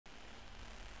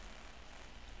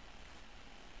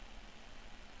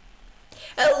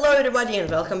everybody and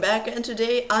welcome back, and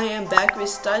today I am back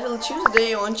with Titled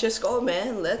Tuesday on CS:GO,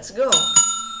 man. Let's go.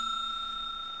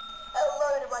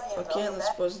 Hello everybody. Okay, let's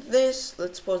pause this,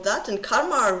 let's pause that, and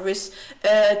Karma with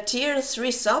tier 3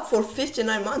 sub for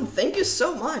 59 months. Thank you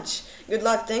so much. Good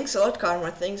luck. Thanks a lot, Karma.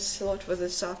 Thanks a lot for the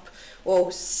sub. Whoa,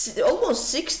 almost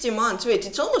 60 months. Wait,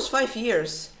 it's almost 5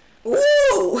 years.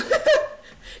 Woo!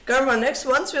 Karma, next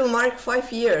month will mark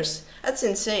 5 years. That's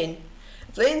insane.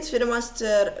 Playing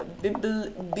Grandmaster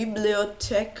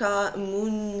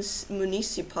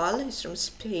bibliotecamunicipal. He's from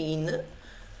Spain.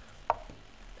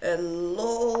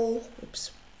 Hello.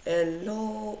 Oops.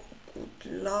 Hello. Good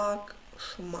luck.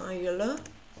 Smile.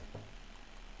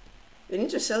 We need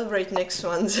to celebrate next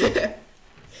month.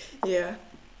 Yeah.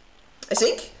 I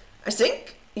think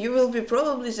you will be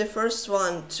probably the first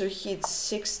one to hit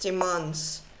 60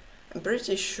 months. I'm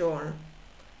pretty sure.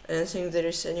 I don't think there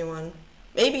is anyone.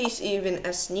 Maybe it's even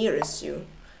as near as you.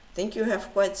 I think you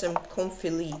have quite some comfy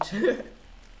lead.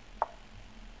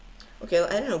 Okay, I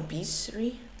don't know,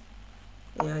 B3?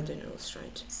 Yeah, I don't know, let's try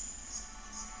it.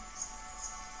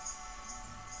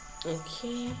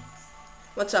 Okay.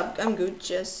 What's up? I'm good,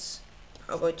 Jess.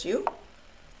 How about you?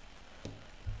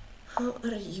 How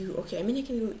are you? Okay, I mean I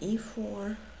can go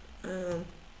E4.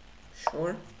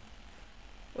 Sure.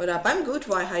 What up? I'm good,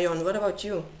 Why Hayon. What about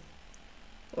you?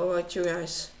 What about you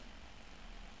guys?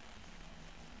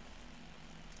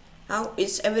 How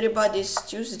is everybody's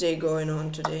Tuesday going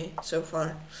on today so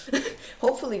far?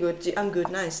 Hopefully good. I'm good.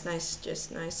 Nice, nice,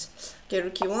 just nice. Okay,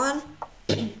 rookie 1.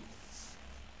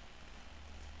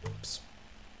 Oops.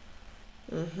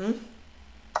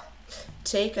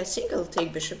 Take, I think I'll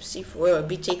take bishop c4, or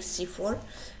b takes c4,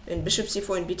 and bishop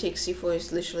c4 and b takes c4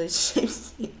 is literally the same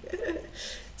thing.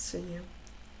 So yeah.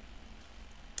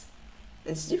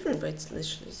 It's different, but it's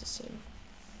literally the same.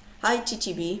 Hi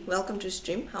TTB, welcome to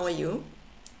stream. How are you?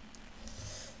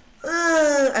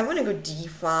 I want to go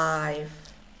d5.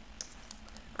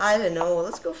 I don't know.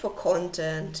 Let's go for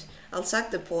content. I'll sack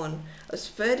the pawn. I was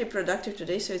very productive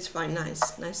today, so it's fine.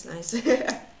 Nice, nice, nice.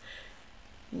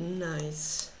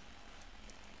 Nice.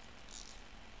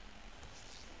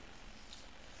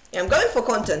 Yeah, I'm going for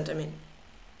content. I mean,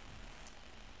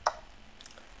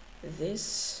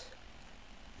 this.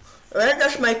 Where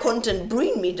does my content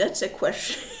bring me? That's a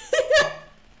question.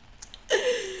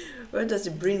 Where does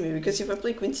it bring me? Because if I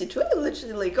play queen c2, I'm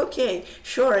literally like, okay,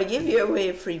 sure, I gave you away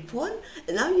a free pawn,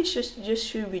 and now you just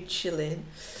should be chilling.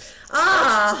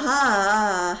 Ah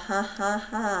ha ha ha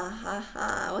ha ha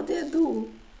ha. What do I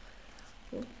do?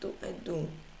 What do I do?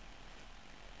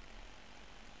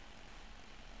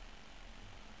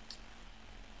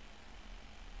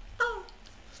 Oh.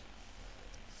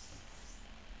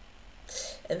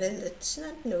 Well, that's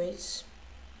not noise.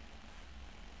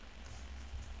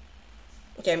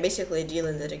 Okay, I'm basically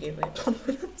dealing that I gave away pawn.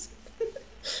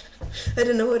 I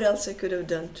don't know what else I could have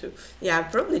done too. Yeah,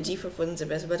 probably d4 wasn't the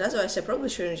best, but otherwise I probably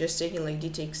should have just taken like d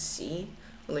takes c,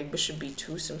 or like bishop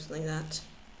b2, something like that.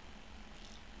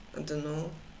 I don't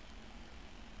know.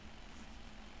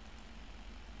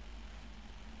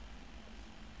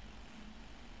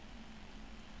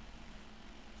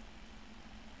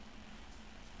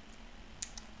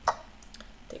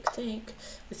 Take.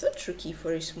 I thought rook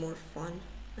e4 is more fun.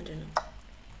 I don't know.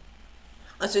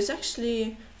 Oh, so it's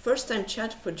actually first time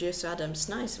chat for Jess Adams.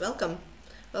 Nice, welcome.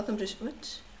 Welcome to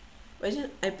what? Why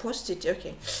didn't I post it?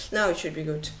 Okay, now it should be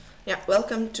good. Yeah,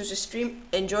 welcome to the stream.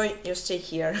 Enjoy your stay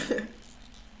here.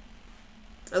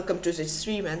 Welcome to the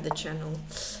stream and the channel.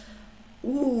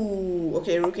 Ooh,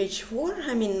 okay, rook h4.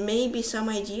 I mean, maybe some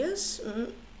ideas.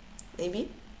 Maybe.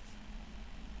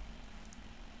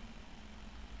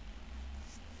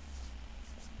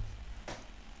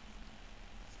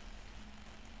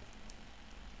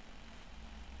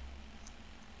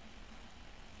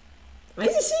 Why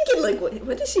is he thinking, like,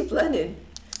 what is he planning?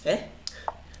 Eh?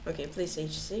 Okay, place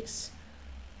h6.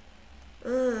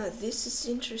 This is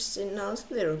interesting. Now let's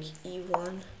play rook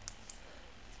e1.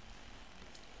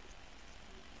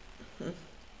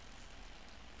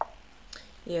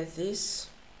 Yeah, this.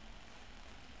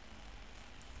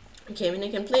 Okay, I mean, I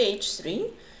can play h3.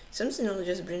 Something will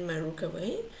just bring my rook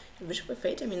away. Bishop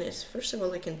f8, I mean, first of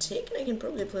all, I can take, and I can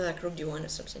probably play like rook d1 or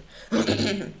something.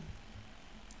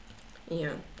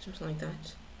 Yeah, something like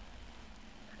that.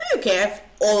 Okay, I have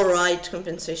alright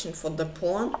compensation for the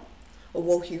pawn. Oh,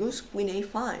 whoa, he goes queen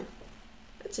a5.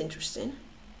 That's interesting.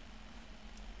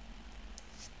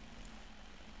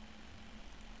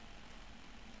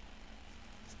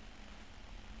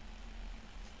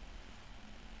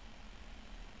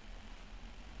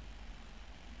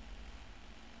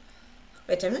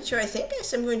 Wait, I'm not sure. I think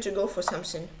yes, I'm going to go for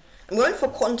something. I'm going for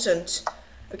content.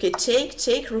 Okay,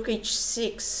 take rook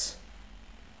h6.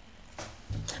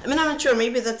 I mean, I'm not sure,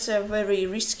 maybe that's a very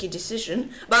risky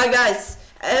decision. But guys,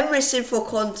 everything for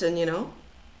content, you know?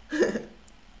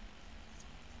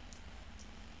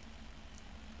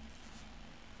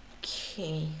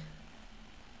 Okay.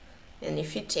 And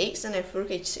if he takes, then I have rook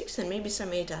h6 and maybe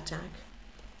some mate attack.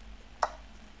 I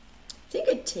think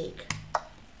I'd take.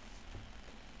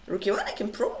 Rook e1, I can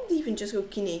probably even just go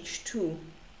king h2.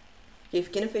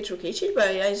 If king f8, rook h8, but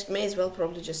I may as well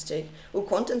probably just take. Oh,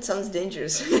 content sounds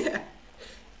dangerous.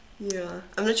 Yeah,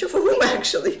 I'm not sure for whom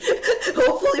actually.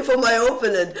 Hopefully for my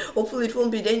opponent. Hopefully it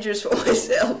won't be dangerous for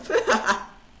myself.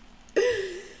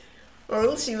 Or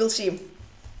we'll see, we'll see.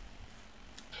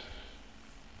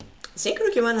 I think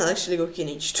rook e1 will actually go king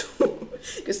h2.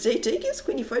 Because take is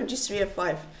queen e5, g3,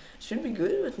 f5. Should be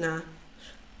good, but nah.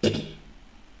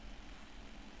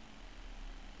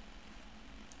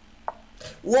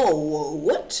 Whoa,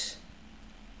 what?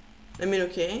 I mean,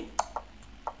 okay.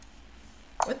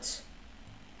 What?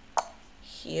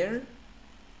 Here?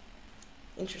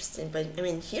 Interesting, but I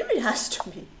mean, here it has to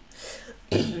be.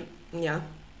 Yeah.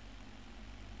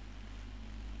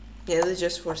 Yeah, let's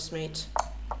just force mate.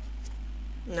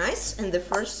 Nice, and the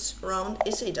first round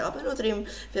is a dub. Înotrim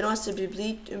Grandmaster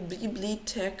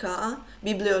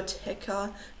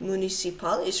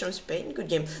bibliotecamunicipal is from Spain. Good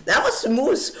game. That was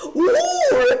smooth. Ooh,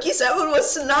 Rocky 7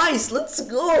 was nice. Let's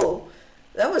go.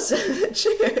 That was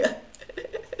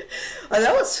oh,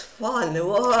 that was fun.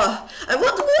 Wow. I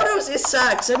want more of these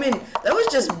sacks. I mean, that was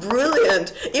just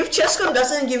brilliant. If ChessCom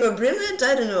doesn't give a brilliant,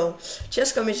 I don't know.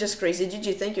 ChessCom is just crazy.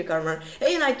 GG, thank you, Karma.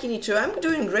 Hey, Nikini2, I'm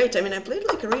doing great. I mean, I played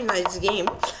like a really nice game.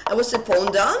 I was a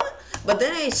pawn down, but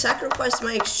then I sacrificed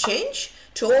my exchange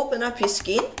to open up his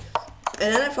king.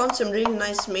 And then I found some really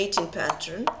nice mating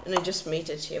pattern, and I just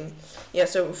mated him. Yeah,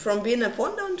 so from being a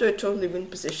pawn down to a totally win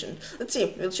position. Let's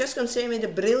see, will ChessCom say I made a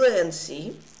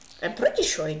brilliancy? I'm pretty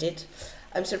sure I did.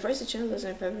 I'm surprised the channel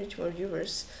doesn't have average more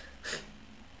viewers.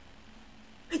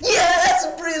 Yes,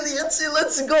 brilliancy,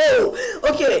 let's go!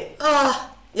 Okay,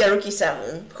 yeah, Rookie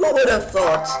 7. Who would have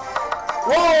thought?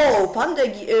 Whoa, Panda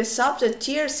subbed at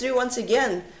tier 3 once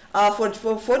again.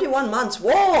 For 41 months.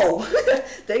 Whoa!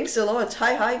 Thanks a lot.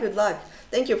 Hi, good luck.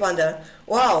 Thank you, Panda.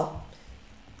 Wow.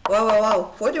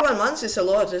 Wow. 41 months is a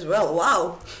lot as well.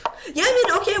 Wow. Yeah, I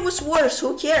mean, okay, it was worse.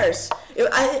 Who cares?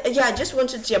 I just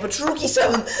wanted to... Yeah, but Rookie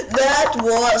 7, that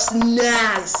was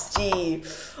nasty.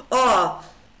 Oh.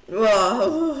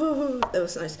 Wow. That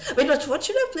was nice. Wait, what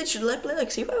should I play? Should I play like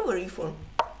c5 or e4?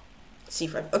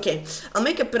 c5. Okay. I'll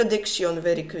make a prediction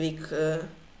very quick.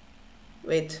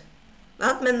 Wait.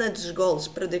 Not manage goals,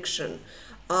 prediction.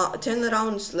 10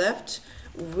 rounds left.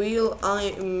 Will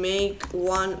I make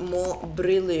one more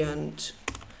brilliant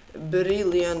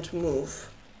move?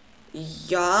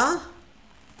 Yeah?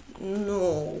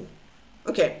 No.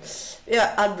 Okay.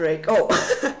 Yeah, ad break. Oh.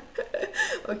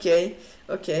 Okay.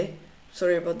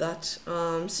 Sorry about that.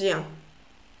 So yeah.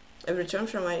 I returned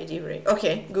from my ID break.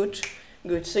 Okay, good.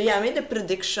 So yeah, I made a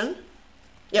prediction.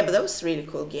 Yeah, but that was a really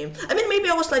cool game. I mean, maybe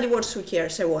I was slightly worse, who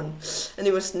cares, I won. And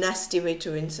it was nasty way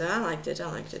to win, so I liked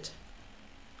it.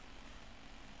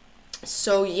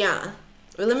 So yeah,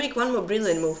 will I make one more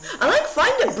brilliant move? I like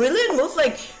find a brilliant move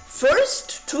like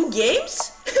first 2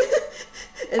 games?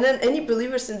 And then any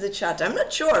believers in the chat? I'm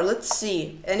not sure, let's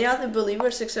see. Any other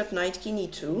believers except Knight King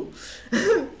E2?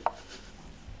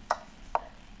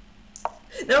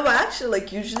 No, but actually,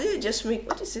 like usually I just make,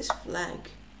 what is this flag?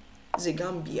 The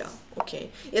Gambia. Okay.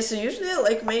 Yeah, so usually I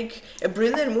like make a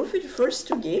brilliant move in the first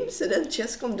 2 games and then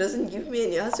ChessCom doesn't give me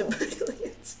any other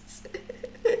brilliance.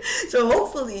 So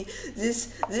hopefully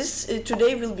this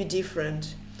today will be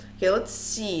different. Okay, let's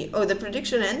see. Oh, the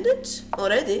prediction ended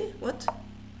already? What?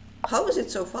 How was it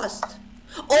so fast?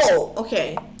 Oh,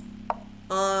 okay.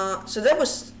 So that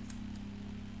was...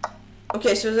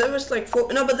 Okay, so there was like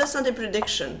 4... No, but that's not a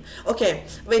prediction. Okay,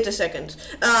 wait a second.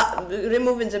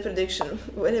 Removing the prediction.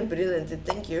 What a brilliant.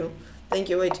 Thank you.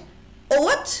 Wait. Oh,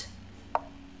 what?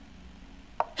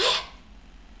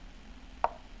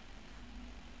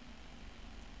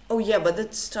 Oh, yeah, but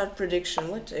that's start prediction.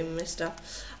 What? I messed up.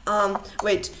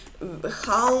 Wait.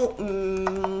 How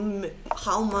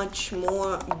much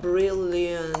more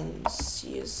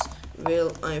brilliancies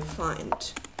will I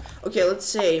find? Okay, let's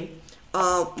say...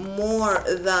 more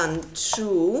than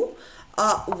 2,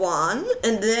 1,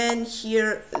 and then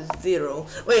here 0.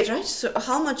 Wait, right? So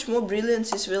how much more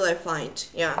brilliancies will I find?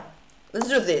 Yeah, let's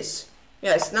do this.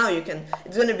 Yes, now you can.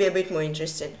 It's gonna be a bit more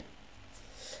interesting.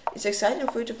 It's exciting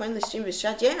for you to finally stream with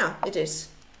chat. Yeah, it is.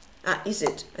 Is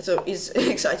it? So it's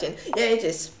exciting. Yeah, it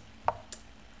is.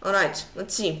 All right,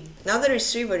 let's see. Now there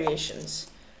is 3 variations,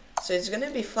 so it's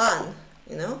gonna be fun.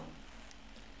 you know?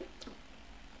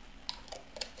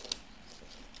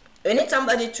 We need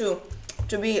somebody to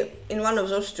be in one of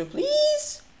those two,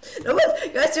 please. No,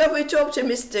 but guys, you are way too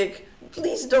optimistic.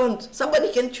 Please don't.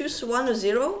 Somebody can choose 1 or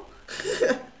 0.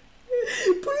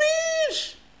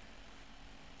 Please.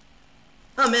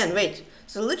 Oh man, wait.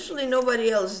 So literally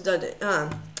nobody else did it.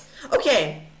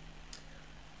 Okay.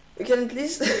 You can at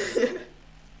least.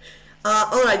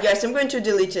 Alright guys, I'm going to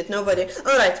delete it. Nobody.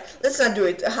 Alright, let's not do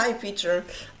it. Hi Peter.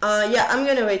 Yeah, I'm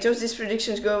gonna wait. These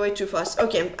predictions go away too fast.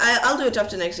 Okay, I'll do it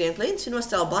after next gameplay.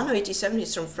 Sinvast Albano 87,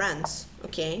 he's from France.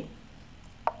 Okay.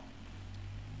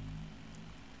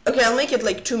 Okay, I'll make it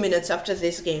like 2 minutes after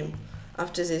this game.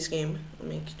 After this game, I'll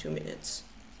make 2 minutes.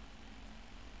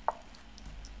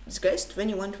 This guy's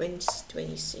 21, 20,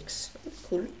 26.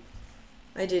 Cool.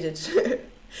 I did it.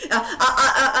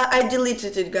 I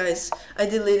deleted it, guys. I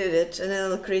deleted it, and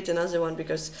then I'll create another one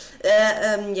because,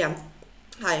 yeah.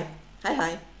 Hi.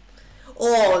 Hi.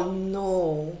 Oh,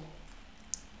 no.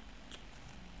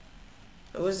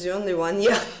 I was the only one,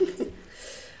 yeah.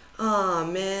 Ah,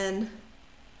 man.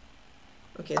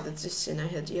 Okay, that's the sin I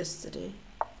had yesterday,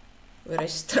 where I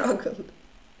struggled.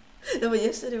 No, but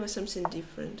yesterday was something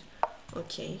different.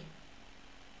 Okay.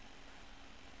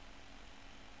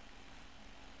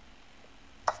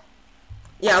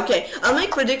 Yeah, okay. I'll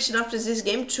make prediction after this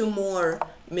game. 2 more,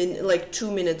 like 2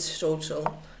 minutes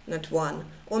total, not 1,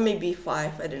 or maybe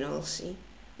 5. I don't know. I'll see.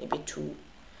 Maybe 2.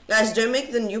 Guys, do I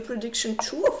make the new prediction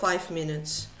 2 or 5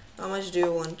 minutes? How much do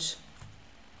you want?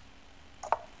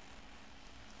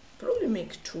 Probably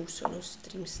make 2, so no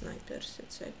stream snipers,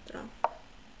 etc.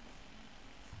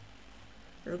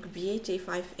 Rook b8,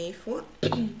 a5,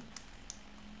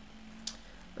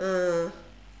 a4.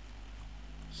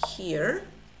 Here.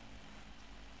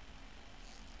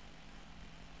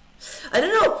 I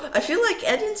don't know. I feel like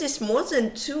adding this more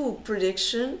than 2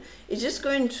 prediction is just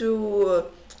going to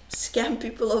scam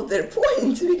people of their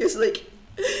points because, like,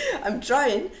 I'm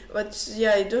trying, but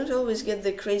yeah, I don't always get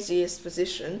the craziest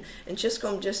position, and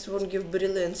chess.com just won't give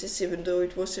brilliancy, even though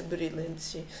it was a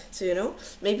brilliancy. So you know,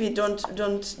 maybe don't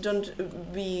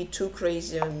be too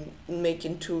crazy on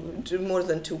making two more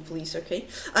than 2, please. Okay,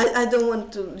 I don't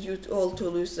want you all to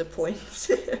lose the points.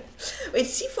 Wait,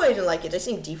 c4, I don't like it. I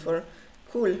think d4.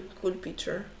 Cool,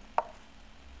 Peter.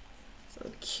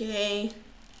 Okay.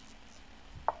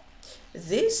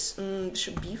 This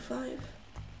should b5.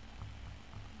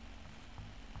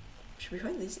 Should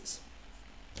b5. This is,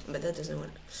 but that doesn't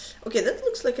work. Okay, that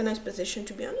looks like a nice position,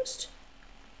 to be honest.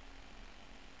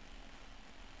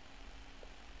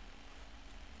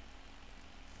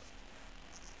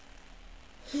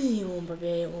 I mean,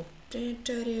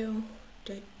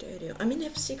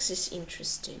 f6 is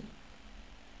interesting.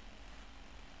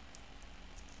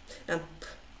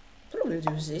 Probably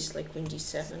do this, like queen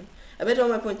d7. I bet all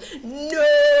my points.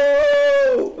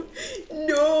 No!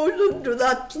 No, don't do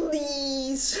that,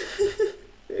 please.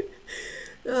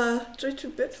 Try to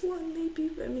bet 1,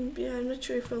 maybe. I mean, yeah, I'm not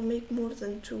sure if I'll make more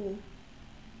than 2.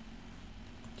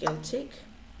 Okay, I'll take.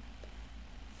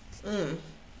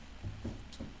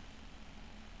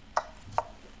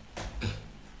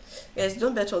 Guys,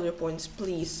 don't bet all your points,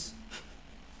 please.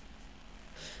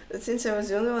 Since I was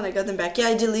the only one, I got them back. Yeah,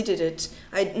 I deleted it.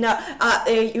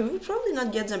 You will probably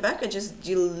not get them back. I just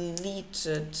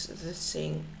deleted the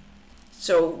thing.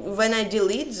 So when I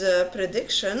delete the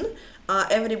prediction,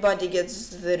 everybody gets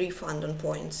the refund on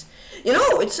points. You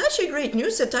know, it's such a great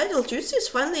news that Titled Tuesday is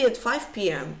finally at 5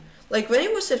 p.m. Like when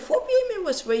it was at 4 p.m. it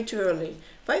was way too early.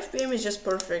 5 p.m. is just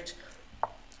perfect.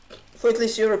 For at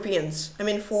least Europeans. I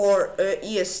mean, for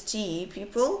EST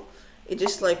people, it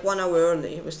is like 1 hour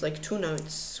early. It was like 2, now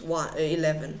it's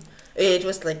 11. It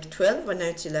was like 12, but now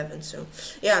it's 11. So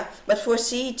yeah, but for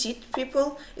CET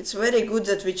people, it's very good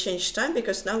that we changed time,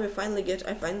 because now I finally get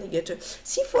to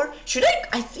c4.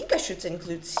 I think I should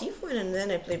include c4, and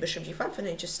then I play bishop g5, and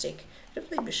I just take. I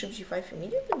play bishop g5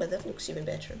 immediately, but that looks even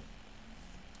better.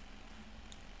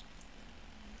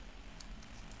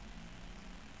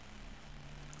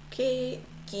 Okay,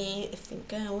 I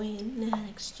think I win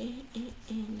next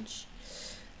exchange.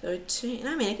 13.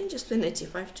 I mean, I can just play knight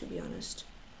c5, to be honest.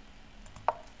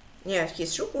 Yeah,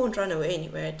 his rook won't run away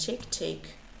anywhere.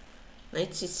 Take.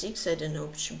 Knight c6, I don't know.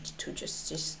 Bishop d2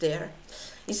 just is there.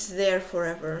 It's there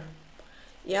forever.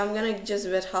 Yeah, I'm gonna just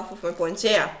bet half of my points.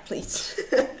 Yeah, please.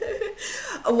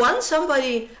 Once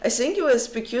somebody, I think it was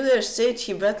Peculiar, said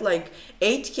he bet like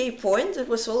 8k points. That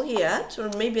was all he had,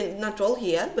 or maybe not all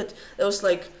he had, but that was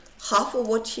like half of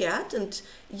what he had. And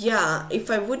yeah, if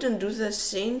I wouldn't do the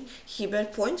thing he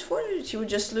bet points for it, he would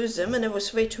just lose them, and it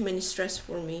was way too many stress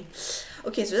for me.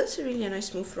 Okay, so that's a really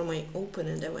nice move from my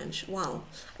opponent. I went, wow.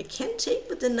 I can't take,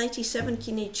 but then 97,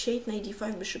 king h8,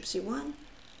 95, bishop c1.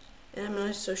 And I'm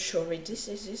not so sure. Wait, this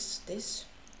is this.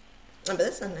 Oh, but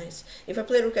that's not nice. If I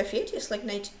play rook f8, it's like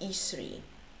knight e3.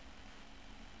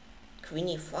 Queen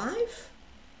e5?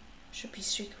 Bishop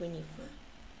e3, queen e5.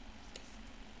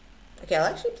 Okay,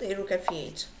 I'll actually play rook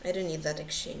f8. I don't need that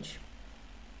exchange.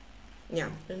 Yeah,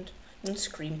 don't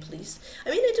scream, please. I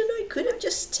mean, I don't know, I could have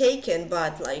just taken,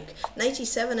 but like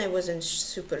 97 I wasn't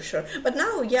super sure. But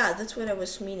now, yeah, that's what I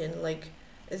was meaning. Like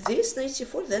this knight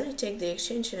c4, then I take the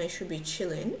exchange and I should be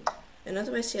chilling. And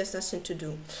otherwise he has nothing to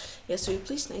do. Yeah, so you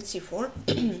place knight c4.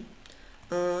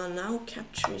 Now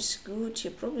capture is good.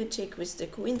 You probably take with the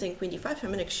queen, then queen d5.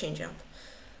 I'm an exchange up.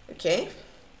 Okay,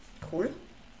 cool.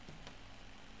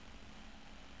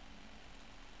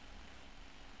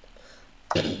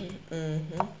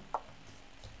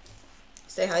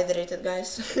 Stay hydrated,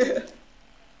 guys.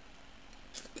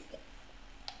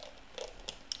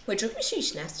 Wait, rook b3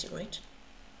 is nasty, right?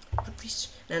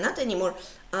 No, not anymore.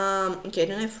 Okay, I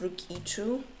don't have rook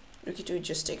e2. Rook e2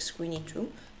 just takes queen e2.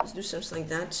 Let's do something like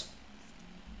that.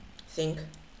 Think.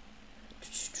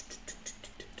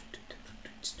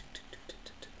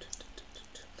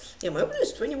 Yeah, my opponent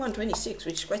is 21-26,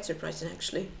 which is quite surprising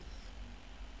actually.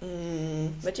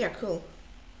 But yeah, cool.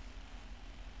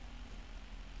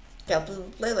 Okay, I'll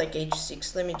play like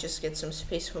h6. Let me just get some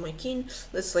space for my king.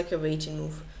 That's like a waiting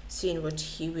move, seeing what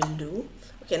he will do.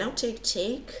 Okay, now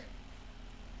take.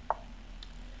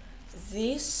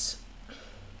 This.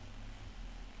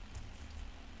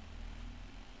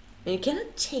 And you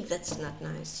cannot take, that's not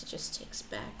nice. He just takes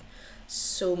back.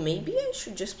 So maybe I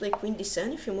should just play queen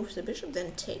d7. If you move the bishop,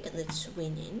 then take, and it's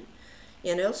winning.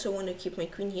 Yeah, and I also want to keep my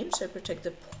queen here, so I protect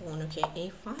the pawn. Okay,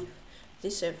 a5.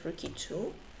 This I have rook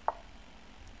e2.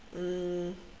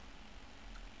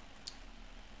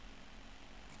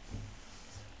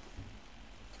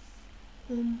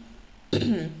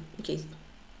 Okay.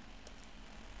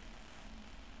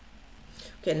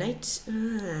 Okay, knight.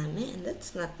 Man,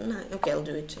 that's not nice. Okay, I'll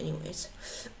do it anyways.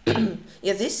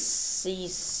 Yeah, this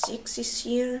c6 is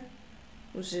here.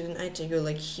 Which is a knight I go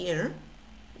like here.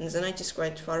 And the knight is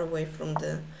quite far away from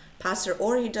the passer.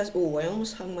 Or he does. Oh, I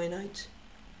almost hung my knight.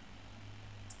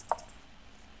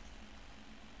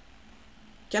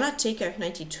 Cannot take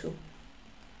f92.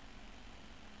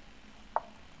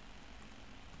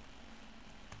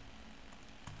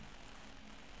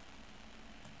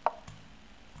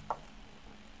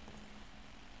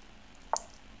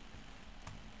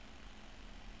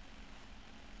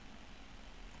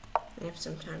 I have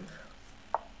some time.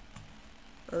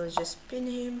 I'll just pin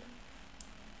him.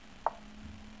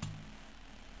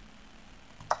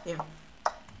 Yeah.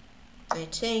 I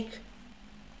take.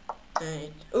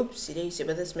 And oopsie daisy,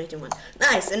 but that's mating one.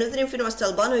 Nice! Another infamous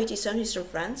Albano 87, he's from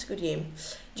France. Good game.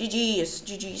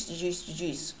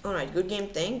 GG's. Alright, good game,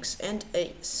 thanks. And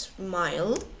a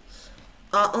smile.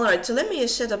 Alright, so let me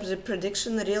set up the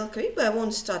prediction real quick, but I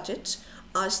won't start it.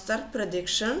 Start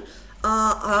prediction.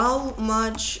 How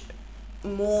much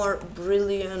more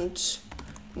brilliant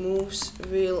moves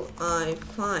will I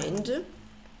find?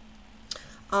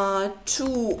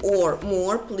 2 or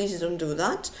more, please don't do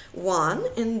that. 1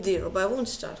 and 0, but I won't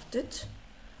start it.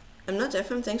 I'm not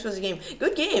FM, thanks for the game.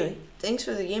 Good game! Thanks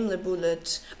for the game, Le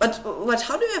Bullet. But what?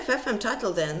 How do you have FM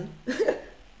title then?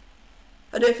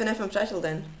 How do you have an FM title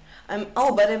then?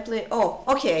 Oh, but I play. Oh,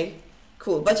 okay,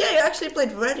 cool. But yeah, you actually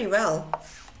played very well.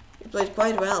 You played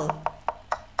quite well.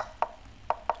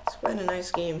 It's quite a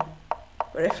nice game.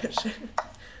 Whatever.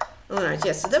 Alright,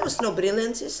 yes, so there was no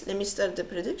brilliances. Let me start the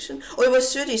prediction. Oh, it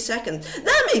was 30 seconds.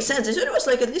 That makes sense. I thought it was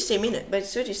like at least a minute, but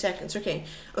it's 30 seconds. Okay.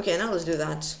 Okay, now let's do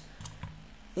that.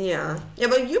 Yeah. Yeah,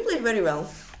 but you played very well.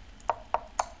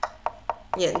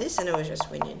 Yeah, this and I was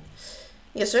just winning.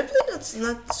 Yeah, so I played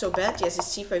not so bad. Yes, it's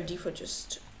c5 d4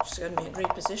 just got me a great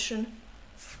position.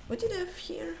 What did I have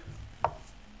here? I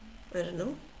don't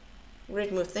know.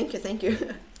 Great move. Thank you.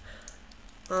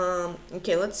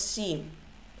 Okay, let's see.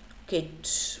 Okay,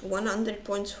 100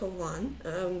 points for one.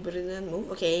 Brilliant move.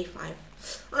 Okay, a5.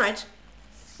 Alright.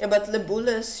 Yeah, but Le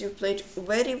Bulles, you played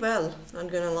very well,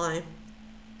 not gonna lie.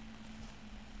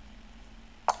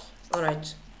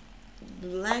 Alright.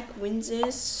 Black wins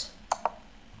this.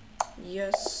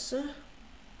 Yes.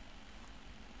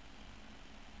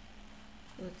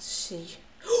 Let's see.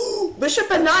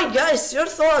 Bishop and 9, guys, your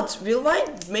thoughts. Will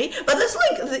white mate? But that's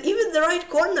like even the right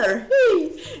corner.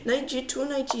 Hey! Knight g2,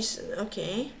 knight g7.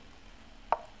 Okay.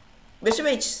 Bishop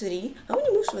h3. How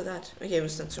many moves were that? Okay, it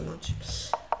was not so much.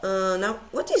 Now,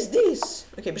 what is this?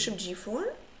 Okay, bishop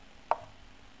g4.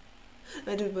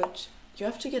 I do, but you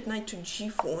have to get knight to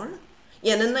g4.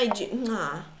 Yeah, then knight g...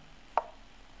 Nah.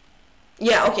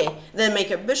 Yeah, okay. Then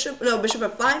make a bishop... No, bishop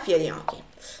f5. Yeah, okay.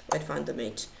 White found the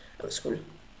mate. That was cool.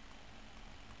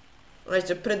 Alright,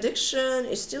 the prediction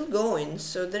is still going.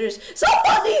 So there is...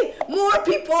 Somebody! More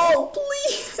people!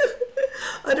 Please!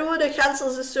 I don't want to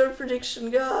cancel the third prediction,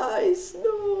 guys.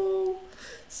 No.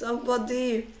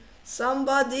 Somebody.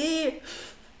 Somebody.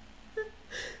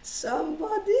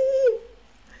 Somebody.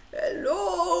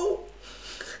 Hello.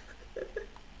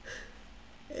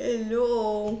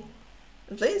 Hello.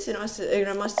 I'm playing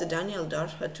Grandmaster Daniel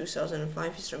Darha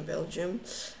 2005. He's from Belgium.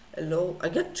 Hello. I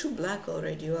got 2 black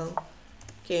already. Well.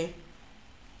 Okay.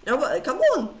 No, but come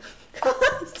on.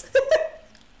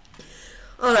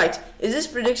 Alright. Is this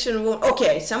prediction won?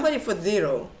 Okay. Somebody for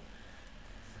 0.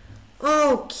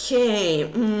 Okay.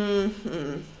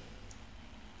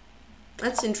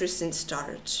 That's interesting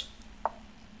start.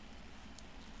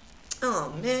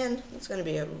 Oh man, it's gonna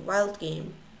be a wild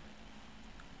game.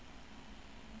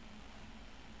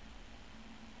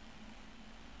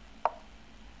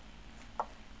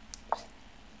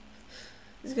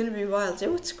 It's gonna be wild. Hey,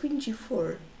 what's queen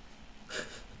g4?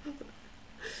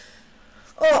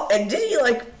 Oh, and did he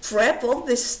like prep all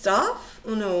this stuff?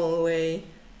 Oh, no way.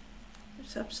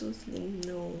 There's absolutely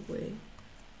no way.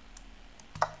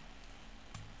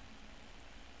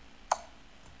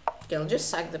 Okay, I'll just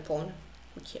sack the pawn.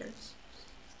 Who cares?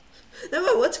 No,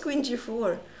 but what's queen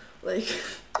g4? Like,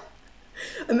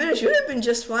 I mean, I should have been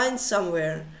just fine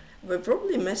somewhere. But I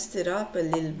probably messed it up a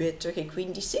little bit. Okay,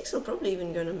 queen d6. I'm probably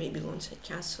even gonna maybe launch a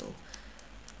castle.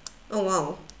 Oh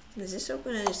wow, this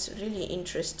opening is really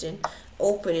interesting.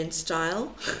 Opening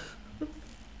style.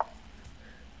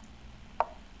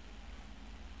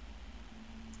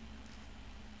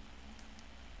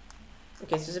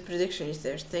 Okay, so the prediction is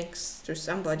there. Thanks to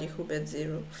somebody who bet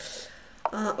 0.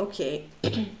 Okay.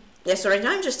 Yeah, so right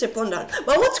now I'm just a pawn down.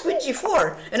 But what's queen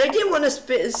g4? And I didn't want to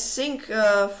sink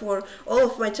for all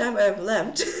of my time I have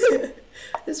left.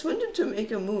 Just wanted to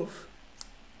make a move.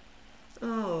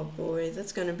 Oh boy,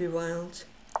 that's gonna be wild.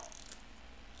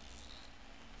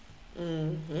 I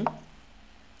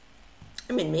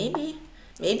mean, maybe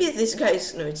this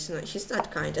guy's... No, it's not. He's not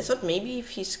kind. I thought maybe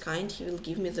if he's kind, he will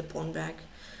give me the pawn back.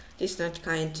 He's not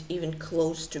kind, even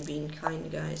close to being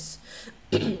kind, guys.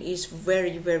 He's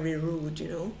very, very rude, you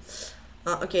know.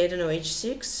 Okay, I don't know,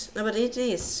 h6. No, but it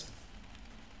is.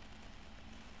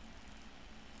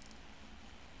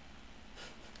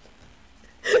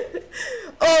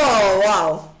 Oh,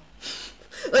 wow.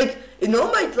 Like, in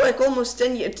all my, like, almost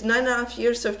 10 years, 9.5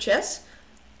 years of chess,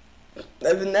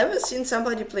 I've never seen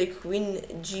somebody play queen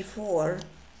g4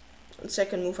 on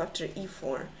second move after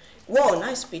e4. Whoa,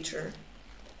 nice picture.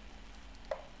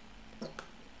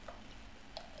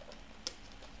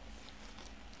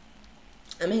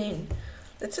 I mean,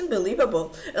 that's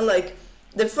unbelievable. And like,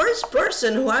 the first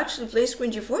person who actually plays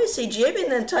queen g4 is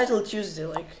CM and Titled Tuesday.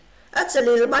 Like, that's a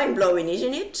little mind-blowing,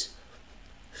 isn't it?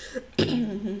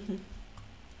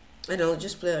 I don't know,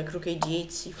 just play like rook a8,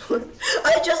 c4.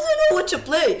 I just don't know what to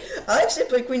play. I'll actually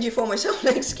play queen g4 myself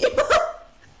next game.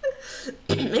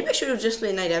 Maybe I should have just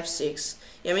played knight f6.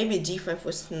 Yeah, maybe d5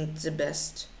 wasn't the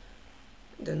best.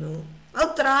 I don't know.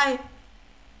 I'll try.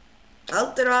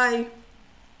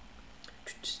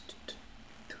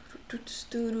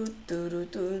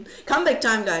 Comeback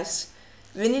time, guys.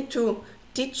 We need to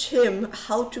teach him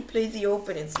how to play the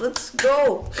openings. Let's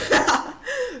go.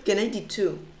 Okay, knight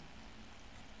d2.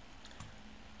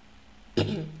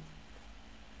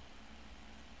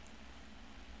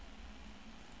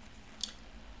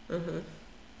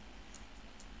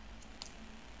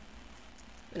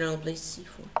 And I'll play c4.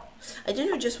 I don't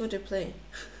know just what to play.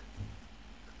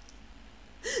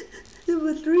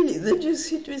 But really, that just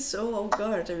hit me so off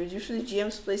guard. I mean, usually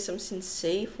GMs play something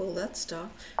safe, all that stuff.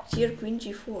 Here, queen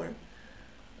g4.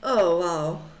 Oh,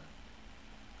 wow.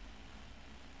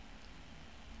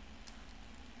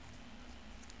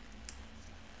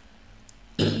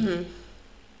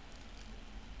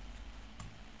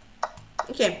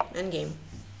 Okay, endgame.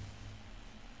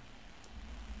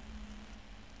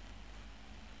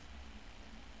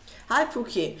 Hi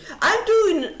Pookie. I'm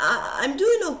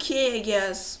doing okay, I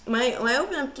guess. My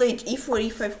opponent played e4,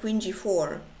 e5, queen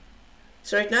g4.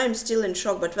 So right now I'm still in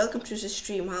shock, but welcome to the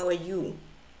stream. How are you?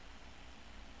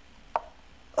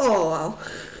 Oh wow.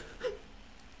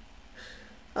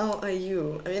 How are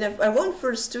you? I mean, I won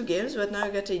first 2 games, but now I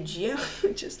got a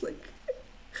GM, just like...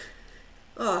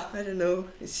 Oh, I don't know.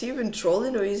 Is he even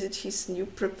trolling, or is it his new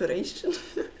preparation?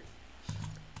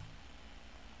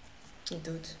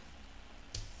 Dude.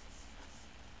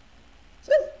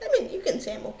 So, I mean, you can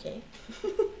say I'm okay.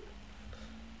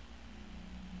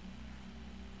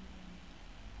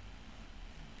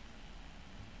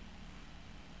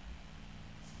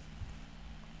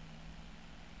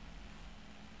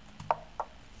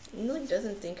 it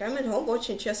doesn't think. I'm at home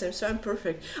watching chess, so I'm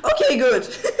perfect. Okay, good.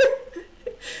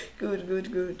 Good,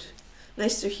 good, good.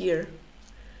 Nice to hear.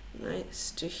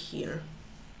 Nice to hear.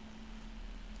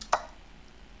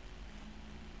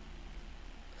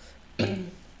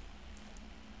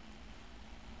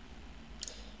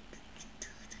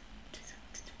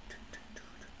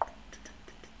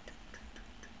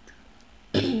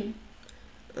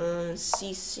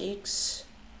 C6.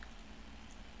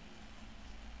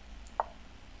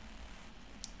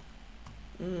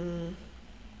 I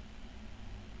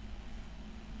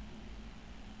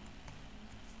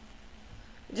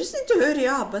just need to hurry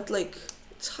up, but like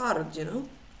it's hard, you know.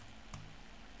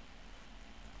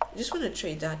 I just want to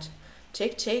trade that.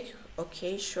 Take.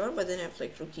 Okay, sure, but then I have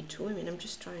like rook e2. I mean, I'm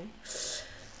just trying.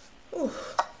 Ooh.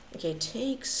 Okay,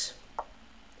 takes.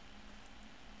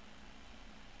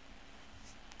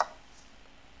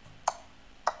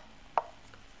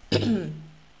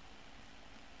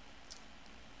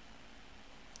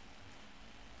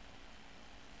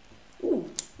 Ooh,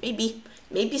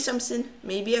 maybe something.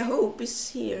 Maybe a hope is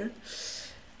here.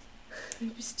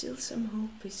 Maybe still some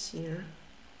hope is here.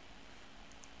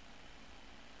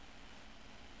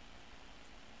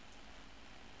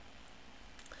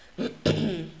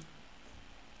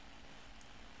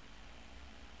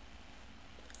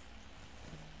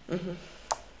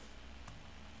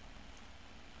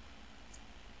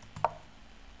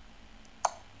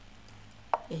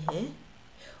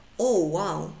 Oh,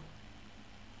 wow.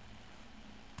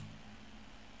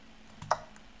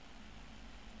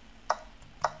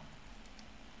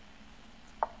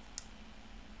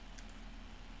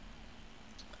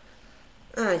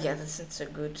 Yeah, that's not so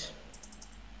good.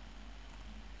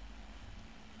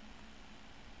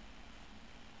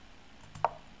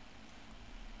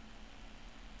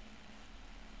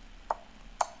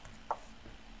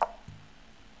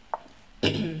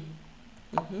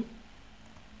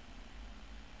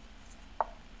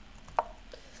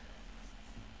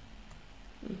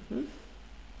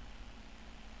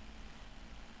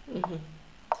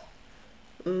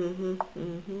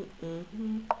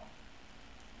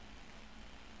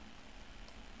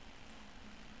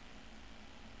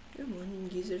 Good morning,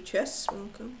 Geezer Chess.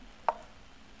 Welcome.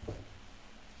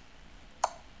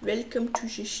 Welcome to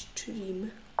the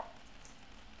stream.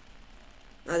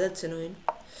 Ah, that's annoying.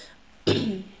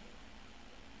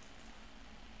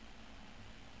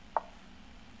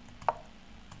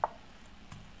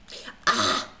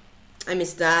 Ah! I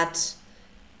missed that.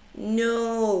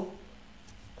 No.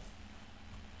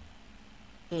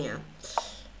 Yeah.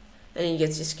 And he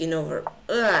gets his skin over.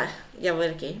 Ugh. Yeah,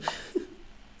 well, okay.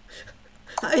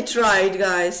 I tried,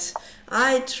 guys.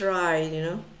 I tried, you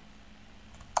know.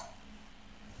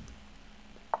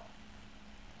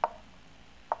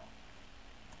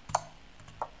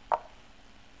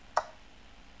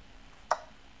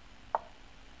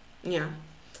 Yeah,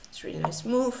 it's a really nice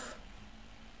move.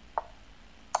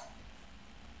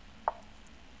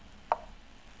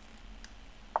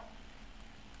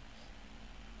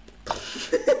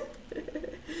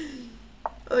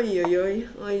 Oi, oi, oi,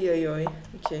 oi, oi, oi.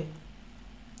 Okay.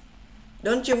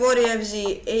 Don't you worry, I have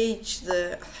the H,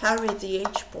 the Harry the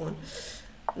H pawn.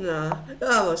 No,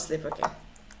 I will sleep. Okay.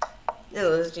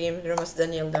 Hello, this game, Grandmaster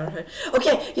Daniel Darher.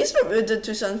 Okay, he's from the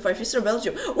 2005. He's from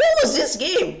Belgium. What was this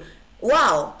game?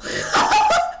 Wow.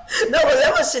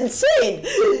 That was insane.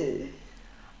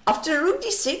 After rook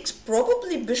d6,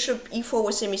 probably bishop e4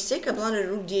 was a mistake. I blundered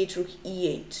rook d8, rook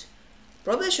e8.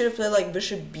 Probably I should have played like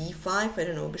bishop b5. I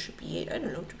don't know, bishop e8. I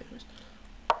don't know, to be honest.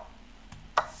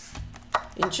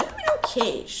 It should have been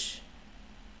okay-ish.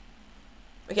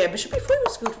 Okay, bishop e4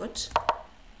 was good. What?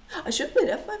 I should have played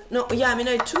f5? No, yeah, I mean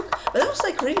I took, but that was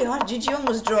like really hard. GG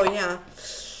almost draw, yeah.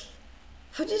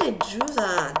 How did I do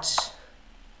that?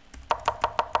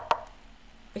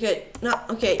 Okay, no,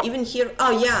 okay, even here,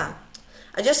 oh yeah.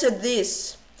 I just said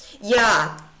this.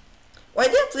 Yeah. Why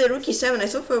did I play rook e7? I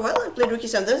thought for a while I played rook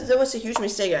e7. That was a huge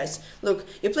mistake, guys. Look,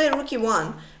 you play rook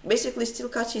e1, basically still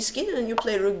cut his skin, and then you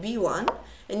play rook b1,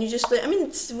 and you just play, I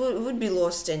mean, it would be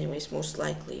lost anyways, most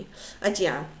likely. But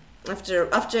yeah, after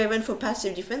I went for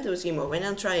passive defense, it was game over. And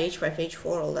I'll try h5, h4,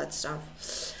 all that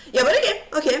stuff. Yeah, but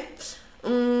okay.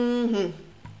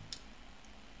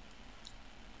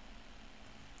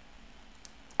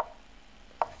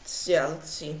 Yeah, let's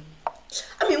see.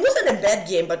 I mean, it wasn't a bad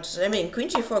game, but I mean, queen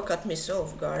g4 cut me so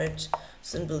off guard.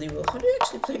 It's unbelievable. How do you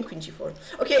actually play queen g4?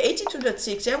 Okay,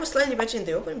 82.6. Yeah, I was slightly better in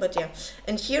the open, but yeah.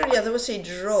 And here, yeah, there was a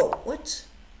draw. What?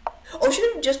 Oh, I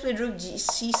should have just played rook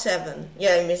c7.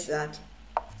 Yeah, I missed that.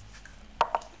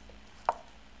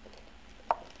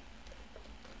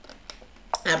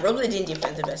 I probably didn't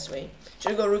defend the best way.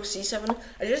 Should I go rook c7?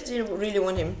 I just didn't really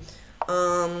want him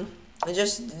I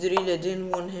just really didn't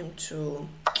want him to,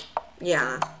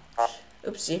 yeah,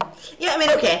 oopsie. Yeah, I mean,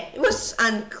 okay, it was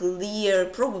unclear,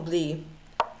 probably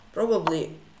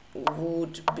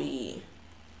would be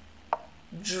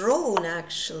drawn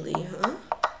actually, huh?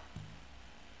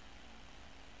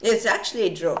 It's actually a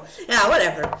draw. Yeah,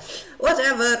 whatever.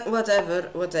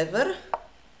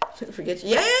 Forget.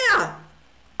 Yeah.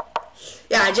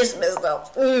 Yeah, I just messed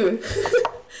up. Ooh.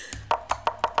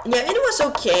 Yeah, it was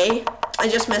okay. I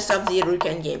just messed up the rook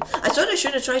endgame. I thought I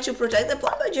should have tried to protect the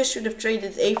pawn, but I just should have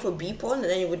traded a for b pawn, and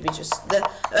then it would be just the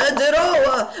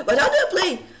draw. But how do I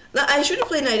play? No, I should have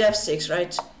played knight f6,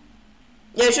 right?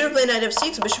 Yeah, I should have played knight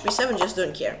f6, bishop e7. Just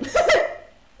don't care.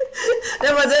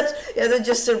 No, but that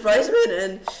just surprised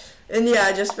me, and yeah,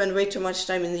 I just spent way too much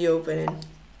time in the opening.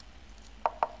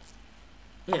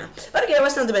 Yeah, but okay, it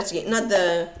was not the best game, not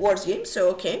the worst game, so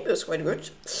okay, it was quite good.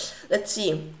 Let's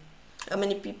see how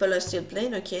many people are still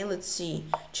playing. Okay, let's see.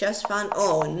 Chess fan.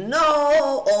 Oh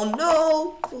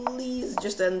no, please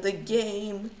just end the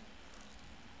game.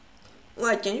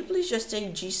 What, can you please just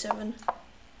take g7?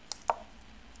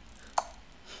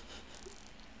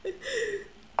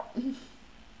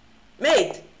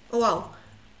 Mate! Oh wow.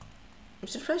 I'm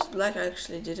surprised black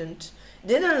actually didn't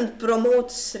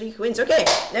promote 3 queens. Okay,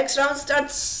 next round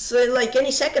starts like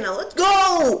any second now. Let's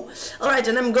go! Alright,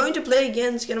 and I'm going to play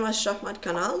against CM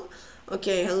ShahMatKanal.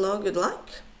 Okay, hello, good luck.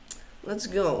 Let's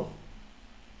go.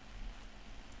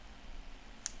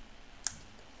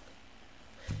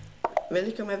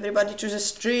 Welcome everybody to the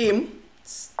stream.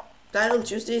 It's Titled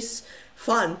Tuesday's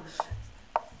fun.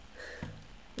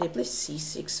 They play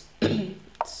c6.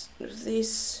 Let's do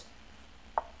this.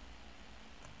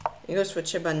 He goes for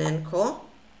Chebanenko.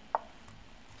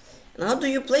 And how do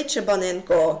you play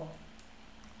Chebanenko?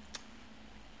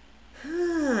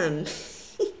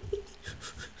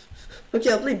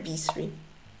 Okay, I'll play b3.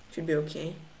 Should be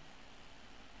okay.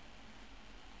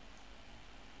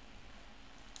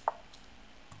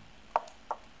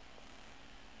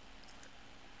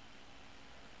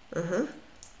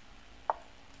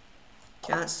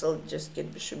 Castle, just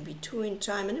get bishop b2 in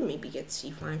time, and then maybe get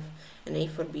c5 and a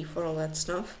for b4, all that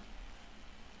stuff.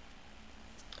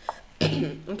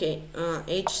 Okay,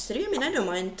 h3. I mean, I don't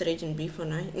mind trading b for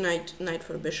knight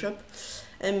for bishop,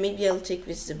 and maybe I'll take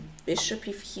with the bishop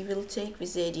if he will take,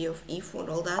 with the idea of e4,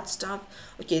 all that stuff.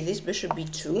 Okay, this bishop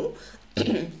b2.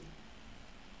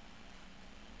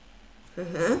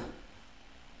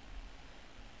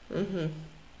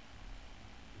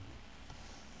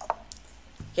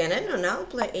 Can I now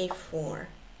play a4?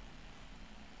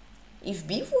 If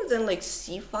b4, then like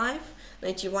c5,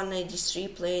 91, 93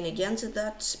 playing against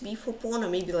that b4 pawn, or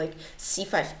maybe like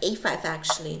c5, a5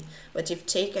 actually. But if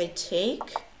take, I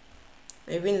take.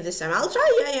 I win this time. I'll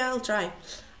try, yeah, I'll try.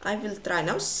 I will try.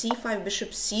 Now c5,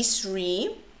 bishop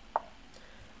c3.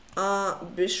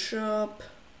 Bishop.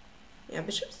 Yeah,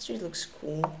 bishop c3 looks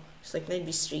cool. It's like knight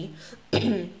b3.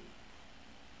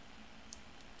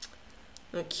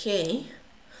 Okay.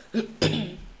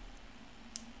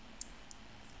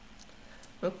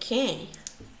 Okay.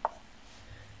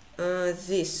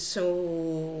 This, so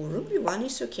rook b1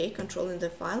 is okay, controlling the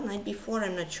file. Knight b4,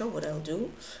 I'm not sure what I'll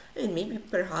do, and maybe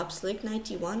perhaps like knight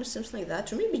e1 or something like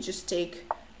that, or maybe just take.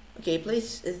 Okay,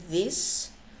 place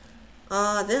this,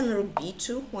 then rook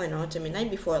b2, why not? I mean, knight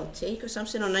b4 I'll take or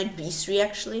something, or knight b3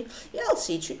 actually. Yeah, I'll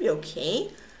see, it should be okay.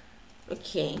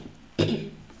 Okay.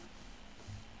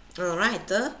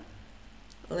 Alright,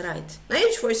 alright. Knight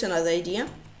h4 is another idea.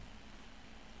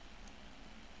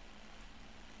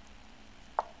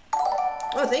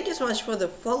 Oh, thank you so much for the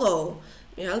follow,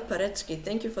 Michal Paretsky.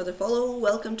 Thank you for the follow.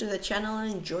 Welcome to the channel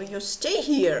and enjoy your stay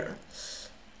here.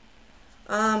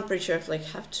 I'm pretty sure I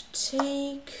have to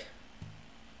take.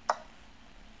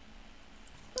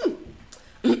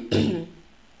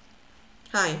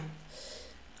 Hi.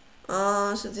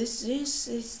 So this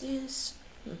is this.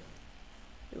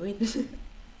 Wait.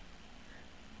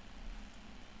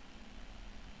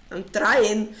 I'm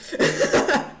trying.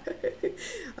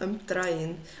 I'm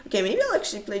trying. Okay, maybe I'll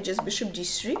actually play just bishop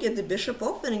d3, get the bishop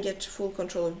off, and get full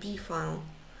control of b file.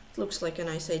 It looks like a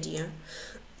nice idea.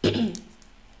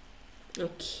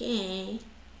 Okay.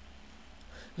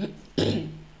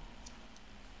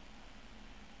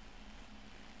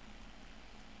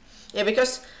 Yeah,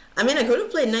 because I mean I could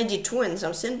have played knight d2 and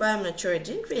something, but I'm not sure. I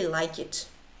didn't really like it,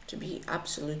 to be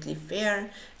absolutely fair.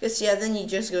 Because yeah, then he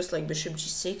just goes like bishop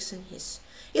g6, and his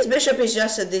bishop is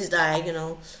just at this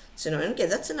diagonal. So no, okay,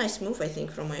 that's a nice move I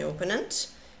think from my opponent.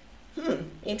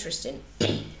 Interesting.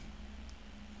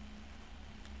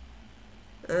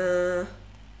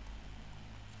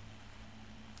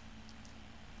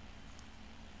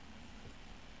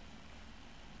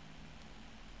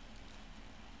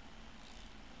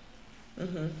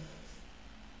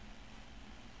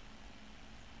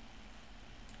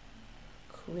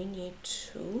 Queen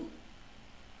e2.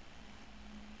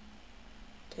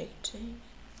 Take.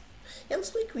 Yeah, let's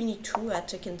play Queen e2,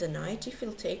 attacking the knight. If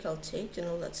he'll take, I'll take, and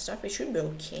all that stuff. It should be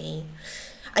okay.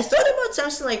 I thought about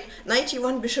something like knight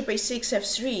e1, bishop a6,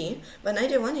 f3, but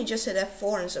knight a1 he just said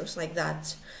f4 and something like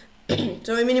that.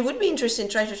 So I mean, it would be interesting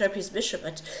to try to trap his bishop,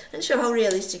 but I'm not sure how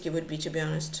realistic it would be, to be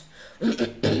honest.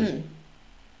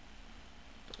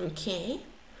 Okay.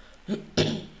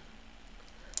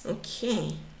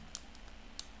 Okay.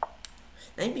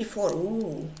 Knight b4.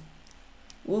 Ooh.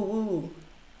 Woo woo.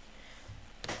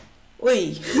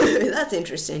 Oi. That's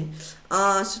interesting.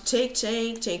 So take.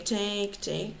 Take.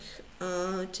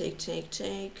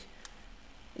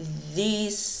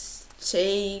 This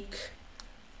take.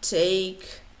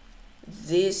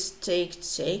 This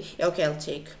take. Yeah, okay, I'll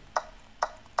take.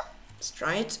 Let's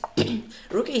try it.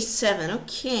 Rook a7.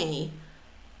 Okay.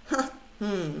 Huh.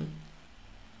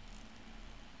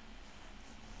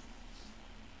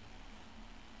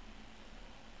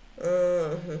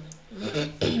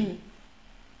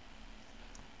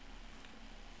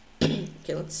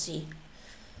 Okay, let's see.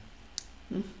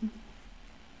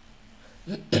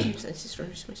 Since this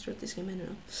is my start this game, I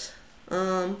don't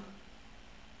know.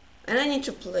 And I need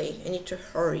to play. I need to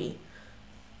hurry.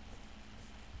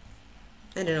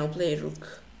 I don't know. Play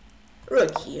rook.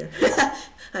 Rook here.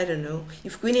 I don't know.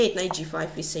 If queen 8, knight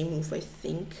g5 is same move, I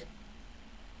think.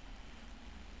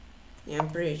 Yeah, I'm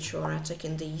pretty sure.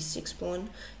 Attacking the e6 pawn.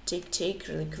 Take.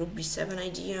 Like rook b7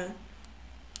 idea.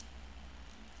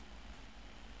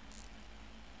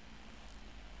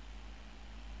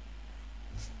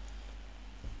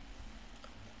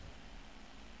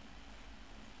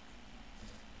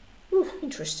 Ooh,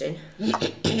 interesting.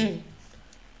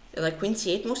 Like queen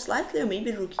c8 most likely, or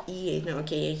maybe rook e8. No,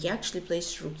 okay, he actually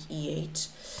plays rook e8.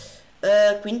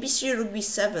 Queen b3, rook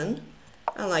b7.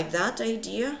 I like that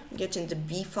idea. Getting the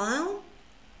b file.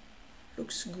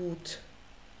 Looks good.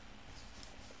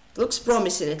 Looks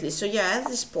promising at least. So yeah, I have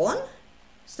this pawn.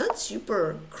 It's not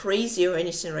super crazy or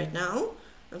anything right now.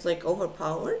 Not like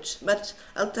overpowered, but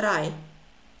I'll try.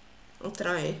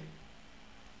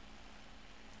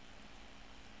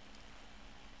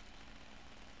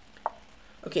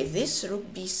 Okay, this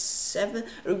rook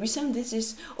b7, this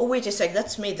is, oh wait a sec,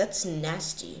 that's made, that's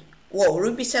nasty. Whoa,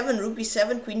 rook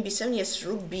b7, queen b7, yes,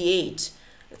 rook b8.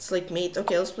 It's like mate.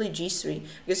 Okay, let's play g3,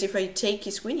 because if I take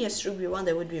his queen, yes, rook b1,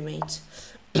 that would be mate.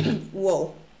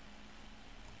 Whoa.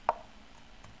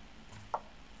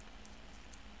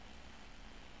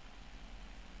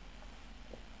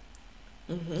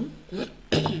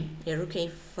 Yeah, rook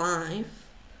a5.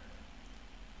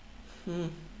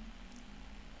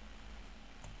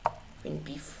 Queen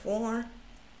b4.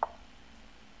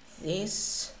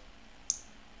 This.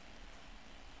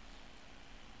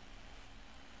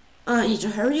 I need to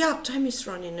hurry up. Time is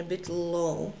running a bit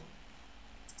low.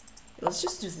 Let's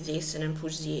just do this and then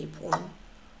push the a pawn.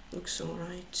 Looks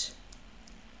alright.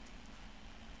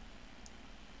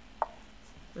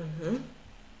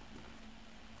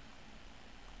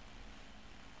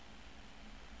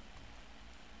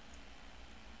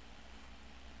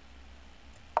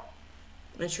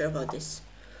 Not sure about this.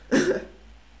 Yeah,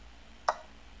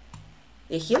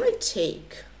 here I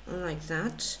take. I like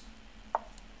that.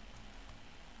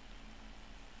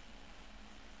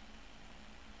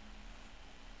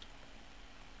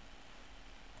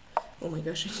 Oh my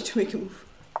gosh, I need to make a move.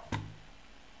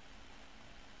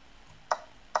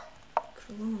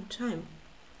 For a long time.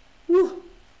 Woo!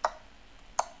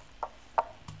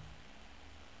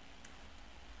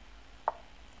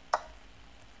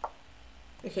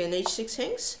 Okay, and h6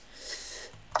 hangs.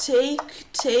 Take,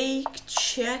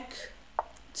 check.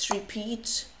 Let's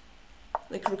repeat.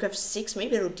 Like rook f6,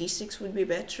 maybe rook d6 would be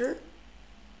better.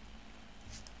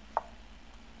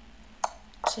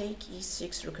 Take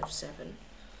e6, rook f7.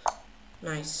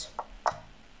 Nice.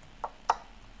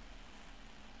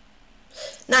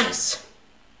 Nice!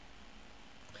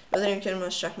 Whether you can CM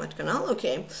ShahMatKanal,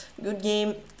 okay. Good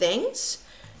game, thanks.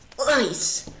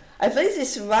 Nice! I played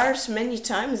this verse many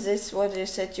times. This is what you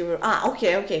said you were. Ah,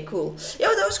 okay, cool. Yeah,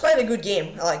 that was quite a good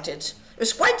game. I liked it. It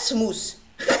was quite smooth.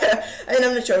 And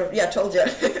I'm not sure. Yeah, I told you.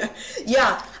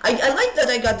 Yeah, I like that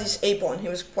I got this a pawn. He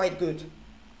was quite good.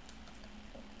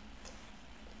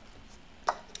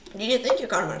 Thank you,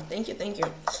 Karma. Thank you.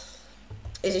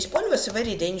 This pawn was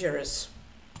very dangerous.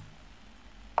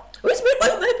 Where's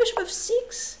my bishop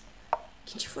f6?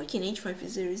 King g4, king h5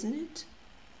 is there, isn't it?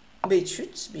 But it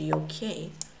should be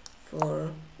okay.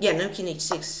 For yeah, now king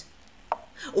h6.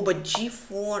 Oh, but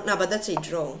g4. No, but that's a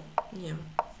draw. Yeah.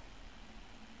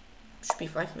 Should be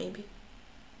 5 maybe.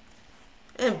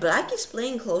 And black is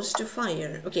playing close to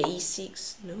fire. Okay,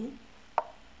 e6. No.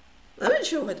 I'm not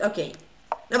sure what. Okay.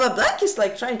 Now, but black is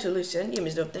like trying to lose. Endgame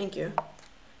is dope. Thank you.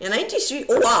 Yeah, 93.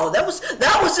 Oh wow, that was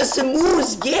a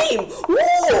smooth game.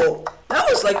 Whoa, that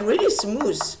was like really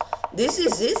smooth. This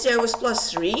is it. There was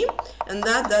 +3, and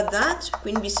that.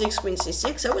 Queen b6, queen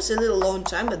c6. That was a little long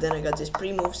time, but then I got these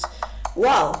pre-moves.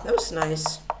 Wow, that was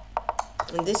nice.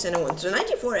 And this and I want. So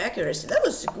 94 accuracy. That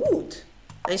was good.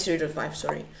 93.5.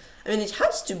 Sorry. I mean, it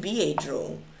has to be a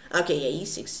draw. Okay, yeah,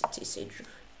 e6. It is a draw.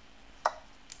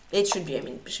 It should be. I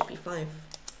mean, bishop e5.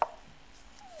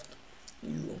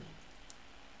 You.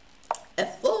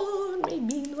 F4,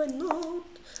 maybe, why not?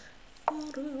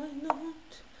 F4, why not?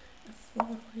 F4,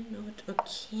 why not?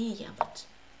 Okay, yeah, but...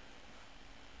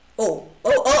 Oh,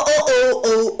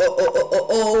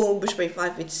 bishop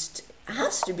a5, it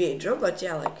has to be a draw, but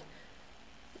yeah, like...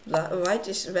 White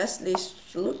is Wesley is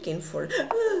looking for...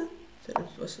 That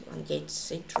was one gate,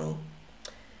 it's a draw.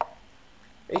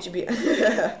 HB...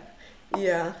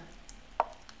 yeah.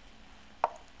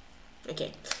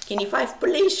 Okay, king e5,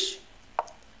 Polish!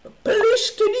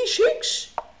 Polish king e6!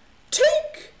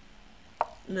 Take!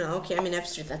 No, okay, I mean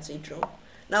f3, that's a draw.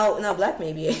 Now black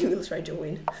maybe will try to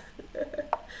win.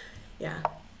 Yeah.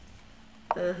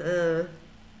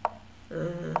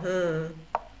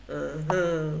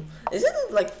 Is it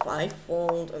like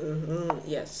 5-fold?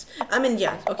 Yes. I mean,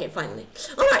 yeah, okay, finally.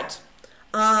 Alright.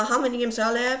 How many games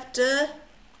are left?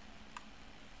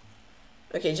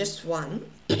 Okay, just one.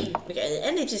 Okay,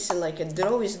 and it is like a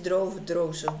draw is draw of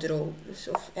draws of draws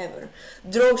of ever.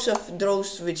 Draws of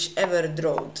draws whichever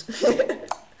drawed.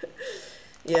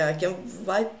 Yeah, can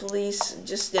white please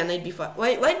just yeah, knight b5.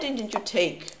 Why didn't you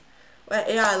take? Well,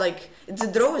 yeah, like it's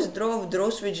a draw is draw of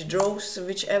draws which draws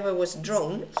whichever was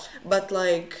drawn, but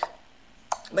like,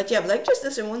 but yeah, black just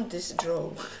doesn't want this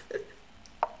draw.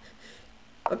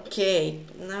 Okay,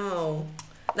 no.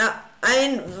 Now,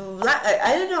 I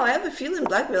don't know, I have a feeling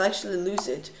black will actually lose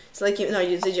it. It's like, no,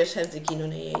 they just have the king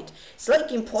on a8. It's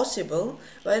like impossible,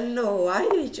 but no,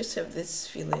 I just have this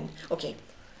feeling. Okay,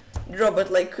 draw, but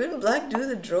like, couldn't black do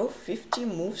the draw 50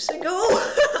 moves ago?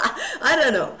 I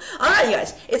don't know. Alright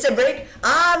guys, it's a break.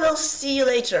 I will see you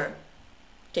later.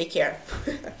 Take care.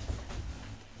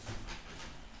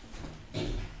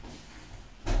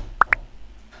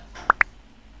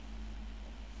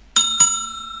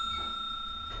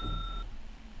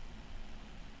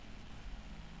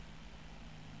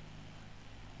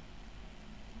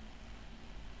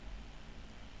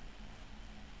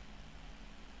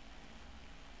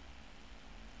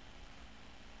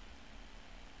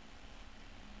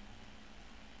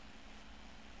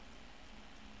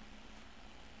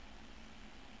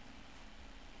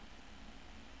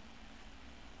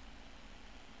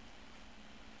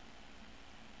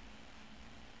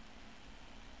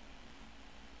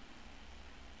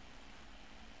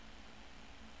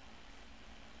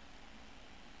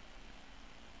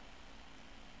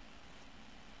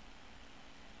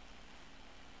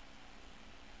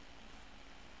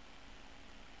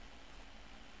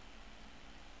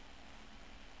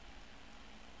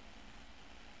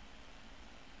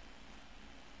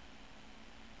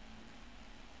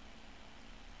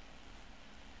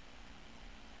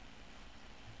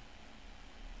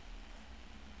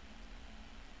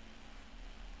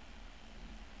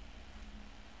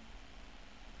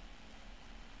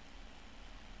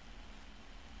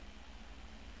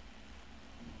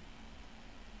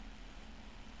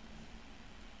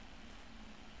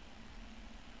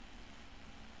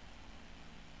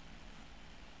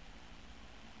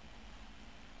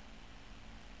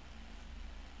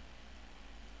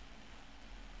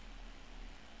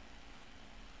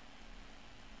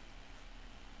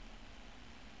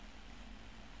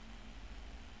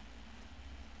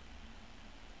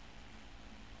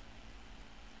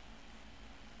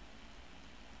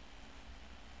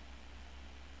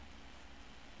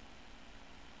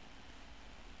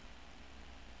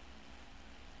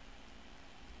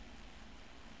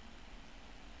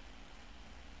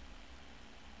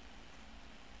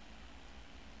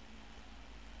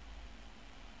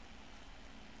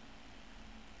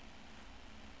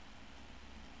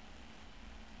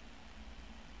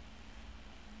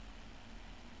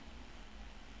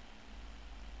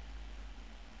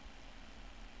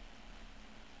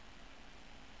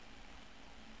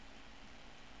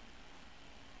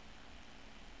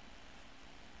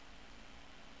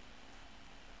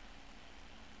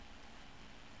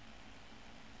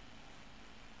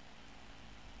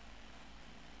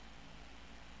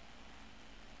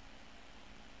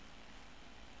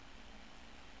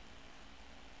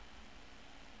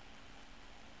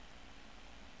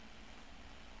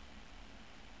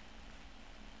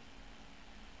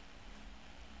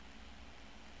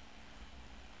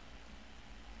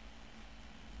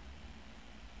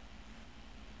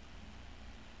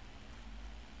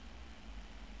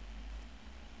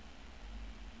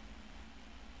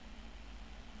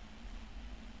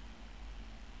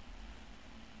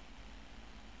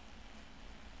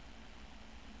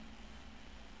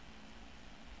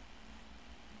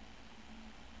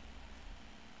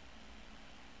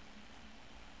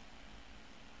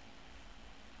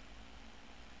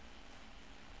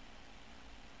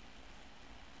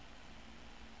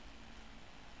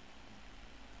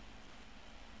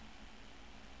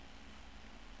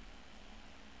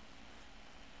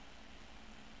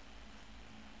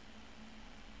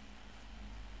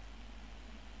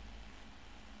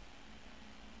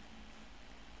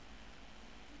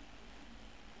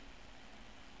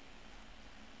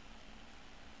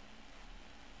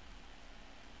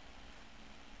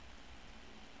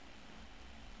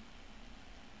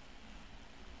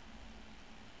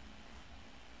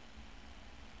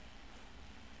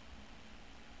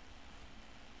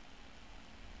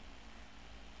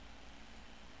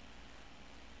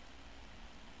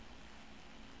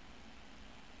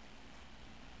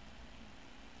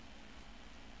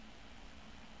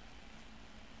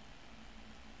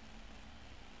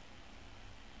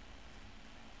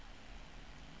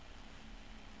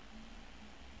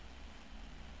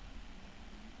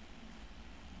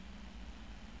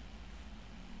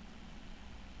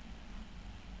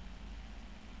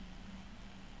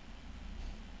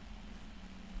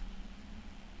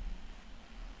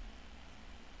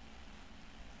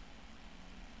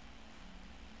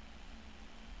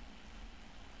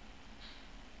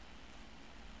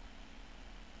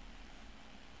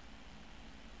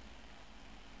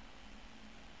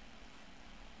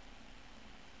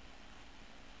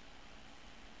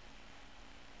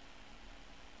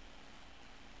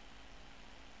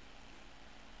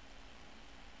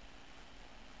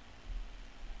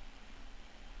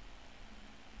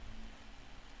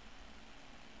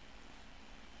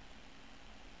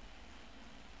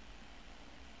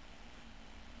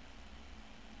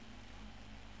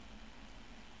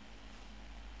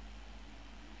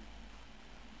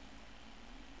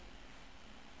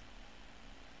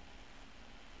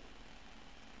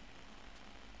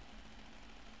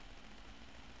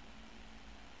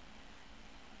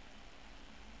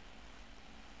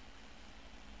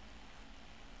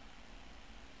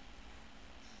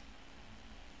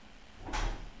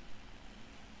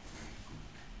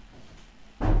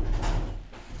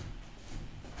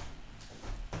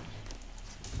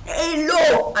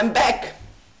 I'm back!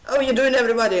 How are you doing,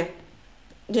 everybody?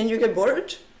 Didn't you get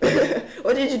bored?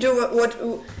 What did you do?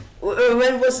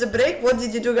 When was the break? What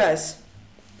did you do, guys?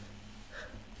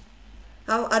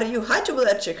 How are you? Hi to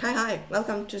bibliotecamunicipal. Hi.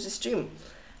 Welcome to the stream.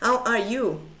 How are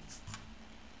you?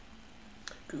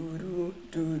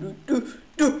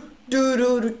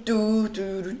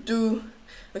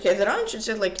 Okay, the round should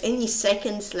say like any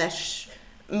second slash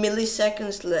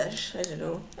millisecond slash, I don't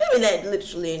know. I mean,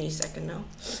 literally any second now.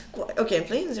 Okay, I'm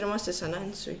playing Grandmaster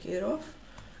Sanan, so get it off.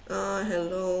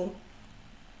 Hello.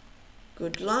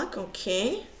 Good luck,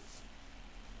 okay.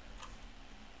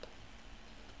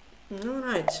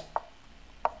 Alright.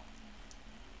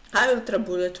 Hi, Ultra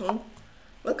Bulleton.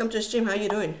 Welcome to the stream, how you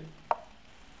doing?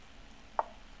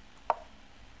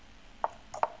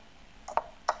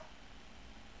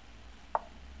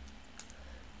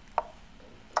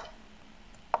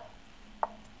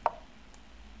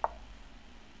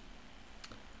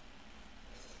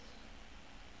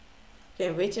 Okay,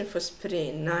 I'm waiting for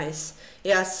spring. Nice.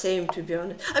 Yeah, same, to be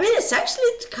honest. I mean, it's actually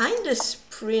kind of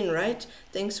spring, right?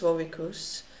 Thanks,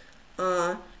 Wovicus.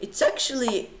 It's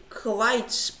actually quite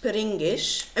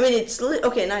springish. I mean, it's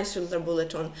okay, nice Ultra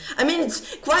Bulleton. I mean,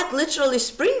 it's quite literally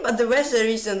spring, but the weather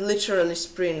isn't literally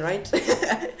spring, right?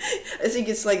 I think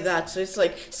it's like that. So it's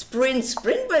like spring,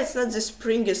 but it's not the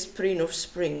springiest spring of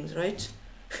springs, right?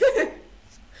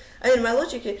 I mean, my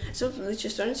logic is so literally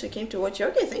starting, so I came to watch you.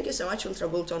 Okay, thank you so much, Ultra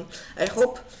Bulleton. I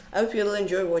hope you'll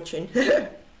enjoy watching. Right,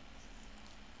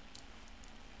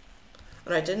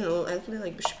 I don't know, I'll play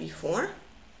like bishop b4.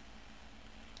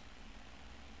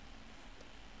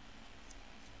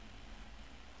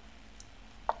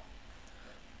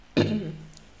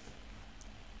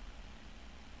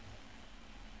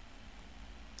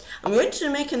 I'm going to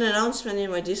make an announcement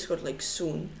in my Discord like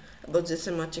soon about the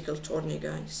thematical tourney,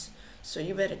 guys. So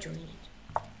you better join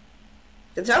it.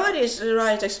 Can somebody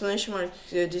write exclamation mark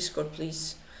Discord,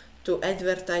 please, to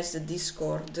advertise the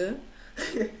Discord?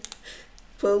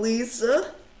 Please.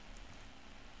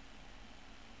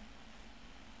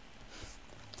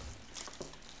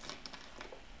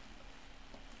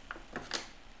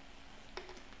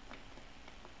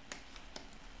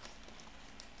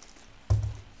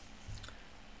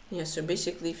 Yeah, so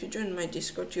basically if you join my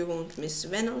Discord, you won't miss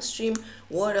Venal stream,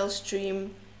 Warel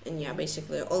stream, and yeah,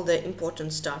 basically all the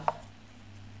important stuff.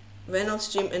 Venal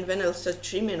stream, and when I'll start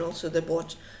streaming, also the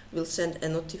bot will send a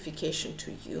notification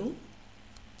to you.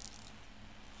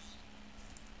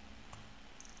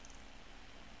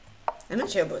 I'm not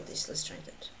sure about this, let's try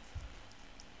that.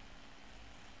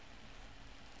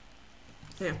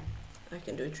 Yeah, I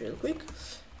can do it real quick.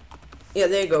 Yeah,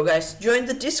 there you go, guys. Join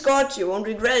the Discord, you won't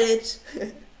regret it.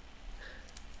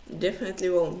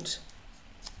 Definitely won't.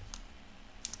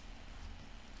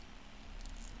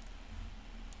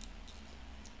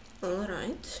 All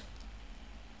right.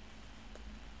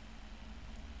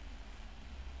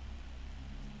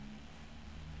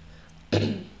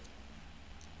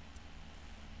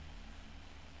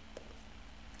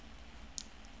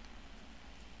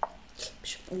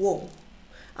 Whoa.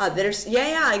 Ah, there's,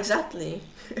 yeah, exactly.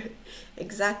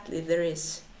 Exactly, there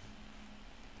is.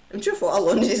 I'm sure for how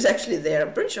long it is actually there.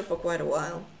 I'm pretty sure for quite a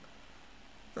while.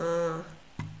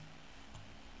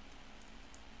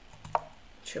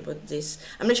 Sure about this.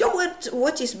 I'm not sure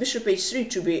what is bishop h3,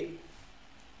 to be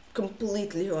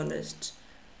completely honest.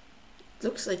 It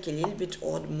looks like a little bit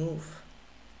odd move.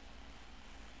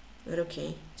 But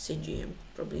okay, CGM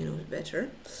probably knows better.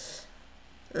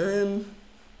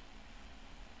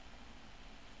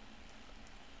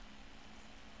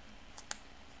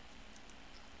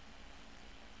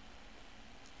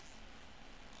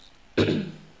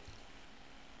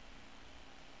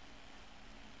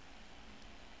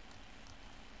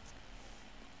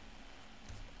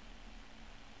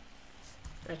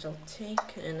 Right, I'll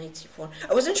take knight c4.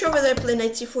 I wasn't sure whether I play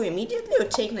knight c4 immediately or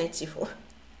take knight c4.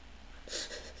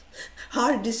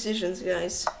 Hard decisions,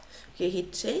 guys. Okay, he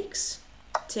takes.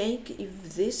 Take.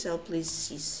 If this, I'll play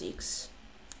c6.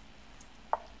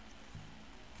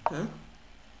 Huh?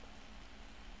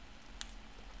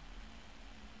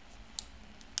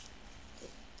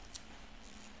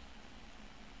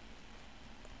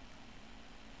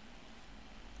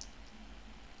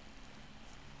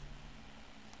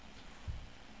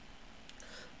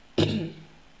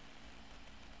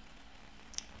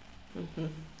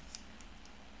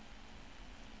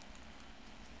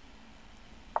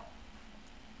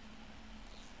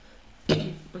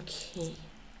 Okay.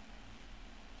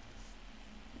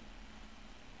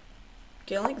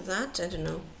 Okay, like that, I don't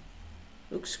know.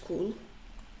 Looks cool.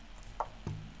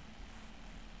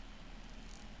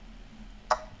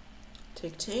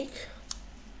 Take.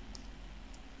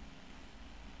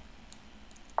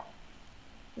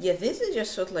 Yeah, this is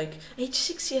just sort of like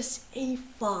h6, yes,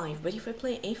 a5. But if I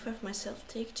play a5 myself,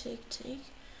 take.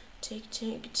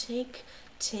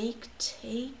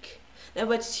 No,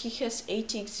 but he has a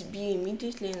takes b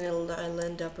immediately, and I'll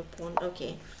end up a pawn.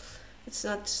 Okay, it's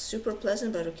not super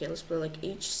pleasant, but okay, let's play like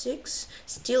h6,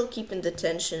 still keeping the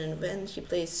tension. And when he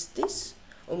plays this,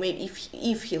 or maybe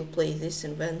if he'll play this,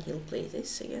 and when he'll play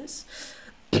this, I guess.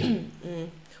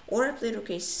 Or I played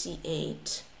okay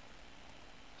c8.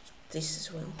 This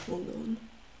as well. Hold on.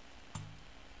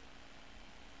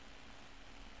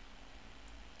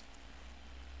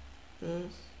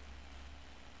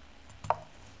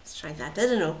 Let's try that. I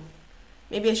don't know.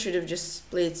 Maybe I should have just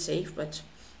played safe, but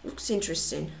looks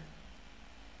interesting.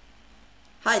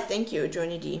 Hi, thank you,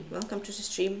 Johnny D. Welcome to the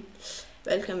stream.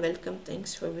 Welcome.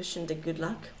 Thanks for wishing the good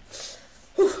luck.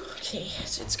 Whew, okay,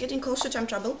 so it's getting close to time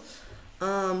trouble.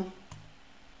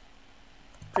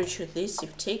 Pretty sure this,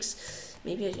 if takes,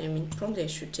 maybe I mean probably I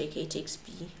should take a takes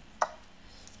b.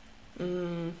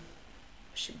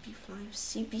 Should b5,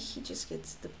 cb, he just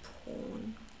gets the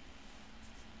pawn.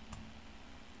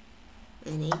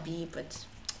 And ab, but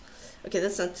okay,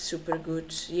 that's not super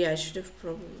good. Yeah, I should have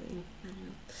probably,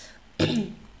 I don't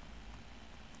know.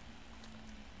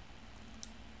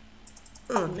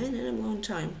 Oh man, in a long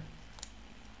time.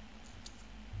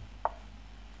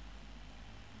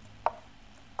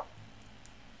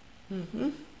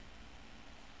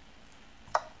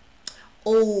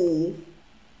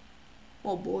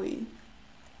 Oh boy.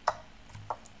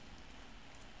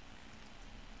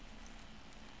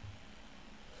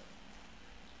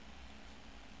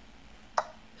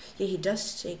 Yeah, he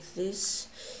does take this.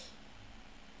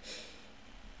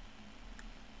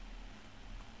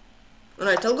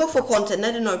 Alright, I'll go for content.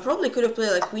 I don't know, I probably could have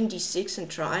played like queen d6 and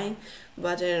try,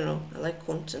 but I don't know, I like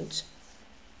content.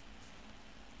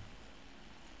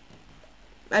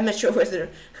 I'm not sure whether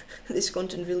this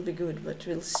content will be good, but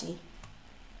we'll see.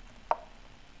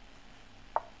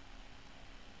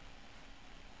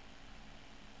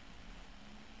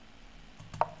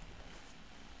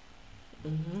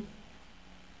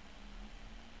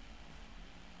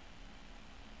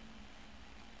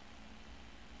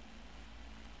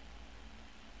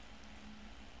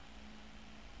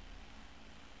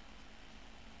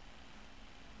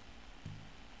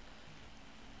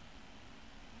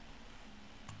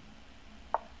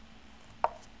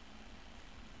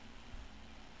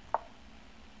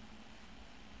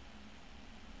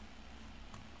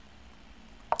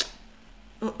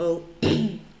 Uh-oh.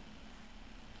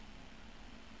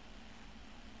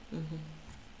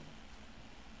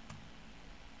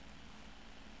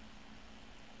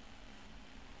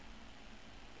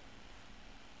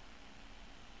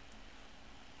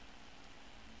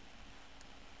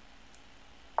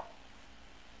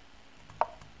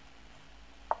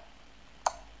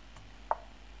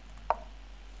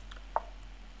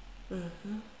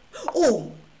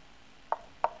 Oh!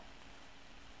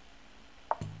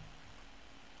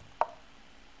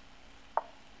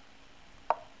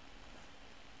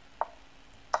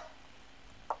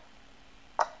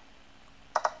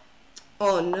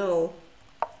 Oh no.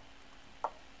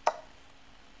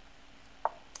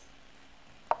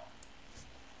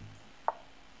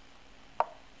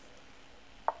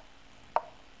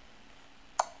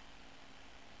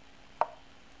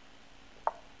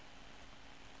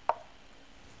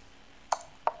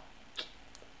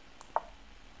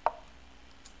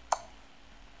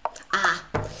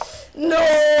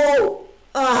 No!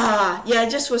 Yeah,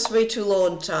 it just was way too low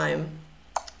on time.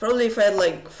 Probably if I had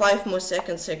like 5 more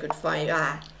seconds I could find,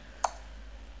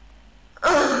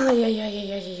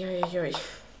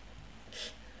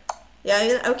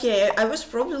 Yeah, okay, I was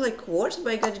probably like worse,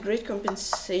 but I got great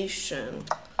compensation.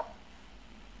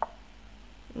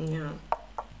 Yeah.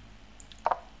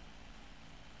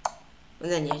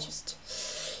 And then, yeah, just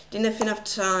didn't have enough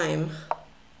time.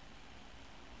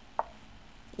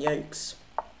 Yikes.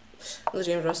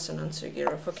 Legend Rustin and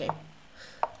Sergirov, okay.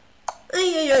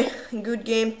 Good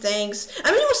game, thanks.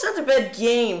 I mean, it was not a bad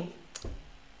game.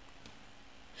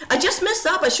 I just messed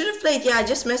up. I should have played. Yeah, I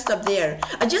just messed up there.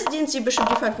 I just didn't see bishop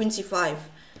d5, queen c5.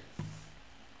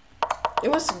 It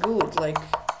was good. Like,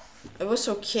 it was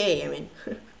okay. I mean,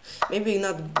 maybe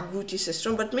not good is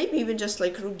strong, but maybe even just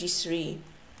like rook d3.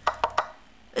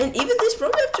 And even this,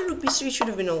 probably after rook b3 should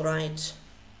have been alright.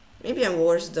 Maybe I'm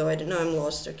worse though. I don't know. I'm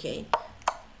lost. Okay.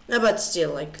 No, but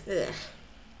still, like, ugh.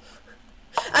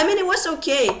 I mean, it was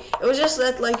okay. It was just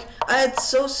that, like, I had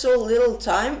so little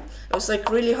time. It was, like,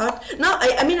 really hard. No,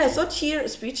 I mean, I thought here,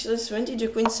 speechless, went into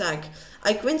queen sack.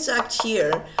 I queen sacked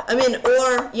here. I mean,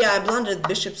 or, yeah, I blundered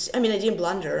bishops. I mean, I didn't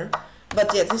blunder.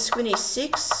 But, yeah, this queen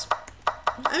a6.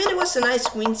 I mean, it was a nice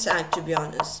queen sack, to be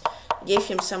honest. Gave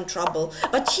him some trouble.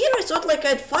 But here I thought like I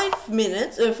had 5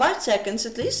 minutes, 5 seconds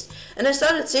at least. And I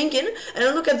started thinking, and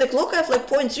I look at the clock, I have like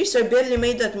 0.3, so I barely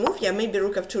made that move. Yeah, maybe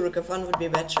rook f2, rook f1 would be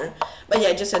better. But yeah,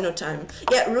 I just had no time.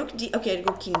 Yeah, rook d, okay, I'd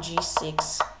go king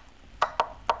g6.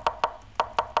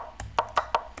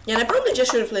 Yeah, and I probably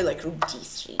just should have played like rook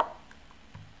d3.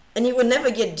 And he would never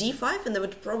get d5, and that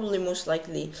would probably most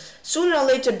likely sooner or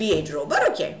later be a draw. But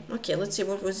okay, okay, let's see,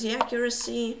 what was the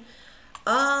accuracy?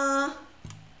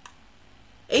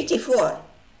 84. I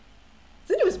thought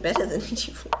it was better than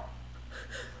 84.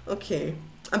 Okay.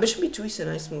 Bishop b2 is a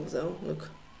nice move though, look.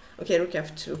 Okay, rook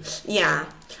f2. Yeah.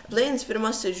 Playing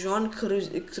Spearmaster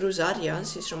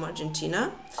Juancruzarias, he's from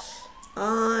Argentina.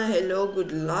 Hello,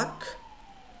 good luck.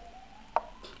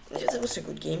 Yeah, that was a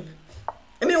good game.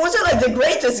 I mean, it wasn't like the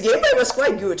greatest game, but it was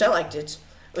quite good. I liked it.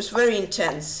 It was very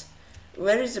intense.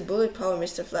 Where is the bullet power,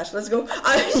 Mr. Flash? Let's go.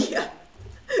 Yeah.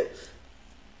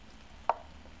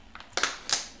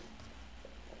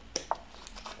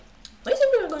 Why is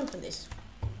everyone going for this?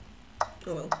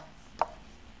 Oh well.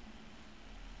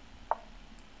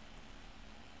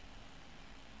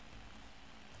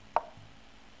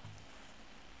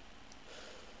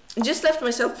 Just left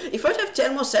myself. If I'd have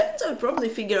 10 more seconds, I would probably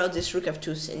figure out this rook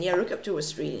f2 thing. Yeah, rook f2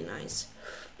 was really nice.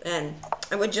 And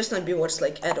I would just not be worse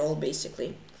like at all,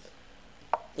 basically.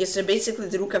 Yeah, so basically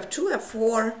the rook f2,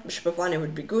 f4, bishop f1, it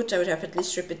would be good. I would have at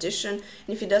least repetition. And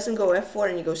if he doesn't go f4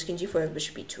 and he goes king g4, I have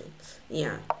bishop e2.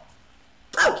 Yeah.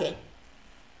 Okay.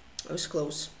 I was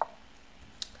close.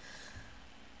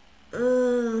 I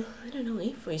don't know,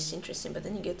 a4 is interesting, but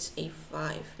then he gets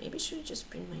a5. Maybe I should just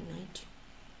bring my knight.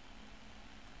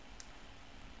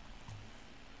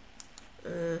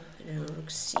 I don't know, rook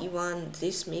c1,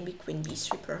 this, maybe queen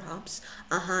b3 perhaps.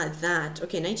 That.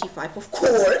 Okay, 95, of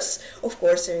course. Of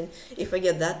course, I mean, if I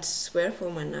get that square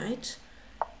for my knight,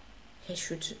 I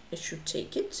should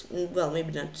take it. Well,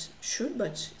 maybe not should,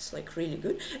 but it's like really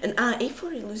good. And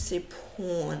a4, I lose a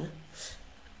pawn.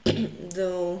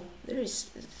 Though, there is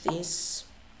this.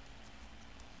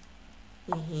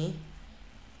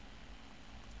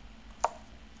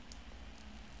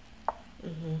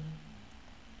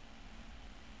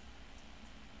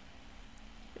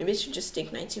 Maybe I should just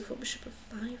take knight c4, bishop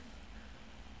f5.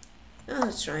 Oh,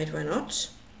 that's right, why not?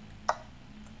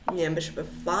 Yeah, bishop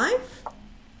f5.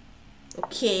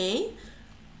 Okay.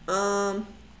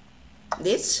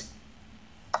 This.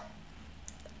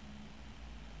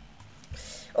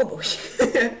 Oh boy.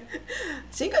 I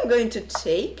think I'm going to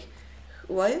take.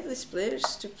 Why are these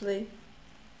players to play?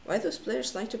 Why those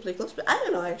players like to play close? But I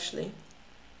don't know actually.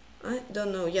 I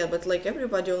don't know, yeah, but like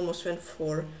everybody almost went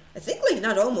for, I think like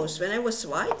not almost, when I was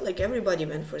white, like everybody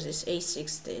went for this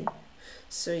a16.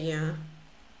 So yeah.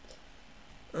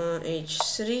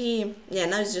 H3, yeah,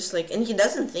 now it's just like, and he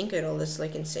doesn't think at all, that's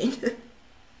like insane.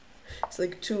 It's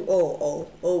like whoa.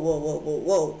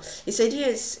 His idea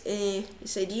is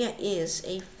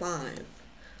a5.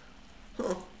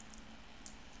 Huh.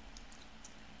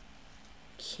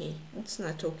 Okay, it's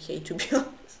not okay to be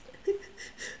honest.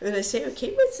 When I say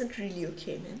okay, but it's not really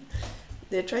okay, man.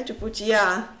 They're trying to put,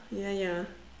 yeah. Right,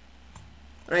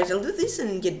 I'll do this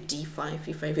and get d5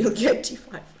 if I will get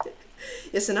d5.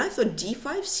 Yes, and I thought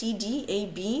d5, cd,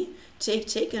 ab,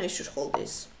 take, and I should hold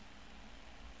this.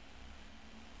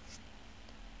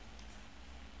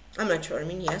 I'm not sure, I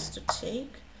mean, he has to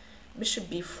take. Bishop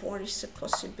b4 is a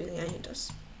possibility, yeah, he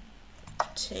does.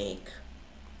 Take,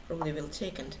 probably will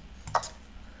take, and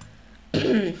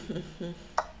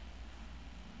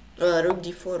rook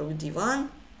d4, rook d1.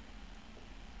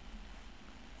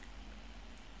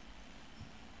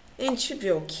 And it should be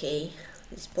okay.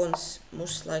 These pawns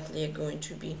most likely are going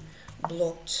to be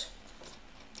blocked.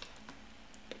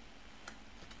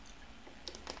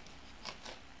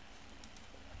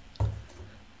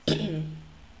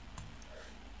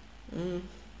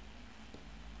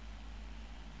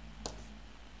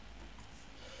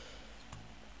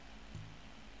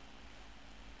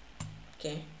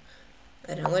 Okay.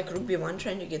 I don't like rook b1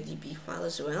 trying to get the b file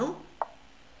as well.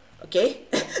 Okay.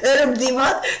 Rook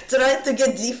d1 trying to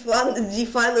get d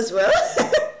file as well.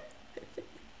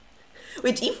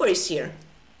 Wait, e4 is here.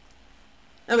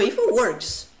 Oh, but e4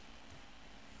 works.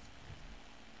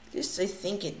 This I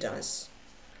think it does.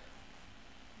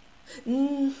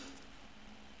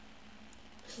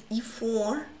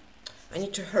 E4. I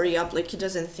need to hurry up, like he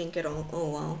doesn't think at all. Oh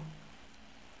wow.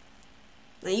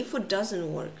 Now e4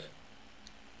 doesn't work.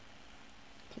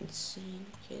 Insane.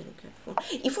 Okay, look at 4.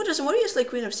 E4 doesn't work, it's like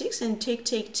queen f6 and take.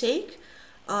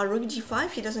 Rook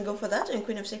d5, he doesn't go for that, and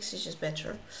queen f6 is just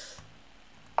better.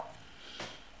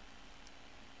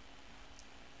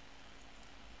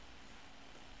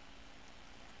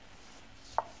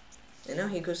 now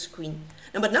he goes queen.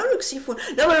 No, but now rook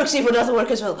c4. Now rook c4 doesn't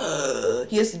work as well.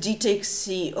 He has d takes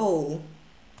c. Oh.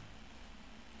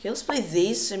 Okay, let's play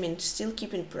this. I mean, still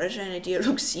keeping pressure and idea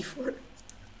rook c4.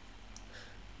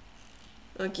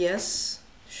 I guess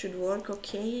should work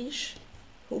okay-ish.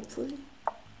 Hopefully.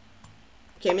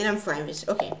 Okay, I mean, I'm fine with it.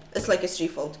 Okay, it's like a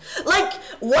threefold. Like,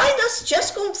 why does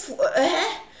chess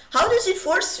how does it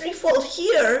force threefold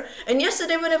here? And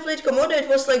yesterday when I played Komodo, it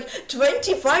was like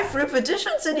 25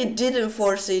 repetitions and it didn't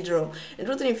force a draw. And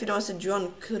wondering if it was a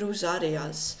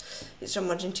juancruzarias. He's from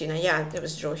Argentina. Yeah, it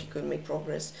was draw. He couldn't make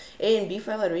progress. A and B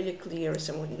file are really clear.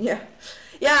 Someone, yeah.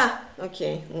 Yeah,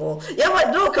 okay, well. Yeah,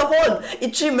 but no, come on.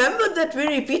 It remembered that we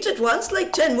repeated once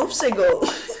like 10 moves ago.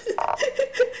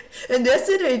 And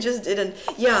yesterday it just didn't.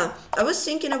 Yeah, I was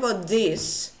thinking about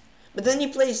this. But then he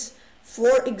plays,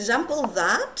 for example,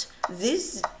 that,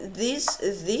 this,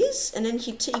 and then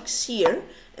he takes here.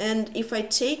 And if I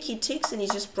take, he takes, and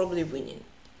he's just probably winning.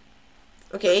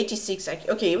 Okay, 86.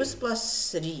 Okay, it was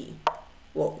 +3.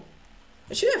 Whoa.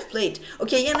 I should have played.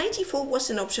 Okay, yeah, 94 was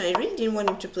an option. I really didn't want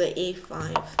him to play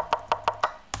a5.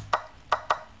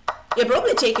 Yeah,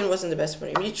 probably Tykhon wasn't the best for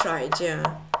him. He tried,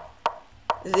 yeah.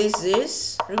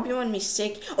 This. Rook b1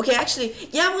 mistake. Okay, actually,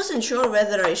 yeah, I wasn't sure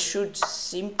whether I should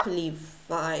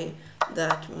simplify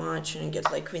that much and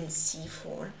get like queen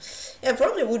c4. Yeah,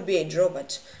 probably would be a draw,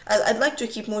 but I'd like to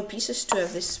keep more pieces to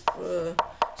have this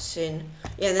sin.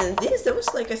 Yeah, then this, that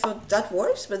was like, I thought that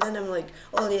works, but then I'm like,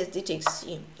 oh yes, d takes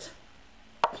c.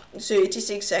 So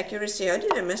 86 accuracy, how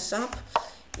did I mess up?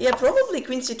 Yeah, probably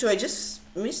queen c2, I just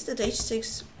missed that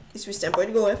h6 is with tempo.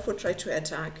 I'd go f4, try to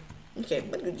attack. Okay,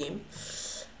 but good game.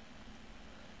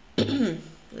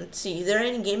 Let's see, are there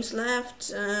any games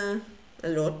left? A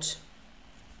lot.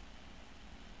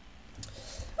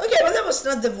 Okay, well that was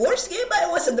not the worst game, but it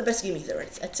wasn't the best game either.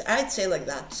 I'd say like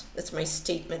that. That's my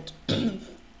statement.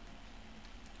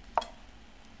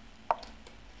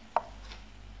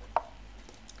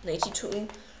 92.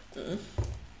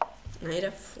 Knight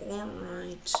f4,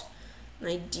 right.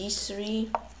 Knight d3.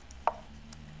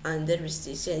 And there is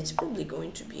this. Yeah, it's probably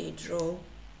going to be a draw.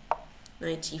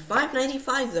 95,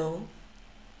 95 though.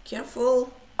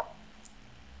 Careful.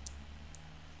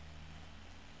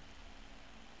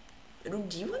 Rook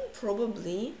d1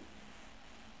 probably.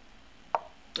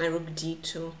 Rook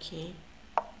d2, okay.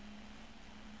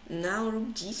 Now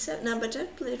rook d7. No, but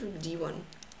I'd play rook d1.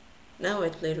 Now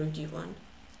I'd play rook d1.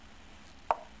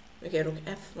 Okay, rook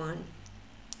f1.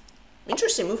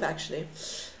 Interesting move actually.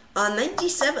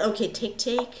 97. Okay,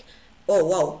 take. Oh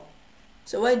wow.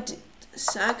 So I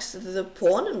sacks the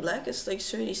pawn and black is like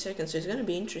 30 seconds. So it's gonna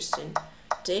be interesting.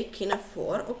 Take king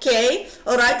f4. Okay.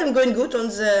 All right. I'm going good on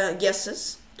the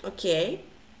guesses. Okay.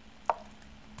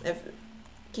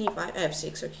 King e5.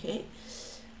 f6. Okay.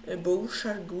 Both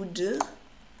are good.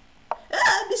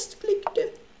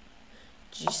 Misclicked.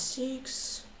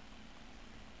 g6.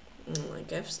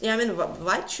 Like f. Yeah, I mean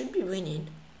white should be winning.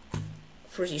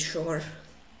 Pretty sure.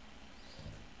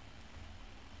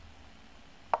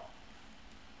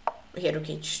 Okay, rook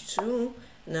h2.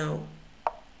 No.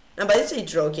 No, but it's a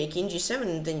draw. Okay, king g7,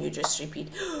 and then you just repeat.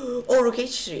 Oh, rook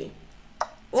h3.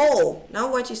 Oh,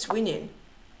 now white is winning.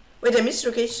 Wait, I missed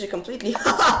rook h3 completely.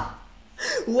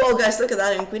 Whoa, guys, look at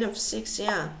that. And queen f6,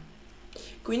 yeah.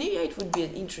 Queen e8 would be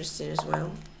interesting as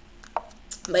well.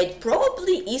 But it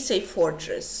probably is a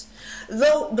fortress.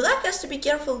 Though black has to be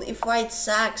careful if white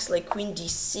sacks like queen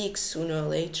d6 sooner or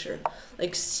later.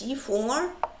 Like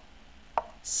c4.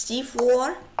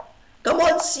 c4. Come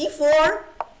on, c4.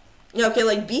 Yeah, okay,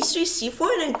 like b3,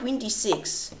 c4, and then queen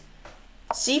d6.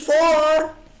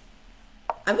 c4.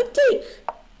 I would take.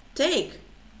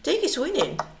 Take is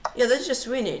winning. Yeah, that's just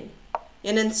winning.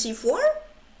 And then c4?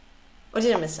 Or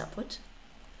did I mess up? What?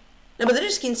 No, but there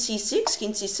is king c6,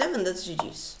 king c7, that's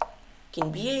GG's.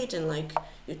 King b8, and like,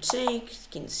 you take,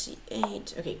 king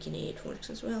c8. Okay, king a8 works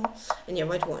as well. And yeah,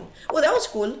 white won. Oh, that was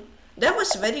cool. That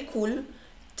was very cool.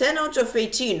 10 out of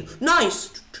 18. Nice!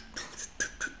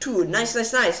 Nice.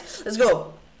 Let's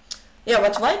go. Yeah,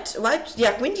 but white,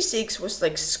 yeah, queen d6 was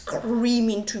like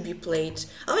screaming to be played.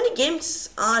 How many games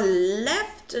are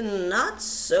left? Not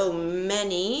so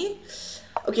many.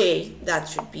 Okay, that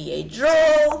should be a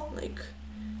draw. Like,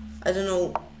 I don't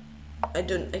know. I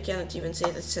cannot even say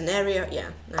the scenario.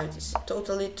 Yeah, now it is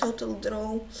total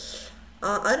draw.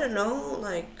 I don't know,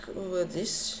 like,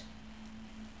 this.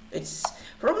 It's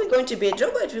probably going to be a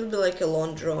draw, but it will be like a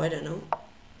long draw. I don't know.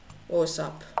 What's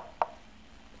up?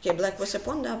 Okay, black was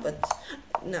upon that, but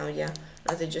now, yeah,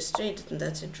 now they just traded, and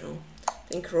that's a draw.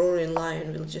 think Roaring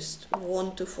Lion will just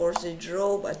want to force a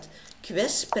draw, but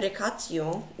Quest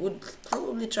Precatio would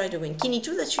probably try to win. King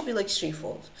e2, that should be like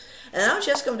threefold. And now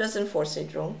Chescom doesn't force a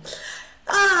draw.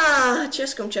 Ah,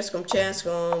 Chescom,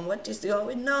 what is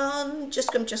going on?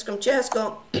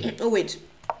 Chescom. Oh wait,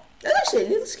 that's actually a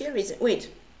little scary. Wait,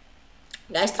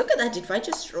 guys, look at that. Did I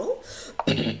just roll?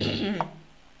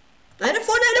 Knight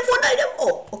f4.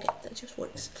 Oh, okay, that just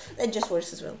works. That just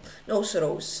works as well. No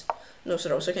throws.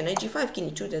 Okay, knight g5, king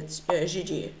e2, that's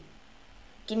GG.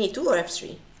 King e2 or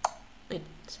f3? Wait,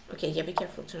 okay, yeah, be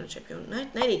careful to not check your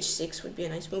knight. Knight h6 would be a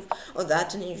nice move. Or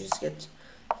that, and then you just get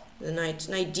the knight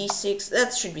d6.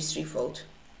 That should be threefold.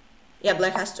 Yeah,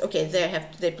 black has to. Okay,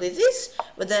 they play this,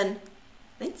 but then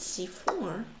knight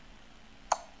c4.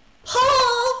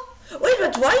 Ha! Wait,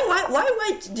 but why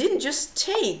white didn't just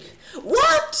take?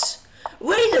 What?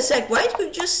 Wait a sec. White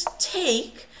could just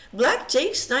take. Black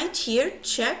takes knight here.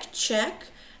 Check.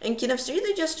 And king f3.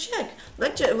 They just check.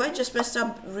 White just messed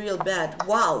up real bad.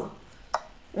 Wow.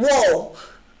 Whoa.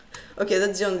 Okay,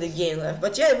 that's the only game left.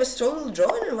 But yeah, it was total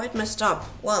draw and white messed up.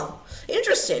 Wow.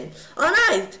 Interesting.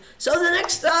 Alright. So the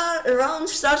next round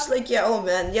starts like, yeah, oh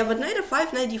man. Yeah, but knight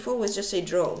f5, knight d4 was just a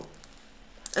draw.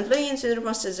 I'm playing against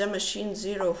Grandmaster Z Machine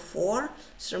 04.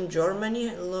 It's from Germany.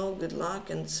 Hello, good luck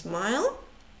and smile.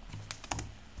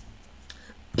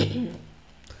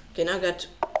 Okay, now I got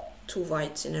two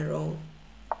whites in a row.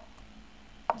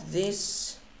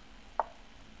 This.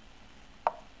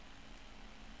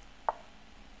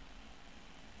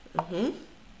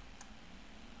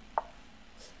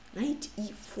 Knight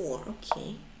e4,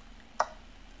 okay.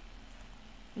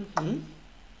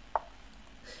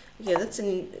 Yeah, that's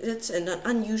an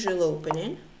unusual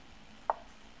opening.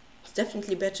 It's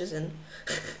definitely better than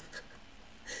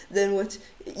than what,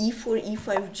 e4,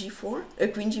 e5,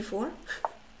 g4, queen g4.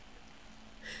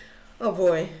 Oh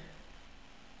boy.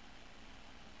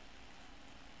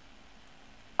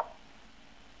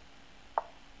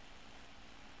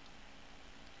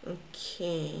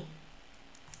 Okay.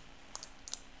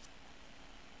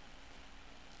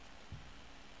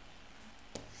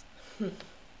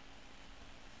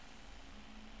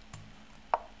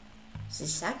 Is he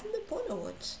sacking the pawn or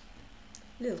what?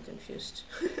 A little confused.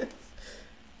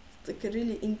 It's like a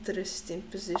really interesting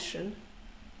position.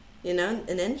 You know,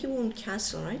 and then he won't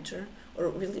castle, right? Or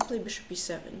will he play bishop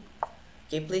e7?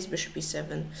 Okay, he plays bishop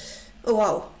e7. Oh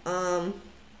wow.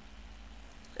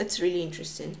 It's really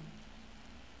interesting.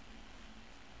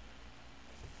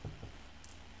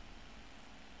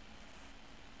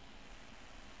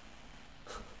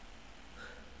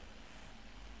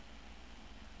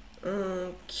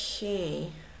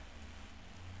 Okay.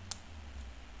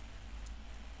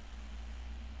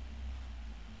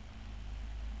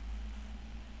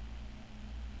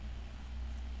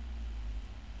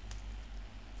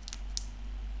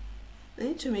 I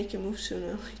need to make a move sooner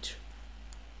or later.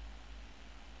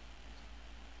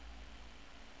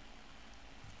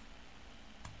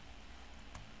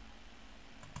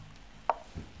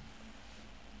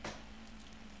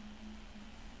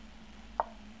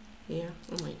 Yeah,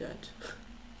 oh my god.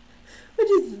 What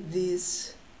is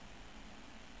this?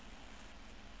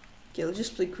 Okay, I'll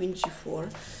just play queen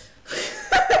g4.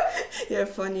 Yeah,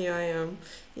 funny I am.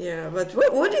 Yeah, but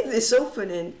what is this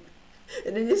opening?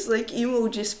 And then it's like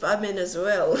emoji spamming as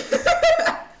well.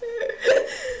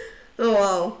 Oh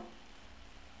wow.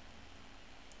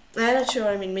 I'm not sure,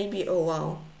 I mean maybe, oh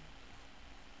wow.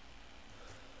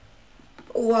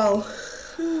 Oh wow.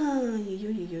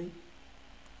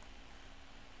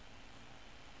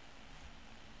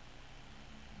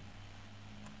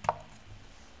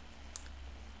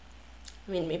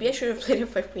 I mean, maybe I should have played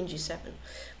f5 queen g7,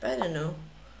 but I don't know.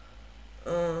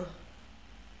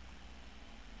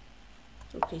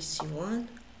 Okay, c1.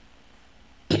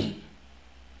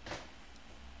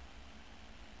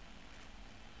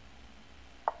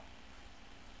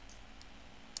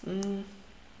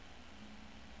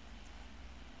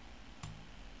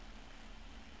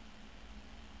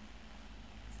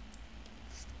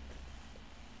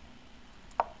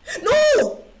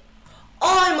 No!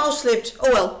 Oh, I mouse slipped.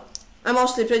 Oh well. I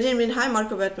mouse slipped. I didn't mean, hi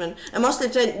Marco Batman. I mouse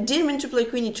slipped. I didn't mean to play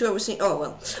queen e2. I was thinking, oh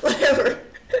well, whatever.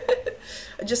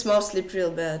 I just mouse slipped real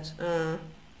bad.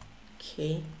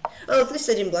 Okay. Oh, at least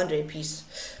I didn't blunder a piece.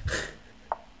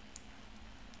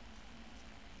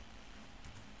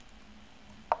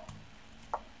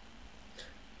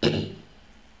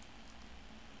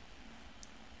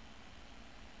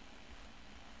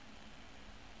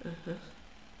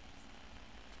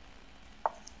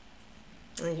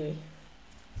 Okay.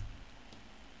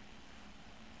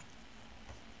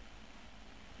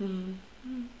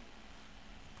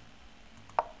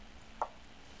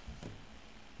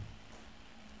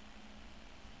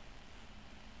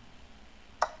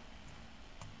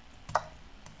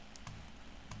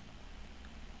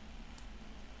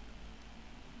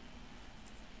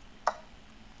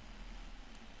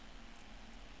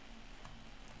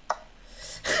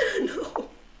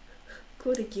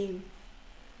 what a game.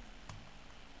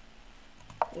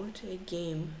 What a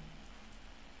game.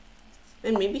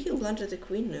 And maybe he'll blunder the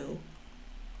queen now.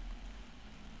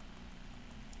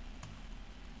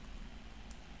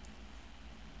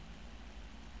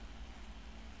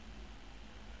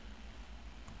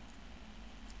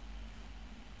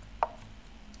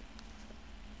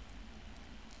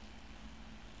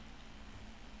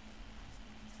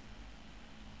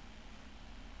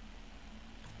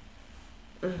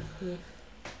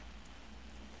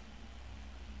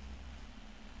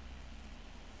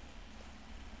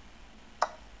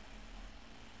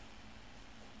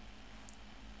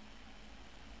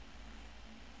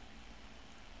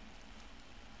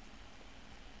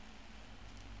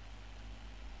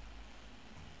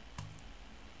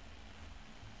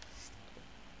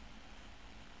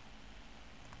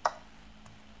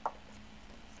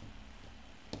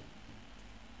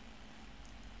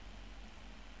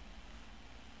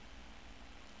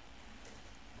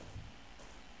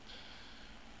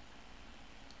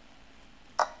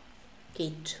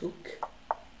 He took.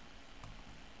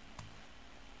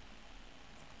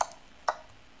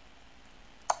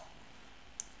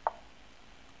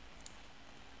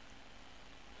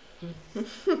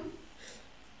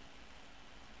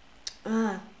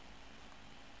 Ah.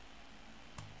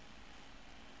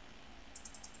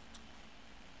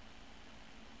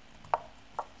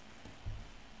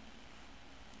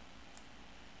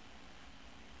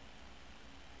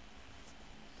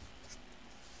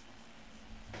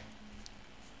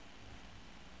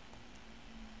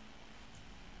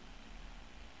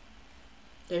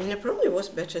 I mean, it probably was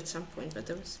better at some point, but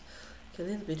I was a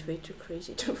little bit way too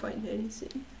crazy to find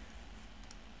anything.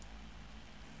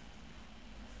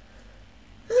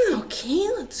 Okay,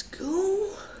 let's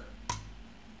go.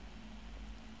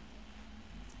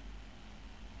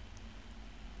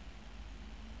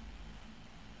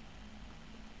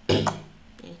 I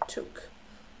took.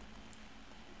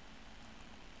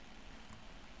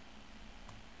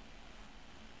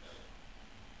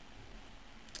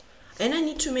 And I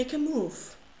need to make a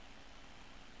move.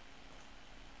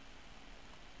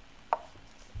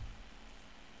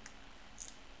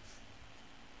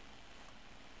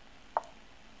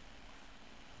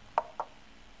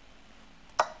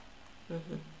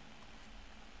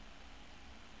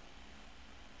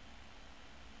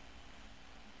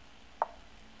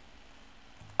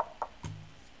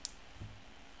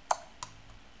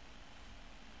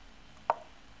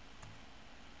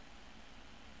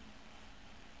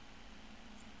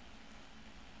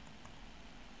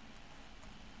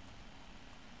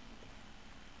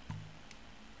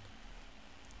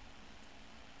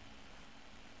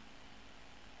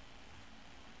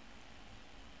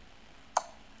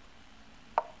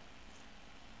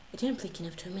 I didn't blink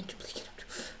enough to, I meant to blink enough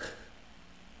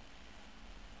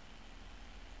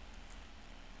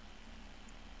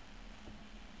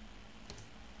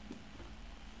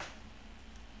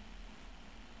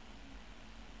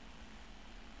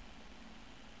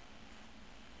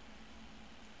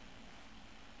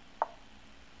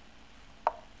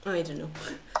to. I don't know.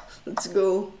 Let's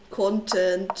go.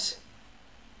 Content.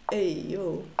 Hey,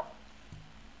 yo.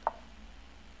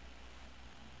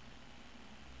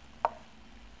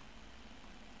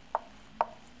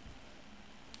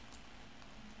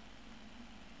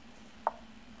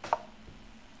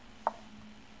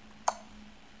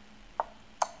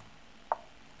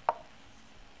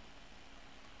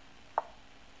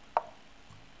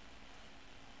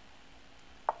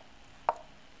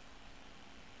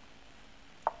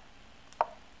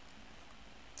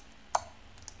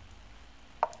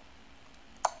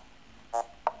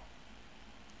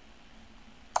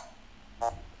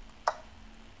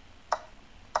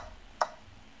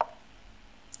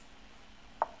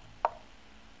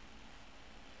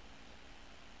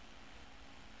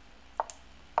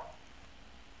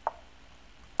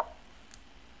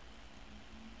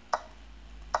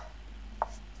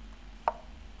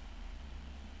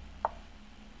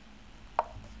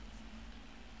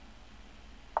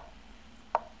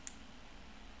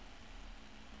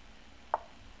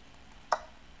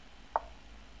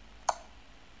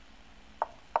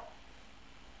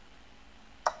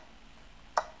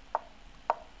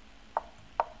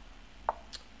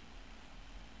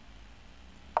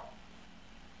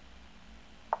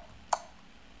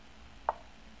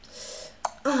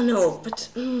 Oh no, but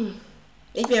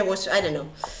maybe I was, I don't know.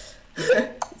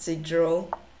 It's a draw.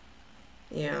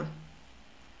 Yeah.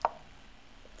 I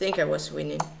think I was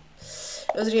winning.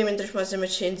 Rozumiem, was a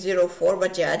machine 0-4,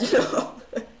 but yeah, I don't know.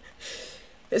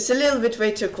 It's a little bit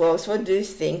way too close. What do you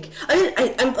think? I mean,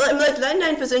 I'm like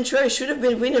 99% sure I should have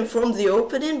been winning from the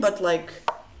opening, but like,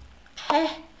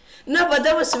 No, but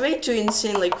that was way too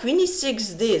insane. Like queen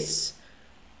e6 this.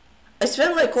 I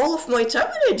spent like all of my time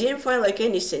and I didn't find like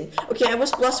anything. Okay, I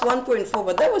was plus 1.4,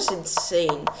 but that was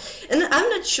insane. And I'm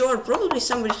not sure, probably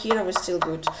somewhere here I was still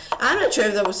good. I'm not sure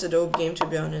if that was a dope game, to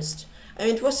be honest. I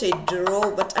mean, it was a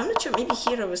draw, but I'm not sure, maybe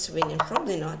here I was winning.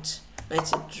 Probably not.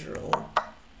 It's a draw.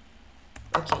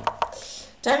 Okay.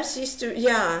 Time ceased to,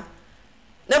 yeah.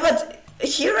 No, but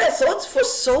here I thought for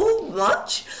so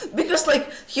much, because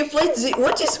like, he played the,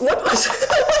 what was...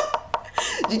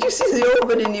 Did you see the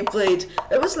opening he played?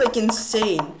 That was like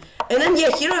insane. And then yeah,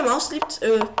 here I mouse slipped.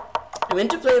 I went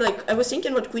to play like, I was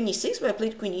thinking about queen e6, but I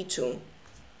played queen e2.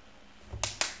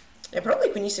 Yeah, probably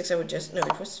queen e6 I would just, no,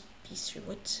 it was b3,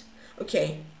 what?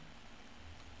 Okay.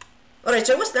 Alright,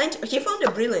 so it was 90, he found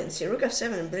a brilliancy, rook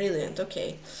f7, brilliant,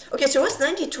 okay. Okay, so it was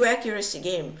 92 accuracy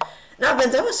game. No,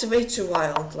 but that was way too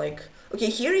wild, like, okay,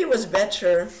 here he was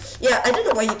better. Yeah, I don't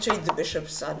know why he traded the bishop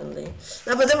suddenly.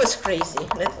 No, but that was crazy.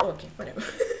 Okay, whatever.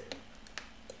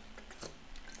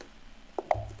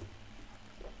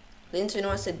 Lindsay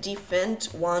knows a defend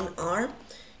 1R.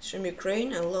 It's from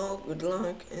Ukraine. Hello, good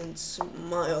luck, and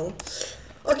smile.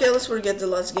 Okay, let's forget the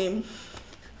last game.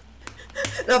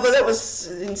 No, but that was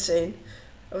insane.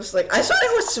 I was like, I thought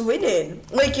I was winning.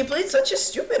 Like, he played such a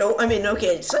stupid, I mean,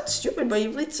 okay, it's not stupid, but he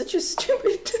played such a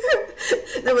stupid.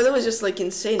 No, but that was just like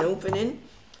insane opening.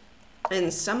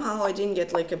 And somehow I didn't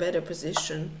get like a better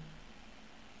position.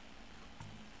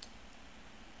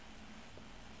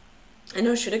 I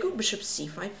know, should I go bishop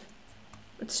c5?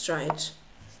 Let's try it.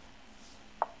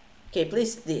 Okay,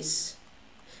 place this.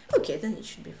 Okay, then it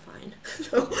should be fine.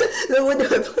 No, what do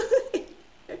I play?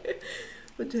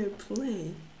 What do I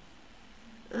play?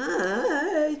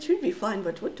 It should be fine,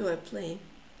 but what do I play?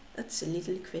 That's a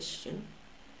little question.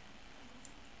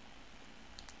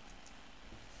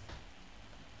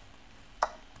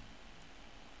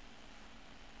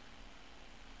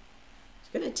 It's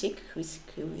gonna take with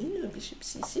queen or bishop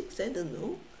c6, I don't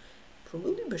know.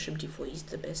 Probably bishop d4 is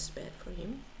the best bet for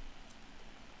him.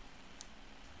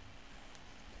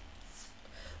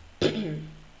 I'm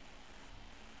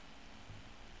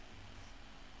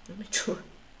not sure.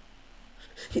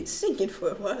 It's thinking for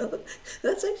a while.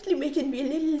 That's actually making me a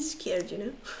little scared, you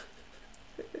know.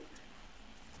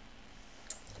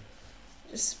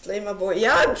 Just play my boy.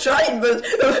 Yeah, I'm trying, but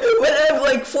when I have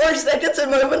like 4 seconds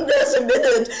and my window has a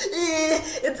minute,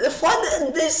 it's fun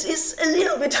and this is a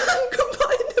little bit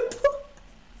uncombinable.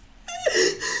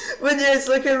 When there's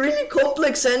like a really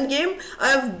complex endgame, I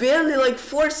have barely like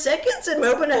 4 seconds and my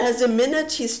opponent has a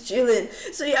minute, he's chilling.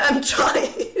 So yeah, I'm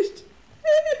trying.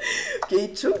 Okay,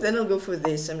 2, then I'll go for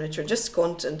this, I'm not sure, just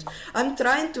content. I'm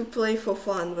trying to play for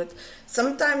fun, but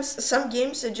sometimes some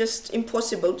games are just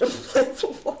impossible to play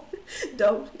for fun.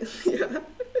 Yeah.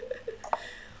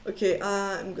 Okay,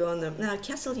 I'm gonna, now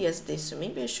castle he has this, so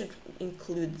maybe I should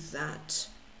include that.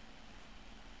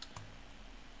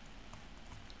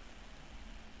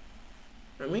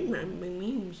 I don't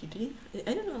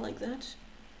know, like that.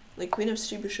 Like queen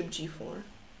f3, bishop g4.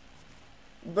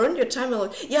 Burn your time a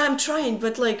lot. Yeah, I'm trying,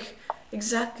 but like,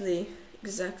 exactly.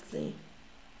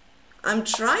 I'm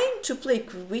trying to play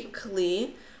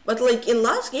quickly, but like in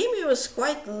last game it was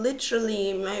quite literally,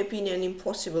 in my opinion,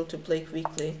 impossible to play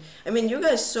quickly. I mean, you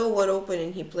guys saw what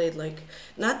opening he played, like,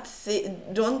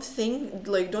 don't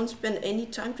spend any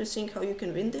time to think how you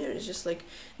can win there. It's just like,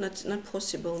 not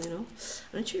possible, you know.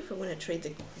 I'm not sure if I want to trade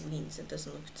the queens, it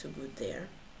doesn't look too good there.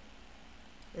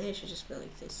 Maybe I should just play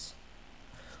like this.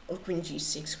 Or queen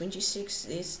g6, queen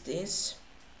g6, this.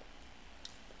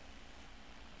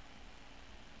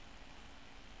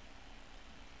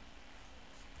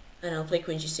 And I'll play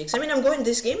queen g6. I mean, I'm going,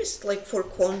 this game is like for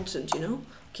content, you know?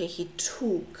 Okay, he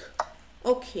took.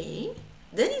 Okay,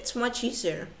 then it's much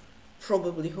easier,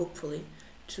 probably, hopefully,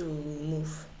 to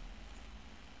move.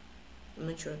 I'm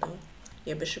not sure though.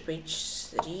 Yeah, bishop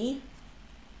h3.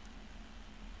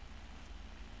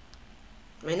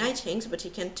 My knight hangs, but he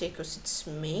can't take because it's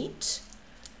mate.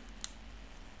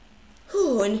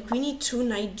 Oh, and queen e2,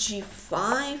 knight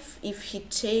g5. If he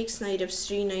takes, knight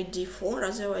f3, knight d4.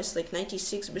 Otherwise, like knight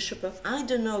e6, bishop f. I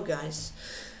don't know, guys.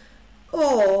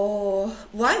 Oh,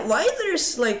 why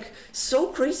there's like so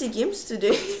crazy games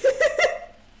today?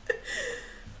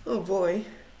 Oh boy.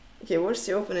 Okay, where's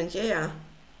the opponent? Yeah.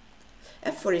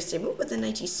 f4 is a move, but the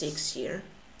knight e6 here.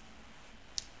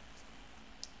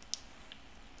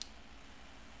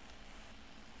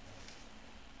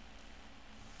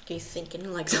 He's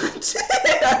thinking like that.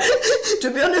 To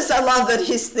be honest, I love that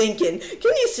he's thinking.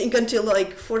 Can you think until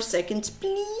like 4 seconds,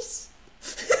 please?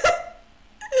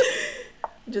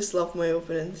 Just love my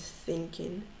opponent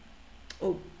thinking.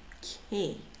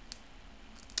 Okay.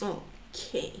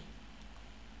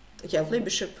 Okay, I'll play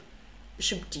bishop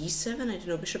d7. I don't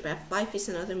know, bishop f5 is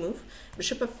another move.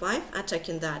 Bishop f5,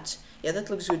 attacking that. Yeah, that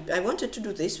looks good. I wanted to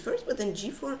do this first, but then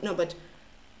g4. No, but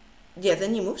yeah,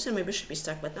 then he moves and my bishop is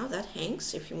stuck. But now that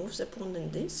hangs. If he moves the pawn,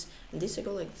 then this, and this, I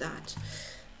go like that.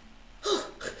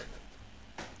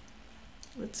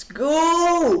 Let's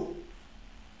go!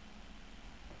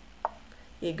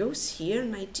 He goes here,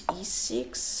 knight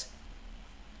e6.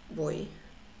 Boy.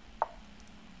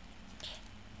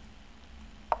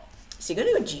 Is he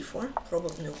gonna go g4?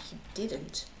 Probably no, he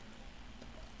didn't.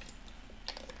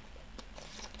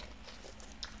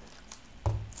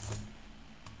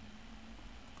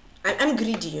 I'm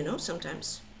greedy, you know,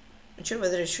 sometimes. Not sure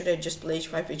whether should I just play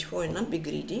h5, h4 and not be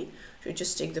greedy. Should I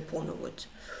just take the pawn or what?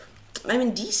 I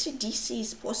mean, d3, dc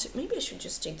is possible. Maybe I should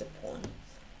just take the pawn.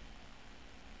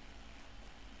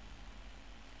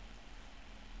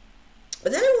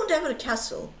 But then I won't have a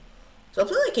castle. So I'll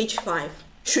play like h5.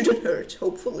 Shouldn't hurt,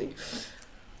 hopefully.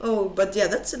 Oh, but yeah,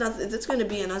 that's going to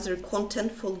be another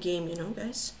contentful game, you know,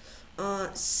 guys.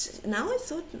 Now I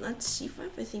thought not c5,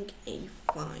 I think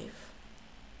a5.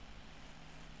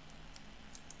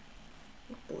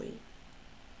 Oh boy.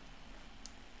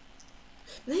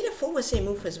 Knight f4 was a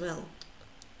move as well.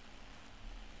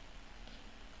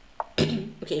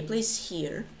 Okay, he plays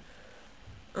here.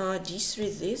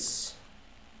 d3 this.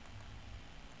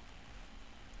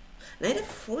 Knight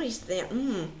f4 is there.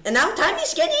 And now time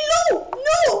is getting low.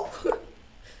 No.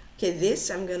 Okay, this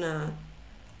I'm gonna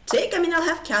take. I mean, I'll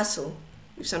have castle.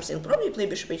 If something, I'll probably play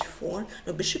bishop h4.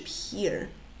 No, bishop here.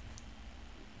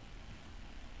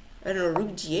 I don't know,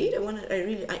 rook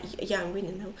d8. Yeah, I'm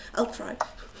winning now. I'll try.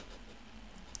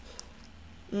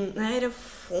 Knight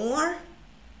f4.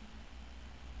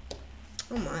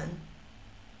 Oh man.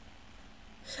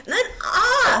 Knight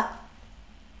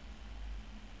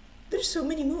There's so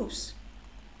many moves.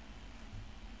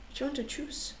 Which one to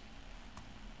choose?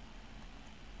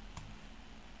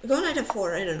 Go knight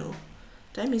f4, I don't know.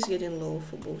 Time is getting low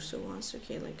for both of us.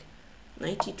 Okay, like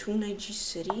knight e2, knight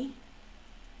g3.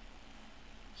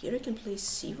 Here I can play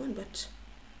c1, but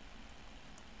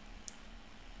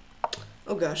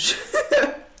oh gosh.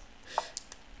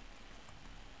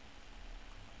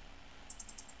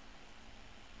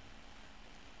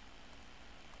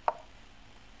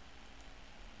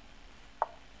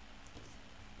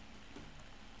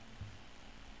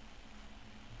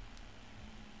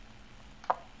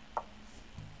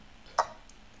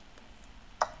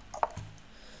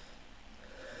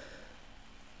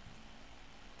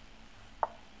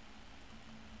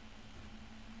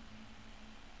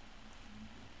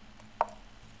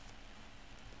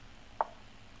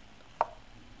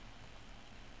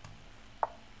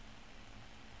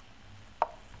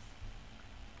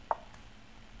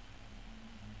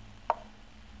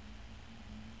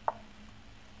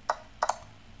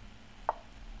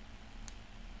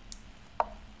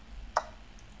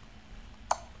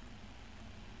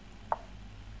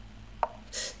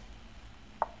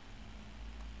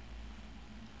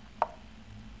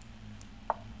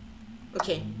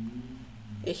 Okay,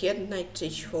 he had knight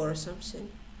h4 or something.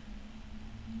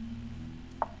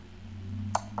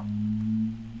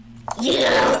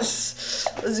 Yes!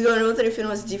 Let's go. Another if it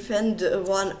was defend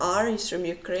 1R. He's from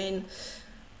Ukraine.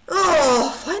 Oh,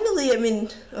 finally, I mean,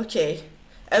 okay.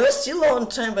 I was still low on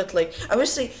time, but like, I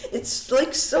was saying, it's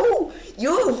like so,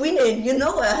 you're winning, you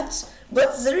know that.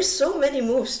 But there is so many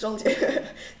moves, told you.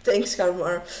 Thanks,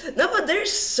 Karmar. No, but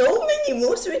there's so many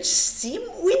moves which seem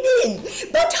winning.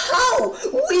 But how?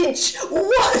 Which?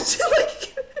 What?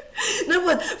 Like, no,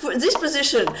 but for this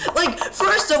position, like,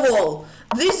 first of all,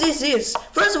 this.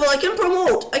 First of all, I can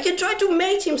promote. I can try to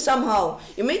mate him somehow.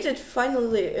 You made it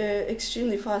finally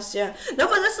extremely fast, yeah. No,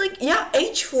 but that's like, yeah,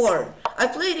 h4. I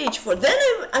played h4. Then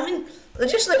I mean, I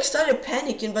just like started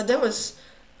panicking, but that was.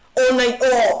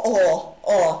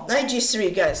 Oh, knight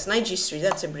g3, guys, knight g3,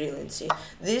 that's a brilliancy.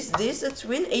 That's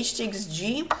win, h takes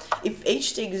g. If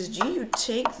h takes g, you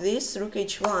take this, rook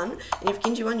h1, and if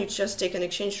king g1, you just take an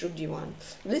exchange, rook d1.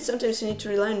 But sometimes you need to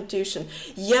rely on intuition.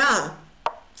 Yeah,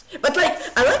 but like,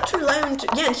 I like to rely on,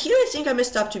 yeah, and here I think I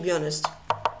messed up, to be honest.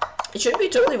 It should be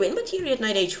totally win, but here at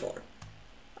knight h4.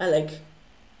 I like,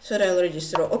 thought I already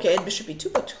throw, okay, at bishop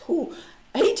e2, but who?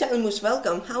 Hey Telemus,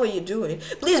 welcome, how are you doing?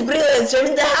 Please, brilliance, I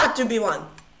mean, there had to be one.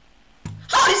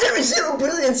 How is there 0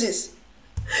 brilliances?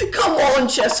 Come on,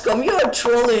 Chesscom, you are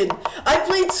trolling. I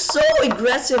played so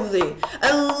aggressively.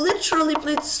 I literally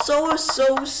played so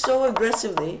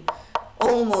aggressively.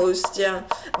 Almost, yeah.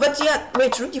 But yeah,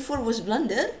 wait, rook d4 was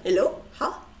blunted? Hello?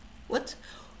 Huh? What?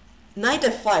 Knight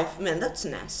f5, man, that's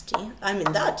nasty. I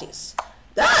mean, that is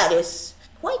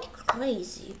quite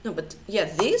crazy. No, but yeah,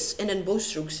 this and then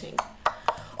both rooks hang.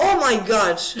 Oh my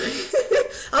gosh!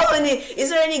 How many? Is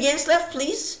there any games left,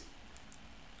 please?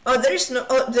 Oh, there is no.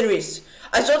 Oh, there is.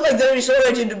 I thought like there is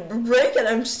already the break, and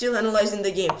I'm still analyzing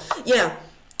the game. Yeah.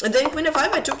 And then Queen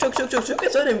F5, I took. I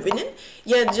thought I'm winning.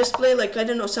 Yeah, just play like, I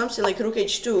don't know, something like Rook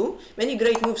H2. Many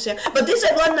great moves, yeah. But this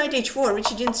I won Knight H4, which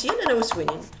you didn't see, and then I was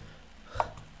winning.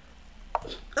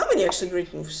 How many actually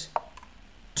great moves?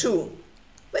 2.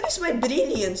 Where is my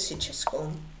brilliancy,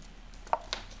 Chescom?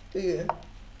 Yeah.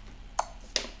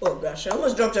 Oh gosh, I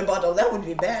almost dropped a bottle. That would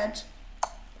be bad.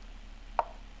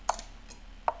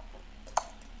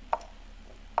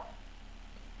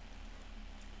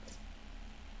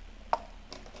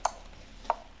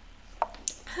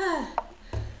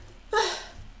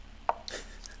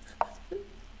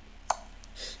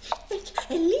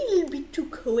 A little bit too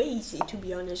crazy, to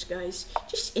be honest, guys.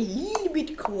 Just a little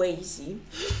bit crazy.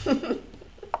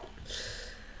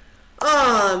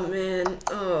 Oh man.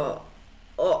 Oh,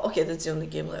 okay, that's the only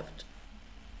game left.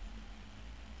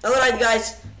 Alright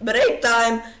guys, break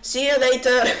time. See you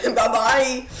later. Bye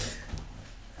bye.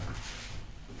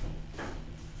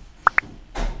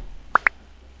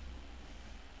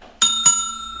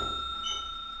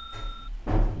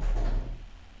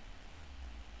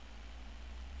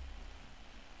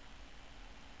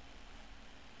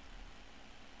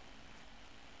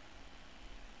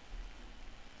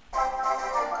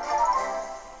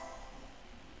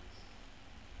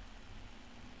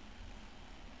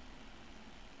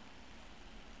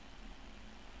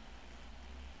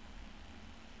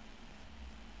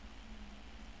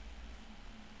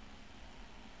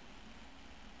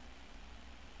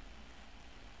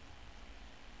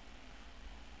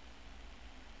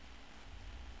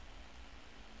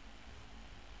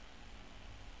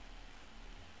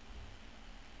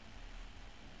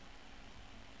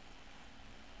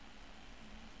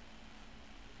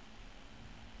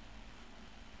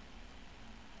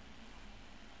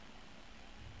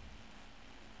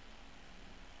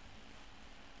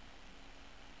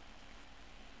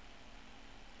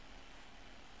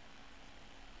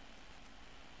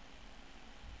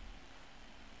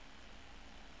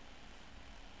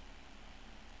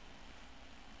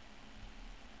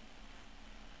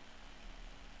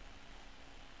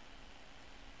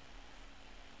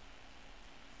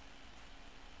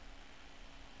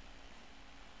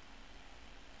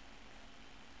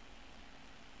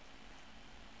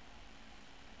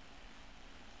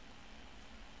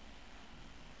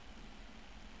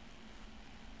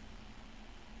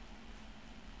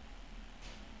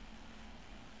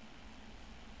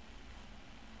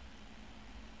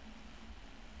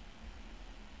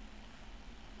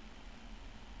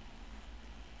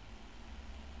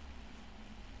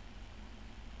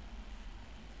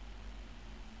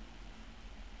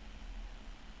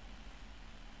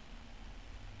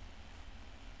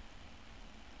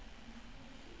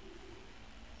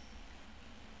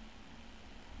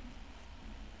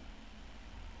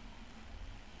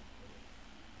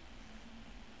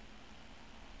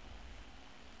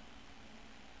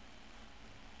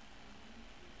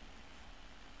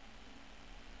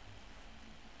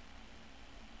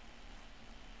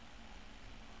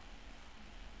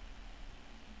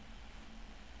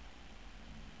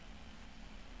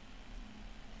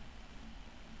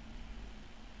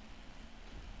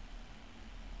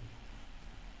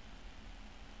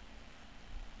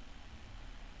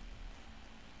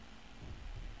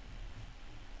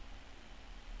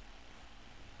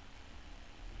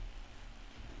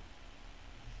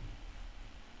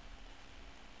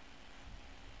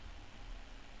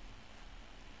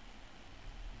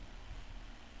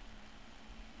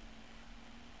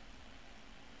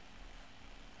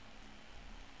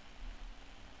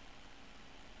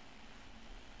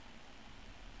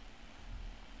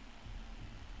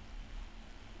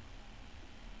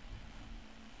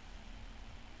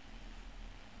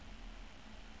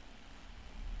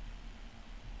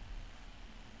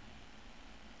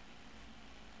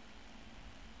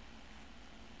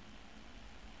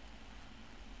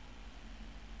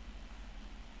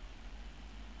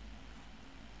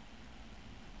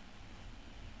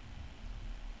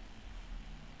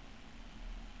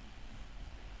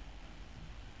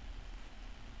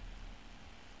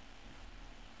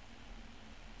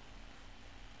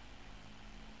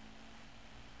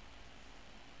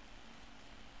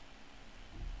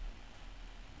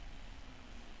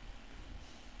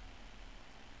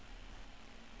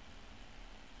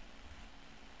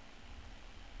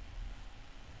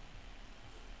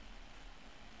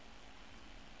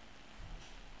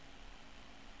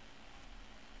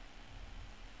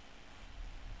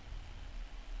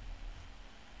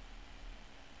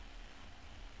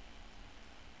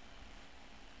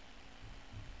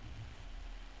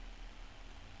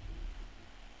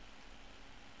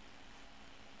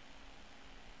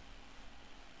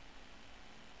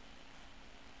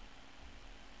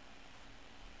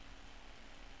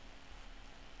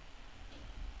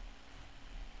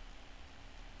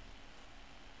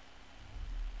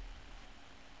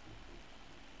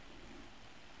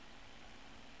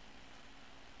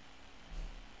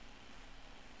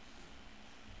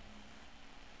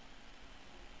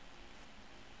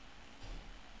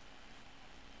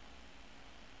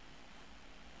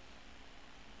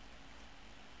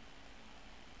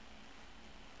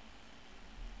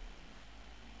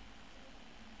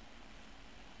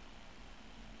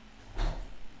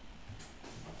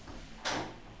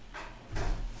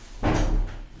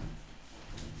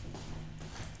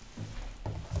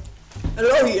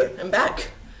 Hello here, I'm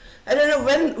back. I don't know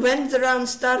when the round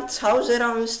starts, how the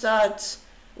round starts,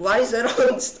 why the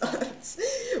round starts.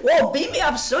 Whoa, beam me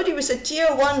up, Sodi with a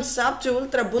tier 1 sub to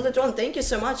Ultra Bulletron. Thank you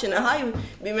so much. And hi,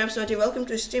 beam me up, Sodi. Welcome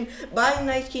to the stream. Bye,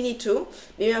 Night Kini 2.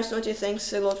 Beam me up, Sodi.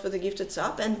 Thanks a lot for the gifted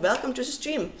sub and welcome to the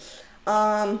stream.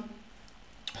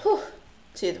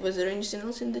 See, was there anything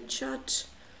else in the chat?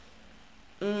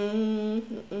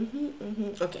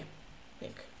 Okay.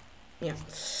 Yeah.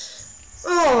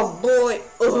 Oh boy,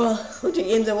 what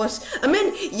again there was. I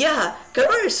mean, yeah,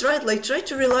 Karor is right, like try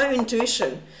to rely on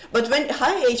intuition. But when,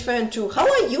 hi H5N2, how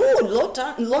are you?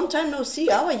 Long time no see,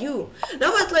 how are you?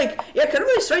 Now but like, yeah,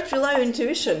 Karor is right, rely on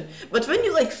intuition. But when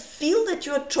you like feel that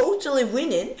you are totally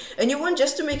winning and you want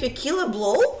just to make a killer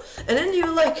blow and then you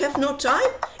like have no time,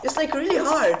 it's like really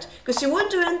hard. Because you want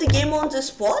to end the game on the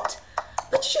spot,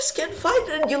 but you just can't fight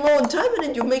and you're low on time and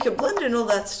then you make a blunder and all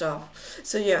that stuff.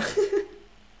 So yeah.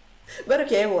 But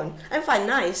okay, I won. I'm fine.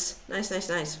 Nice.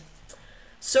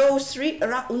 So 3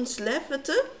 rounds left.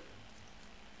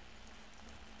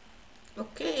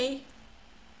 Okay.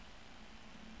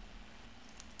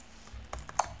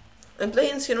 I'm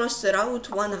playing CM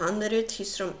Raud100.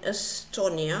 He's from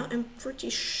Estonia. I'm pretty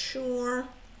sure.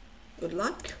 Good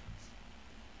luck.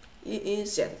 He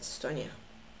is, yeah, that's Estonia.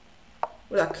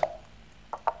 Good luck.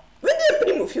 When did I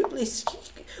pre-move you, please?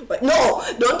 Wait, no!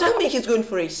 Don't tell me he's going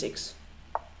for a6.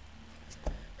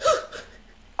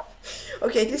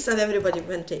 Okay, at least not everybody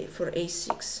went for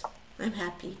a6. I'm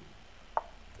happy.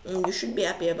 You should be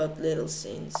happy about little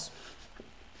things.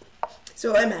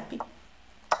 So I'm happy.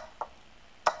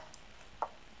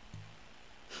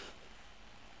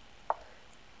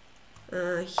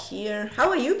 Here. How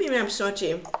are you, BMM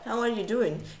Soti? How are you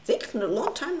doing? I think a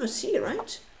long time no see,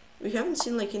 right? We haven't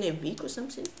seen like in a week or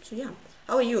something. So yeah.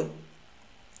 How are you?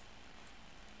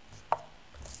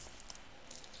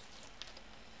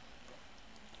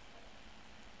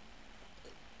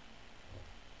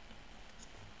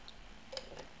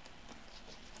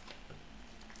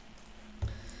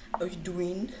 How are you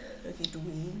doing?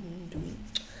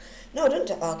 No,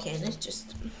 don't. Okay, let's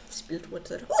just spilled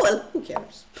water. Oh well, who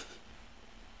cares?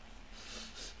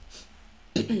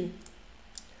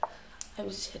 I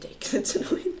was headache. That's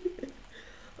annoying.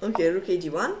 Okay, Rook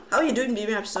d1. How are you doing,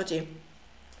 baby? I'm Snotty.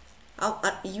 How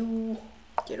are you?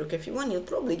 Okay, Rook f1. You'll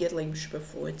probably get like bishop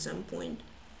f4 at some point.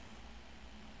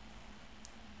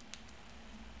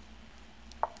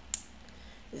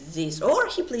 This, or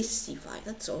he plays c5.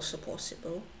 That's also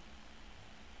possible.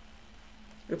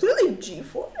 You're playing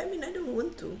g4? I mean, I don't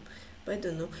want to, but I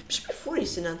don't know. Bishop f4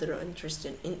 is another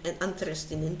interesting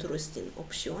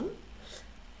option.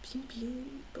 Pew pew,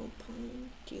 boom boom,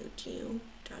 tew tew,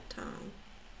 ta ta.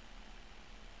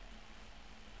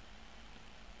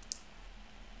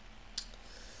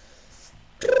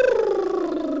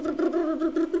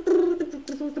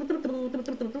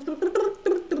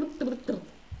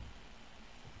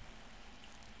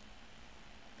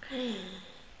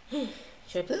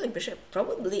 Should I play like bishop?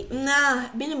 Probably. Nah,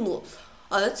 minimal.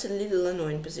 Oh, that's a little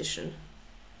annoying position.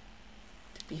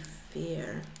 To be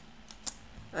fair.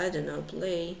 I don't know,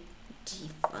 play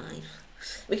d5.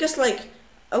 Because like,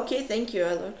 okay, thank you,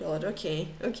 I like a lot. Okay,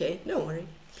 don't worry.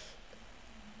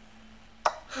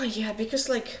 Oh yeah, because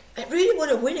like, I really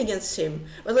want to win against him.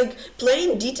 But like,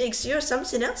 playing d takes c or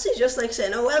something else is just like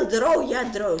saying, oh well, draw,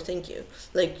 yeah, draw, thank you.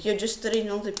 Like, you're just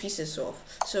trading all the pieces off.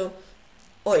 So,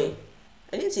 oi.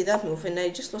 I didn't see that move and I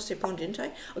just lost a pawn, didn't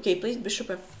I? Okay, plays bishop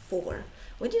f4.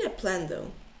 What did I plan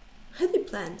though? How did I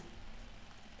plan?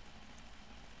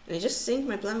 I just think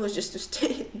my plan was just to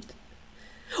stand.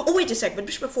 Oh wait a sec, but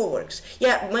bishop f4 works.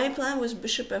 Yeah, my plan was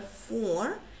bishop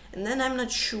f4 and then I'm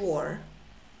not sure.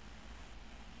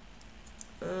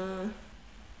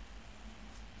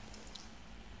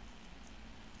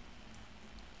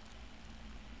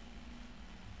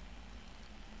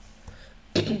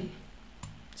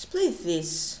 Let's play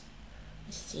this,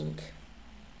 I think.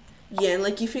 Yeah,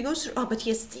 like if he goes through, oh, but he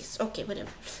has this. Okay, whatever.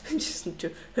 I just need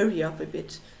to hurry up a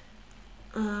bit.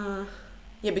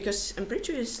 Yeah, because I'm pretty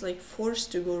sure it's like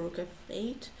forced to go rook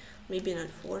f8. Maybe not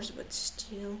forced, but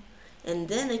still. And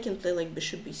then I can play like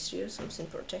bishop b3 or something,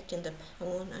 protecting the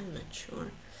pawn. I'm not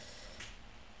sure.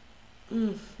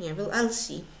 Yeah, well, I'll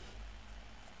see.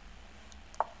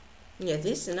 Yeah,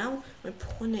 this, and now my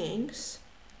pawn hangs.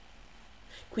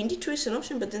 Queen d2 is an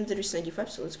option, but then there is 95,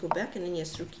 so let's go back, and then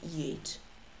yes, rook e8.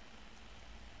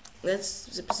 That's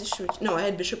the position. No, I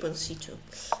had bishop on c2. I'm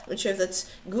not sure if that's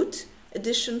good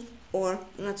addition or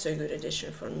not so good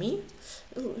addition for me.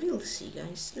 We'll see,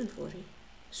 guys. Don't worry.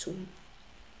 Soon.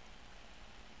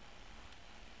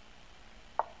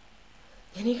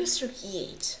 And he goes through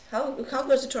e8. How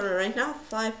goes the tournament right now?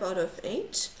 5 out of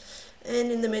 8.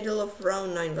 And in the middle of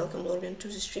round 9. Welcome, Logan, to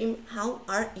the stream. How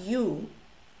are you?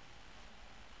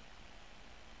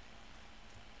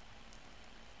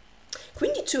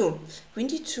 Queen d2. Queen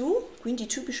d2. Queen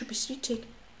d2. Bishop e3. Take.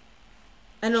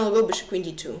 And I'll go bishop queen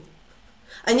d2.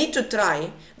 I need to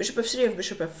try. Bishop f3 of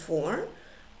bishop f4.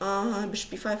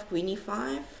 Bishop e5, queen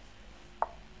e5.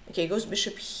 Okay, goes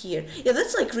bishop here. Yeah,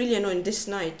 that's like really annoying. This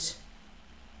knight.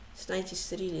 This knight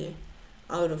is really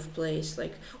out of place.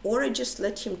 Like, or I just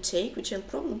let him take, which I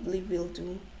probably will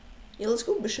do. Yeah, let's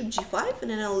go bishop g5,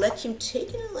 and then I'll let him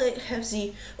take, and I'll have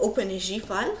the open g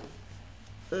file.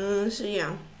 So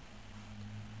yeah.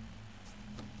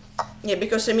 Yeah,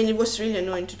 because I mean it was really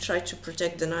annoying to try to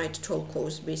protect the knight at all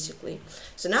costs, basically.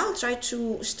 So now I'll try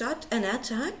to start an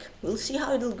attack. We'll see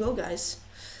how it'll go, guys.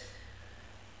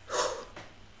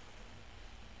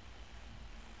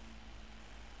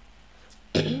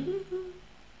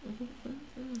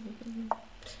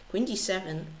 Queen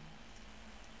d7.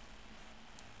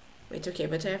 Wait, okay,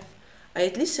 but I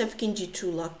at least have king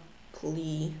g2,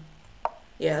 luckily.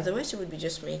 Yeah, otherwise it would be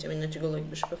just mate. I mean, not to go like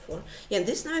bishop f4. Yeah, and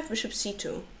this now I have bishop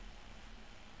c2.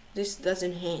 This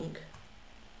doesn't hang.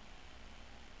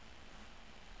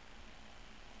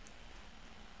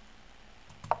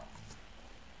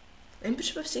 And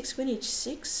bishop f6, queen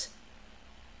h6.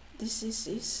 This is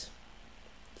this.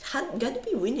 It had gotta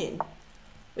be winning.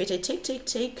 Wait, I take.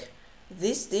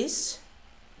 This.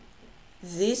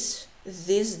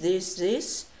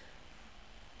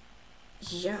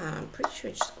 Yeah, I'm pretty sure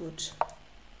it's good.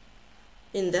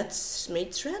 And that's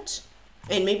mate threat.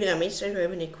 And maybe not mate threat, we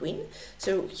have a queen.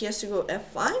 So he has to go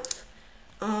f5.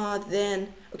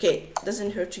 Then, okay,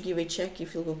 doesn't hurt to give a check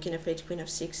if you'll go king f8, queen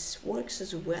f6. Works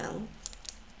as well.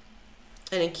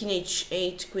 And then king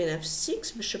h8, queen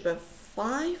f6, bishop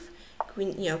f5,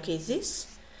 queen, yeah, okay, this.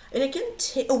 And I can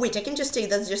take, oh wait, I can just take,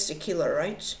 that's just a killer,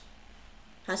 right?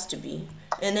 Has to be.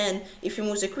 And then if he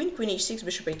moves the queen, queen h6,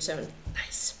 bishop h7.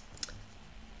 Nice.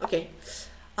 Okay.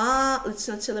 Let's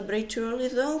not celebrate too early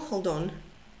though. Hold on.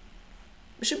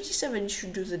 Bishop d7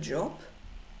 should do the job.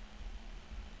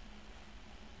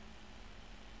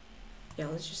 Yeah,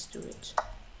 let's just do it.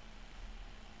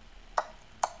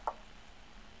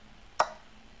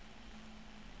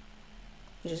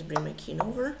 You just bring my king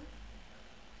over.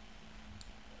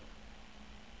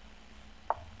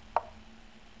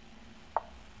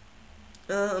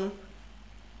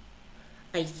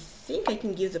 I think I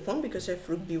can give the pawn because I have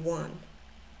rook b1.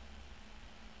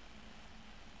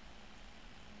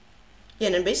 Yeah,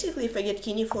 and then basically if I get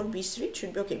king e4, b3, it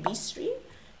should be okay. b3,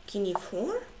 king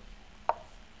e4.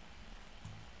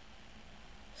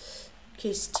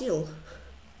 Okay, still.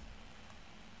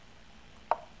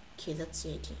 Okay, that's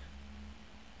the idea.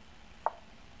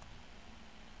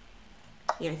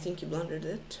 Yeah, I think he blundered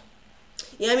it.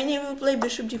 Yeah, I mean, if we play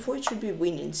bishop d4, it should be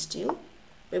winning still.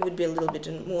 It would be a little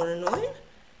bit more annoying.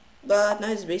 But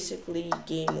now it's basically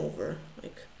game over.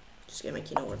 Like, just get my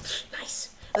king over. Nice.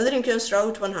 Another CM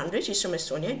Raud100. He's from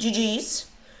Estonia. GG's.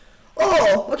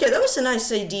 Oh, okay, that was a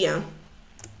nice idea.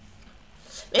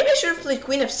 Maybe I should have played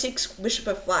queen f6, bishop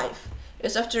f5.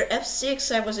 Because after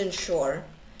f6, I wasn't sure.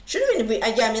 Should have been,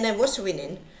 yeah, I mean, I was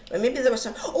winning. But maybe there was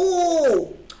some,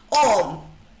 oh!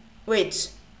 Wait.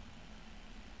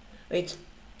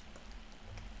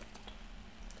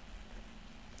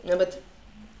 No, but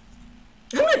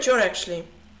I'm not sure actually.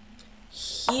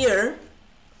 Here,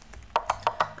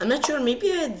 I'm not sure.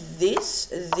 Maybe I had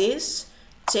this,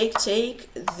 take,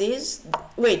 this.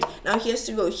 Wait, now he has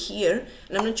to go here,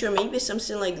 and I'm not sure. Maybe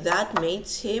something like that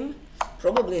mates him.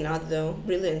 Probably not though.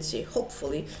 Brilliancy,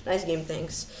 hopefully. Nice game,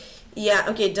 thanks. Yeah,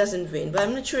 okay, it doesn't win, but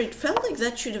I'm not sure. It felt like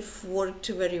that should have worked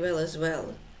very well as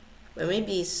well. But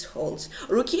maybe it holds.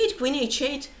 Rook e8, queen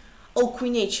h8. Oh,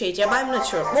 queen h8. Yeah, but I'm not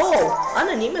sure. Whoa!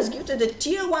 Anonymous gifted the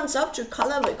tier 1 sub to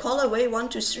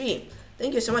colorway123.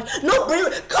 Thank you so much. No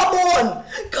brilliant. Come on!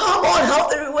 Come on! How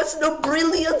there was no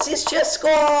brilliance is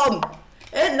chesscom!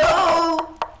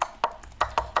 Hello!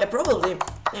 Yeah, probably.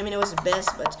 I mean, it was the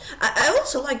best, but I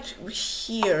also liked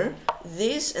here,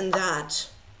 this and that.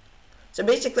 So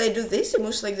basically, I do this. It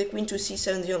moves like the queen to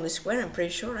c7, the only square. I'm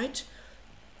pretty sure, right?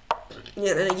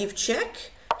 Yeah, then I give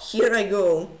check. Here I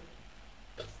go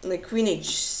like queen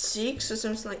h6 or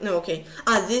something like, no, okay.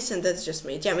 This and that's just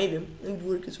made. Yeah, maybe it would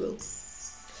work as well.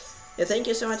 Yeah, thank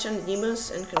you so much, Anonymous,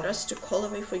 and congrats to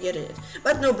Callaway for getting it.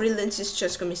 But no, brilliance is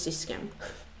just a scam.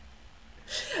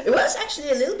 It was actually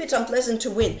a little bit unpleasant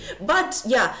to win. But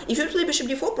yeah, if you play bishop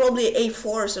d4, probably a4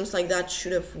 or something like that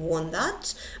should have won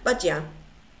that. But yeah.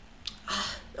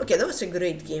 Okay, that was a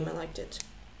great game. I liked it.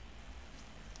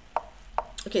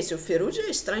 Okay, so Firouzja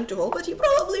is trying to hold, but he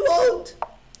probably won't.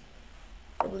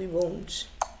 Probably won't.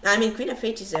 I mean, Queen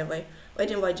f8 is there. Why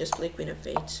didn't White just play Queen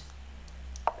f8?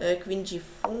 Queen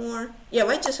g4. Yeah,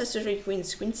 White just has to trade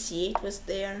queens. Queen c8 was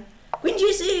there. Queen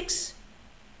g6.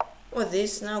 What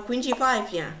this now? Queen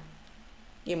g5. Yeah.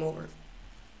 Game over.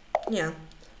 Yeah.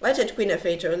 White had Queen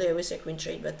f8 earlier with a queen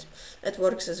trade, but that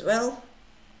works as well.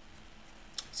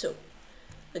 So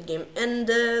the game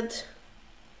ended.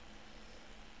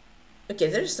 Okay,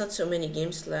 there's not so many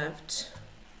games left.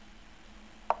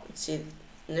 Let's see.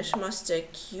 ShahMatKanal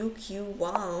QQ.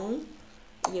 Wow.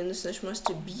 Again, this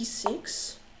ShahMatKanal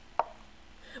b6.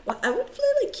 Well, I would play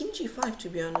like king g5 to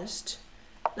be honest.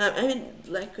 No, I mean,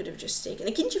 black could have just taken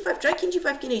a king g5. Try king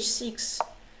g5, king h6,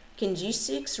 king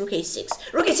g6, rook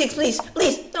a6. Rook a6, please,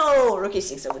 please. No, rook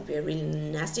a6. That would be a really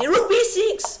nasty. Rook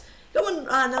b6. Come on.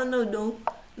 Ah, no. No.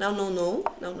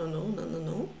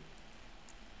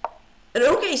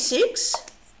 Rook a6.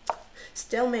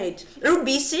 Stalemate. Rook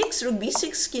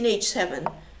b6, king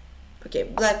h7. Okay,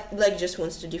 black just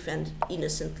wants to defend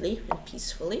innocently and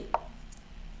peacefully.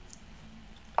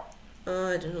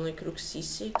 I don't know, like rook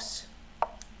c6,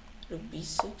 rook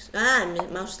b6. Ah, I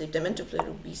mouse slipped. I meant to play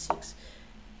rook b6.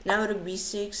 Now rook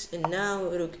b6, and now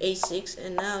rook a6,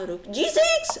 and now rook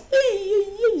g6.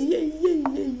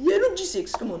 Rook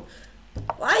g6. Come on.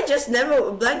 Why just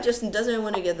never? Black just doesn't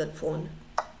want to get that pawn.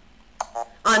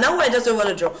 Ah, now White doesn't want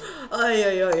to draw.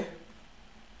 Ay.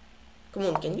 Come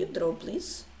on, can you draw,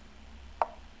 please?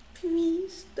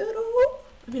 Please draw.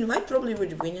 I mean, White probably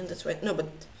would win, and that's why. No, but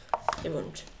he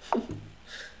won't.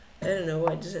 I don't know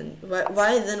why doesn't.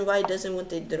 Why then? Why doesn't want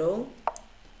to draw?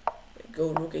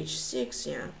 Go rook h6.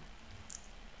 Yeah.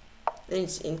 Then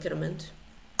it's increment.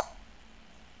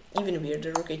 Even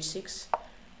weirder. Rook h6.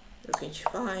 Rook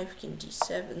h5. King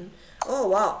d7. Oh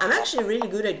wow! I'm actually really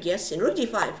good at guessing. Rook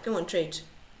d5. Come on, trade.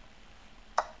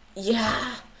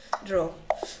 Yeah. Draw.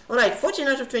 Alright, 14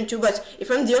 out of 22, but if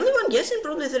I'm the only one guessing,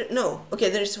 probably no. Okay,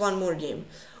 there's one more game.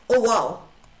 Oh wow.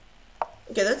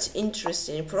 Okay, that's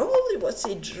interesting. It probably was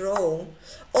a draw.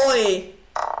 Oi!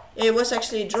 It was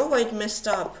actually a draw. White messed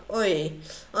up. Oi.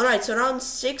 Alright, so round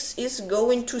 6 is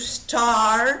going to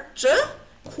start.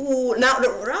 Cool. Now,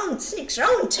 round 6,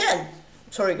 round 10.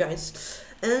 Sorry, guys.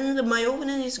 And my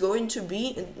opponent is going to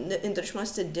be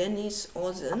ShahMatKanal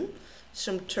denizozen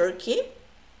from Turkey.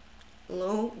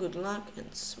 Hello, good luck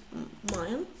and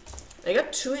smile. I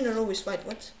got 2 in a row with White.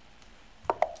 What?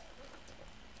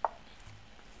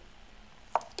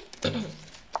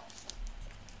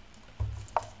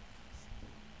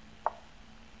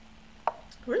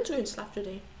 We're enjoying slap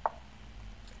today.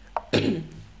 I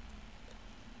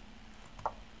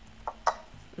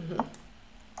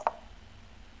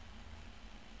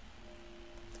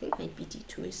think my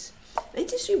BT2 is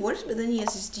 93 works, but then he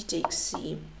has his D takes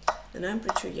C. And I'm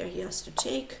pretty sure, yeah, he has to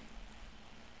take.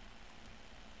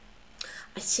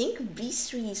 I think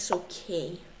B3 is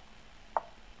okay.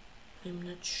 I'm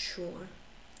not sure.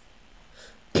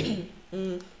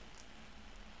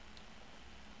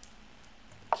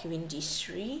 Queen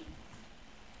D3.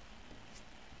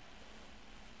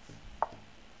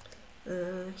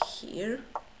 Here.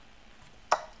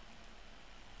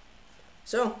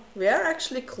 So, we are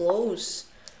actually close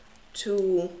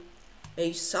to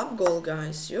a sub goal,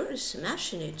 guys. You're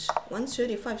smashing it.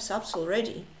 135 subs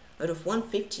already out of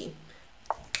 150.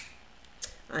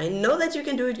 I know that you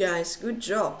can do it, guys. Good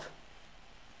job.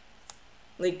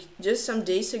 Like just some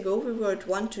days ago we were at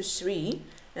 123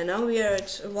 and now we are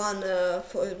at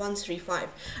 135.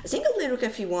 I think I'll play rook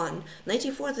fe1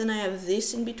 94, then I have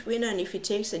this in between, and if he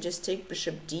takes I just take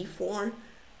bishop d4.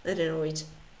 I don't know, wait,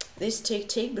 this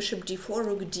take bishop d4,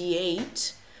 rook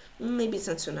d8. Maybe it's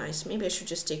not so nice. Maybe I should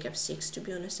just take f6, to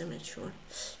be honest. I'm not sure.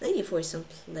 94 is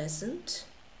unpleasant.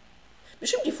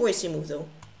 Bishop d4 is a move though.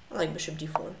 I like bishop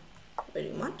d4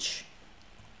 very much.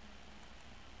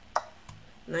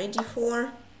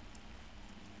 94.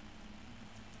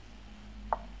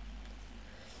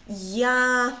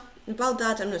 Yeah, about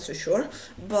that I'm not so sure,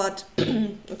 but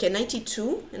okay,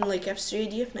 92 and like f3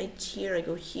 idea. If knight here, I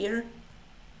go here.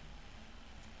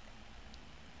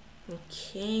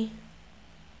 Okay,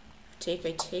 take,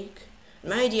 I take.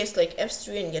 My idea is like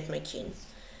f3 and get my king.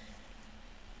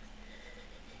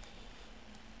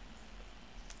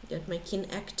 Get my king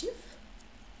active.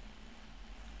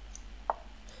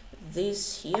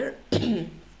 This here.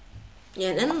 Yeah,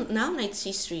 and then now knight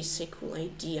c3 is a cool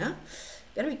idea.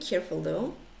 Gotta be careful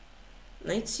though.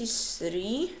 Knight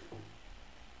c3.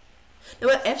 No,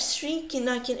 but f3 can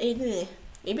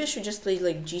maybe I should just play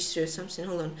like g3 or something.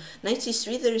 Hold on. Knight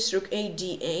c3, there is rook a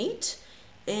d8.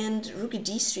 And rook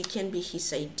d3 can be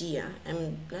his idea.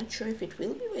 I'm not sure if it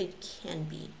will be, but it can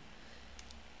be.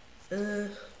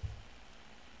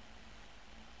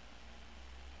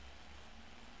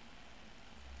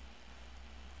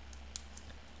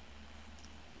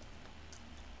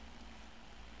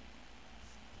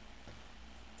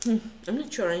 I'm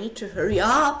not sure. I need to hurry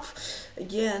up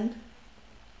again.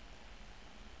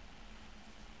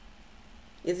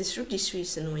 Yeah, this rook d3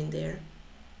 is annoying there.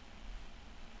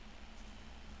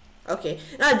 Okay,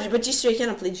 but g3 I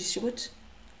cannot play g3. What?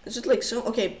 Is it like so?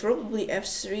 Okay, probably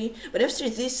f3. But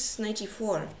f3 this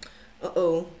 94.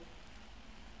 Uh-oh.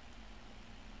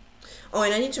 Oh,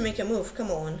 and I need to make a move.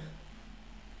 Come on.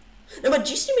 No, but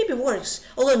g3 maybe works.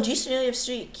 Hold on, g3,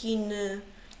 f3, king,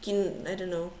 I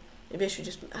don't know. Maybe I should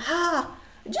just... I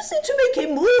just need to make a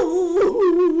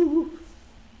move.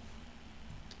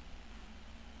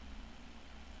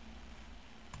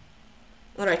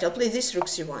 Alright, I'll play this rook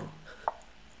c1.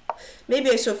 Maybe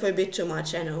I suffer a bit too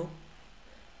much, I know.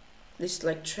 At least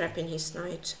like trapping his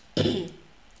knight.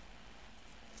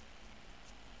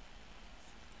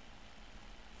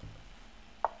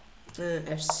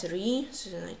 f3, so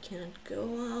then I cannot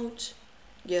go out.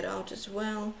 Get out as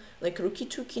well. Like rook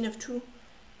e2, king f2.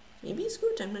 Maybe it's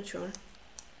good, I'm not sure.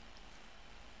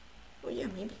 Oh yeah,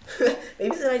 maybe.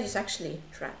 Maybe the knight is actually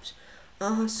trapped.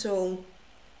 So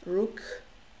rook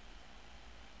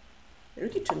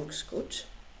e2 looks good.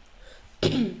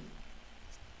 And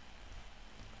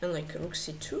like rook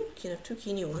c2, king f2,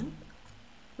 king e1.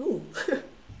 Ooh.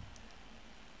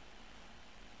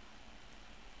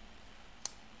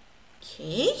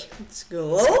 Okay, let's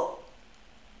go.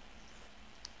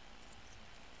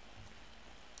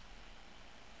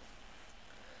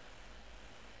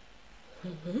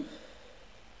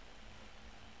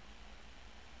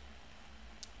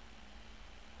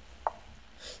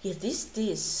 Yeah,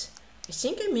 this. I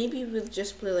think I maybe will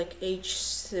just play like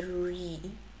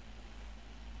h3.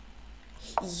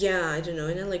 Yeah, I don't know,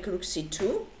 and then like rook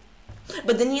c2.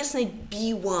 But then yes, knight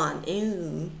b1.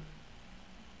 Ew.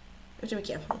 I have to be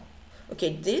careful.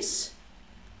 Okay, this.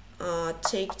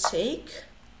 Take.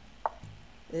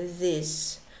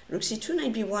 This. Rook c2,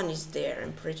 knight b1 is there,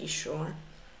 I'm pretty sure.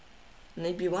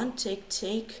 Knight b1,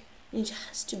 take. It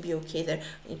has to be okay there.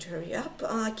 I need to hurry up.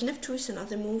 King f2 is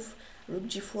another move. Rook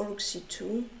g4, rook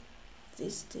c2.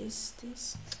 This.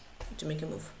 I have to make a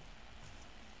move.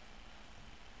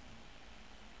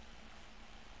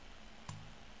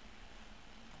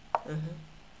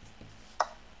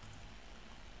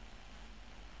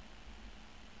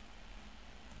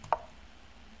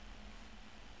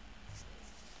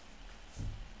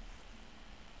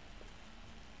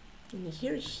 And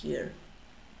here.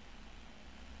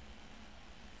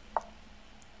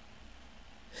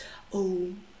 Oh.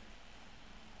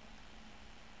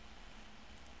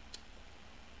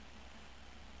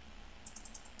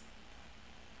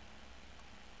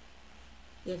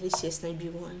 Yeah, this is knight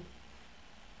b1.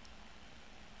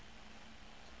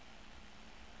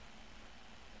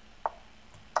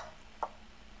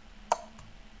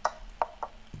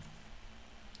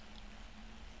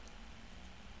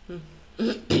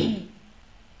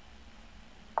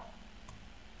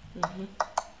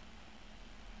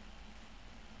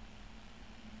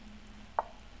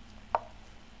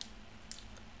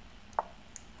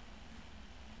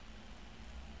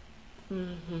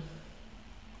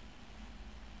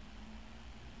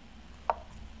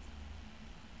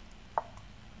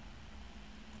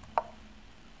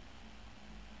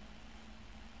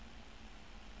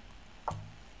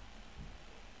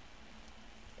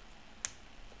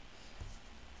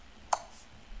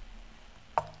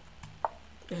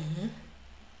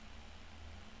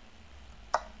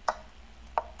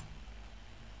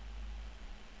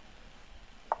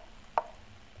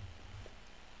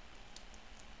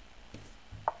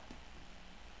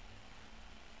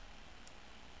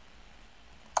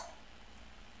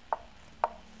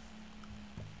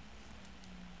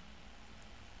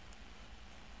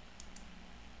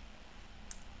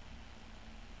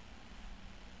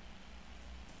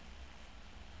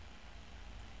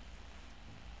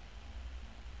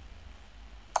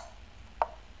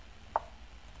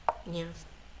 Yeah,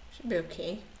 should be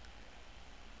okay.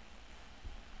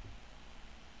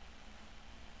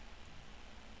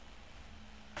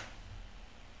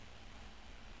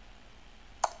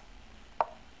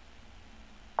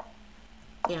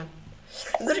 Yeah.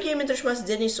 Good game, it was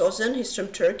denizozen. He's from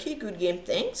Turkey. Good game,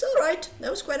 thanks. Alright,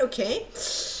 that was quite okay.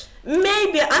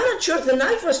 Maybe, I'm not sure, the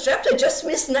knight was trapped. I just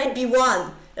missed knight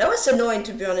b1. That was annoying,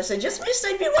 to be honest. I just missed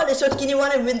knight b1. I thought king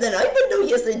e1 and win the knight, but no,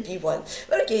 he has knight b1.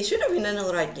 But okay, should have been an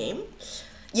alright game.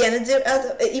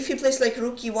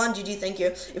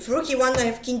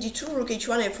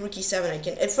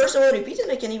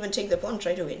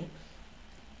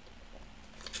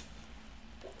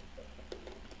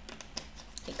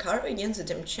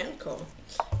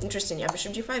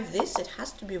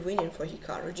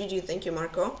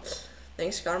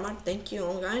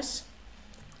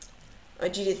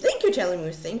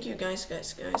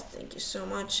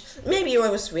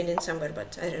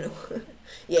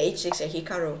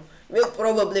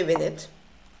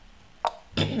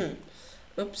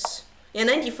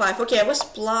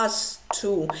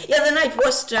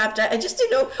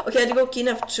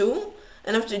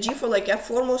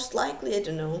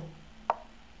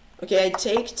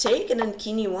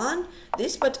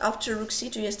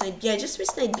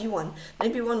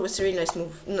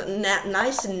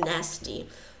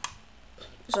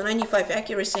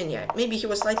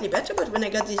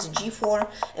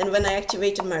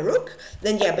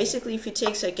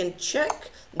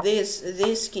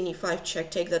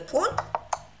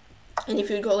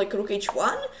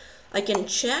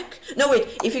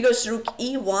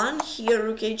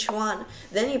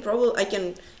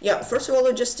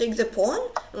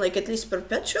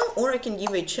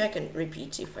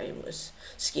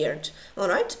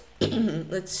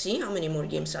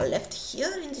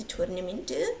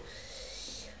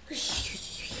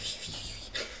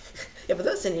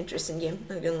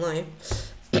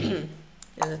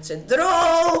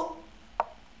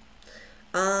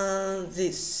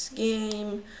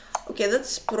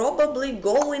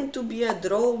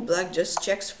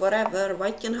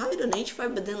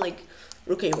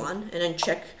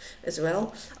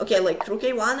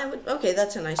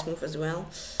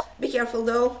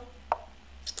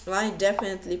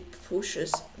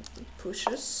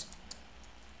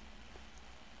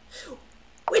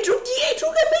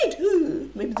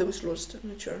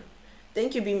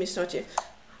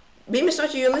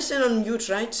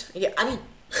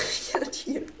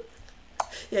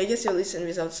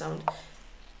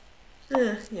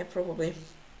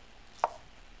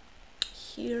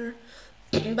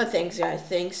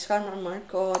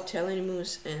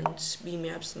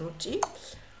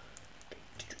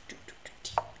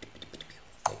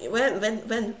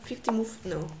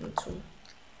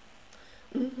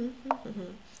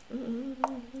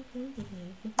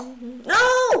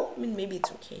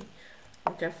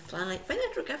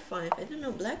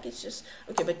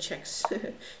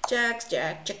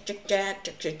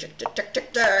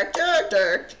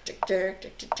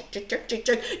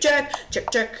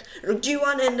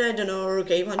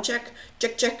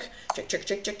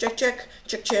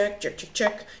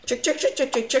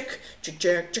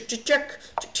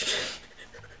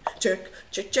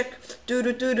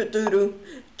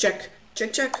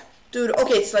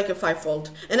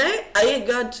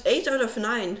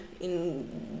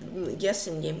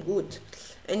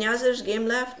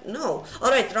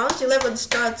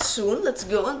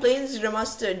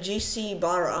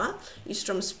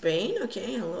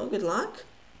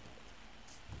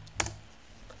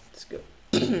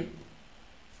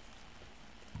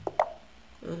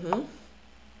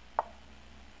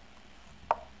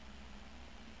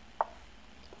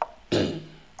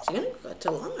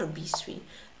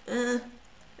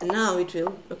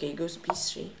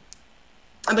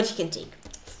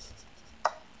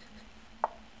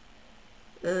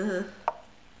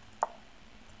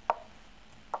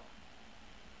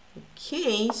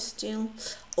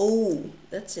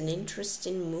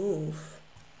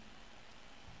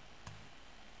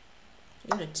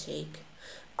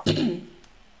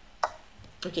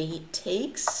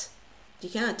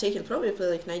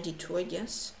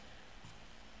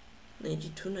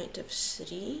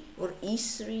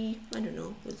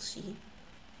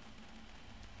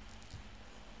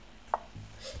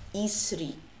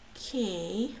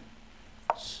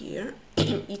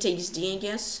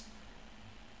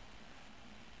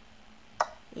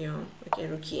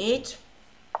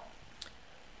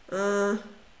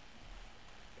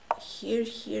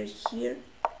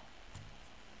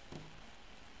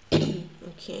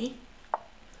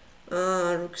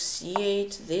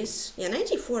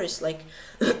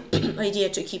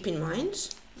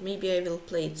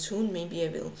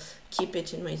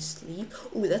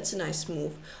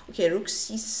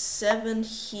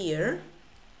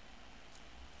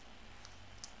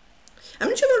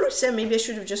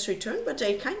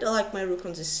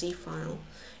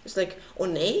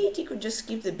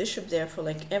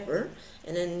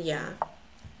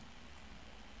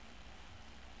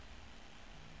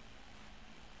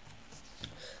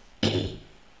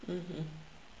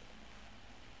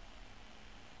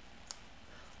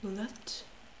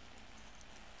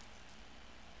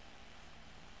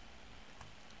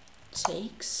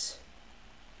 takes.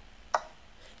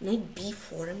 Knight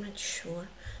b4, I'm not sure.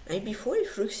 Knight b4,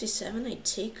 if rook c7, I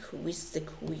take with the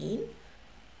queen.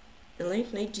 I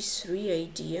like knight d3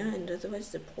 idea, and otherwise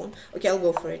the pawn. Okay, I'll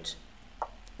go for it.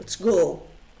 Let's go.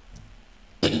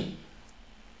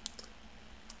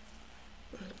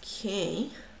 Okay.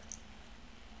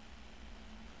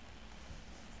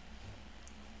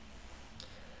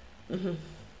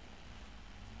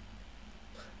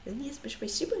 Then yes, bishop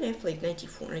a3, but I have like knight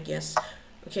e4, I guess.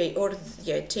 Okay, or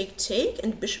yeah, take,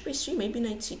 and bishop a3, maybe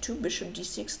knight c2, bishop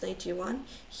d6, knight e1,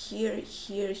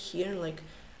 here, like,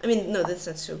 I mean, no, that's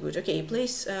not so good. Okay, he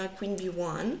plays queen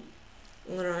b1,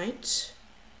 alright.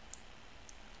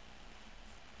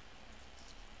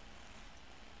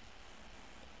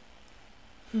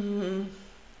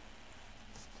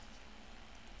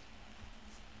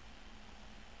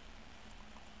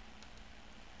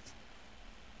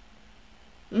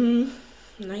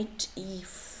 Knight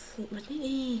e4, but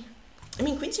maybe, I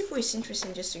mean, queen c4 is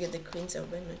interesting just to get the queens out,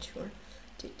 but I'm not sure.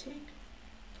 Take.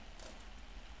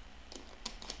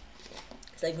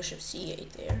 It's like bishop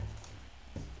c8 there.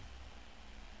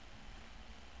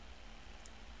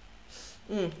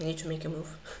 I need to make a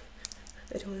move.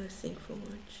 I don't want to think for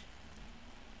much.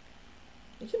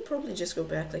 I can probably just go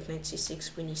back like knight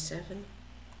c6, queen e7.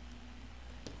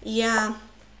 Yeah,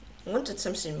 I wanted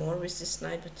something more with this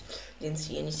knight, but didn't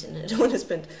see anything. I don't want to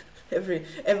spend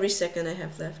every second I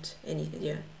have left.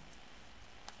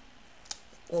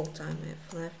 All time I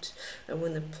have left. I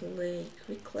want to play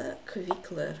quicker. Okay,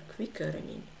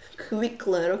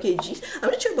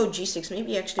 I'm not sure about g6.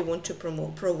 Maybe I actually want to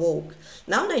provoke.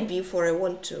 Now knight b4 I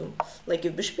want to. Like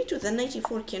if bishop e2, then knight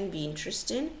e4 can be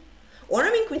interesting. Or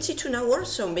I mean queen c2 now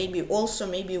also maybe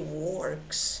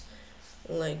works.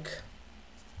 Like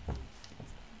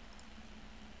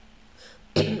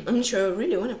I'm not sure I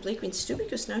really want to play queen c2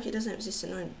 because now he doesn't have this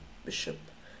annoying bishop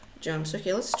jumps.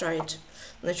 Okay, let's try it.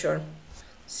 Not sure.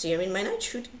 See, I mean, my knight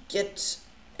should get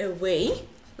away,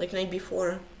 like knight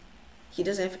b4. He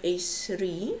doesn't have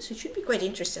a3, so it should be quite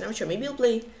interesting. I'm not sure. Maybe he'll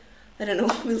play, I don't know,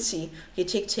 we'll see. Okay,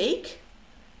 take.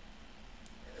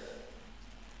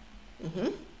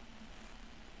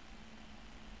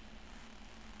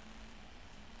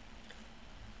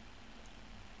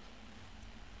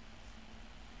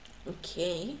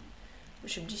 Okay,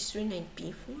 bishop d3, knight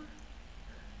b4.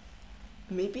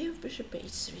 Maybe I have bishop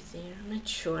a3 there, I'm not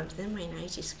sure. Then my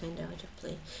knight is kind of out of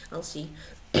play. I'll see.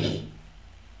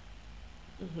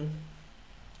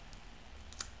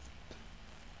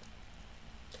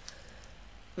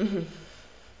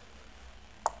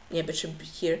 Yeah, bishop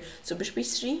here. So bishop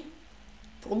a3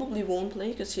 probably won't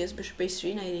play because he has bishop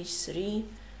a3, knight a3.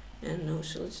 And no,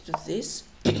 so let's do this.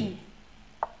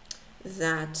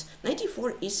 That knight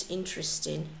e4 is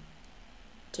interesting.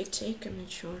 Take, I'm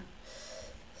not sure.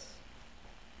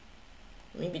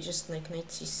 Maybe just like knight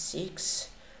c6.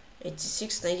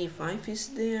 86, 95 is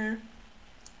there.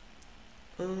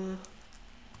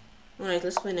 Alright,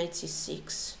 let's play knight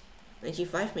c6.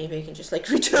 95, maybe I can just like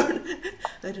return.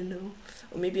 I don't know.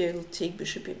 Or maybe I will take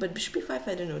bishop e, but bishop e5,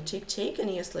 I don't know. Take, and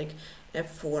he has like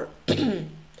f4.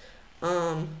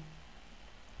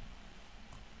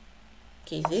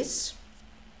 Okay, this.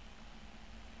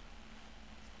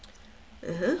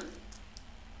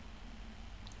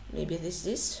 Maybe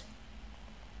this.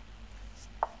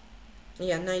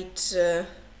 Yeah, knight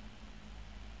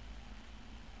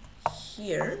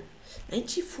here. Knight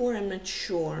g4, I'm not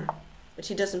sure, but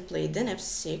he doesn't play. Then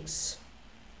f6.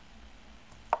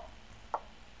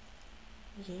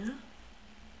 Yeah.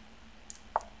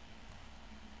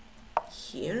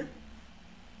 Here.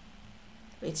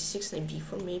 Knight c6, knight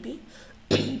b4, maybe.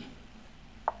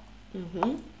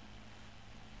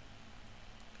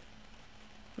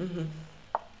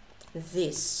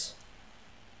 This.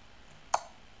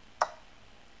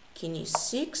 King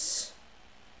e6.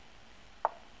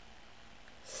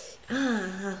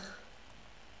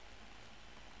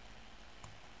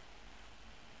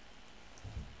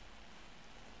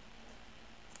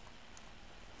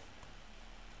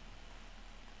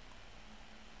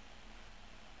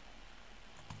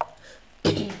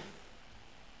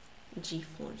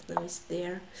 G4 now is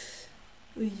there.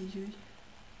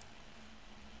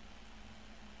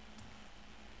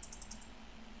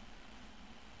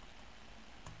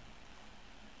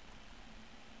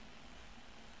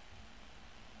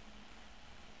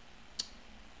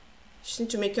 Just need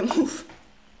to make a move.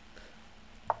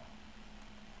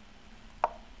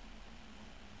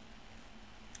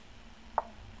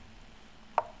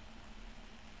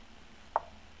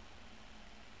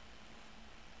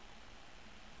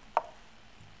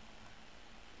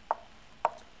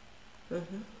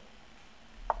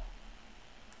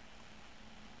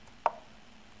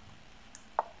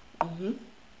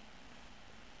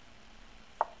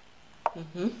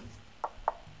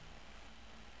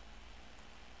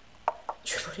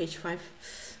 Triple h5.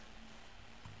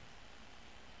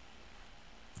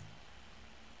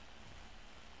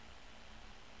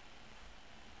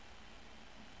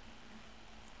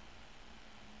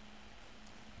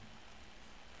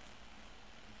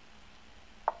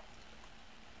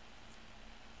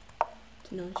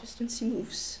 No, just don't see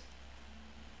moves.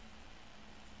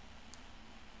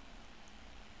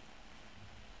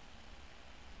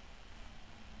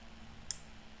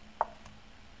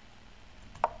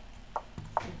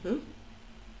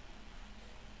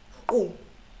 Oh.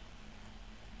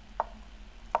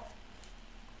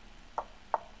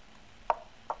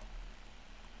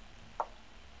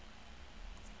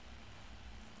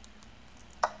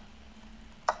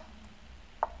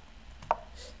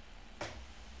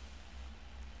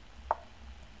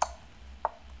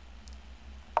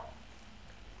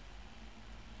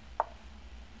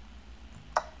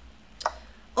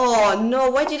 Oh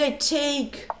no, why did I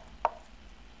take?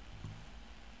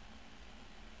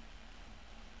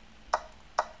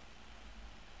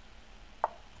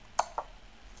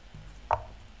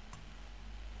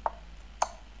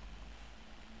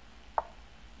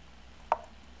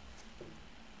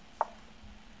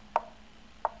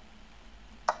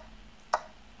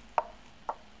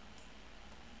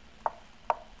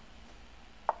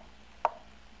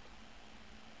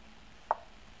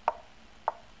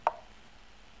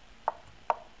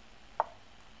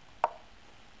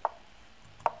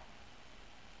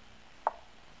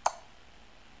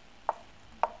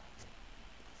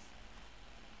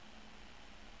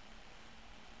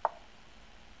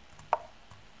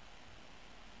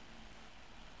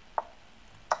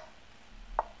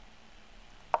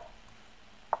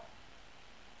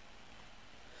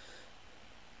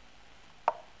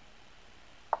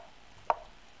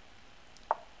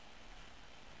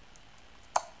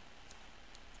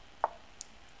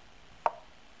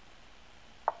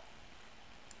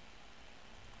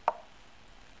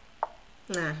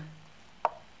 Nah.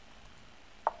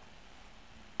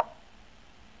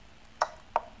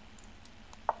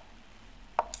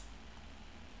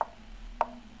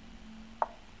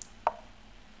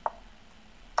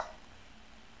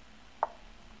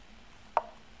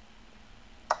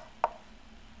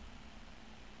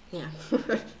 Yeah.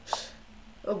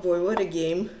 Oh boy, what a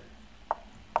game.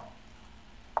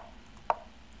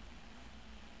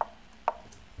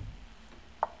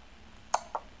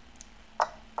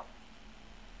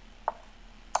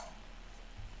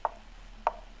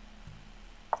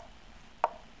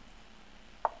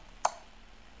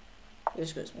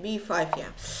 This goes b5,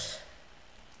 yeah.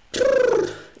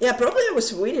 Yeah, probably I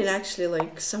was winning actually,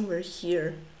 like somewhere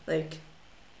here, like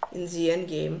in the end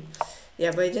game.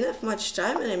 Yeah, but I didn't have much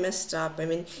time and I messed up. I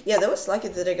mean, yeah, that was lucky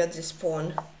that I got this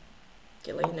pawn.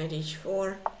 Okay, like knight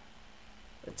h4.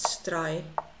 Let's try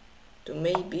to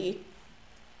maybe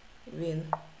win.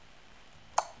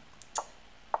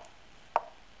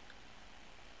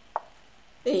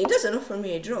 Hey, he doesn't offer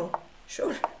me a draw.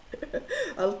 Sure.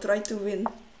 I'll try to win.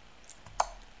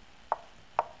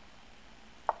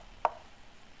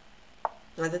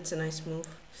 Ah, that's a nice move.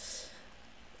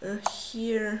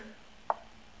 Here.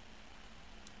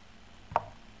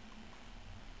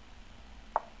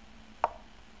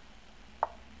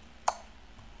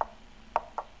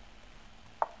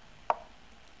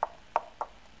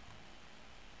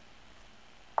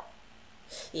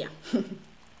 Yeah.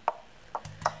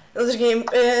 Another game,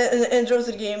 and draw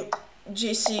the game,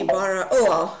 jcibarra. Oh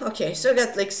wow, okay, so I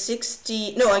got like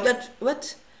 60, no, I got,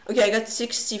 what? Okay, I got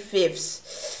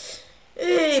 65ths.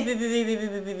 Hey,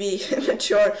 I'm not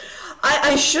sure.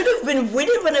 I should have been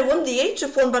winning when I won the h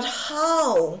pawn, but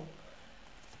how?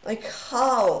 Like,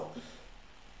 how?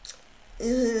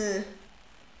 It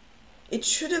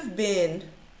should have been.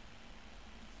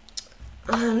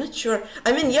 I'm not sure.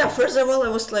 I mean, yeah, first of all, I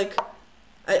was like,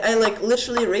 I like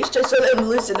literally raged. I thought I'm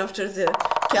losing after the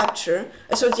capture.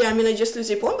 I thought, yeah, I mean, I just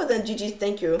lose a pawn, but then GG,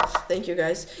 thank you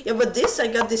guys. Yeah, but this, I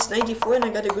got this 94 and I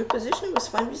got a good position. It was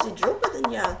fine with the draw, but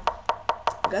then, yeah,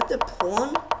 got the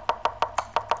pawn.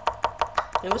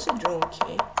 It was a draw,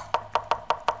 okay.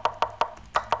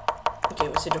 Okay,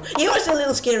 it was a draw. It was a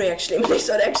little scary, actually. I mean, I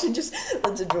thought I actually just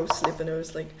let the draw slip, and I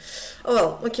was like, oh,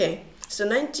 well, okay. So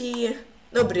 90...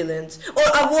 No, brilliant.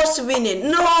 Oh, I was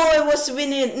winning. No, I was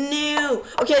winning. No.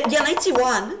 Okay, yeah,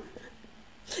 91.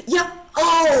 Yeah.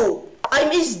 Oh, I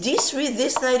missed this with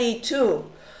this 92.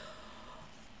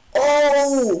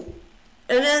 Oh,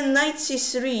 and then knight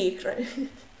c3.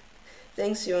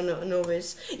 Thanks, you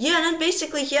novice. Yeah, and then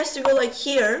basically he has to go like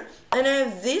here, and I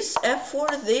have this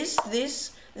f4,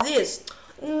 this.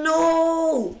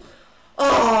 No.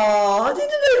 Oh,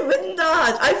 didn't I win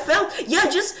that? I felt, yeah,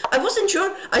 I wasn't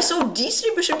sure. I saw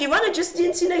d3, bishop d1, I just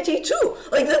didn't see knight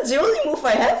a2. Like, that's the only move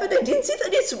I have, and I didn't see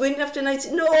that it's win after knight c.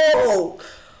 No!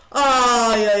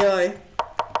 Ay, ay, ay.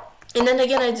 And then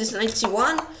again, I just knight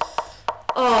c1.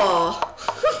 Oh,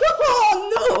 oh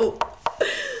no!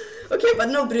 Okay, but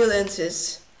no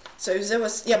brilliances. So if there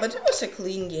was, yeah, but it was a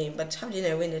clean game. But how did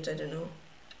I win it? I don't know.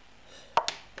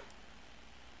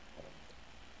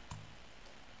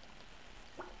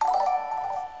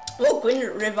 Oh, Queen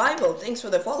Revival, thanks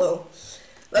for the follow.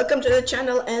 Welcome to the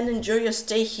channel and enjoy your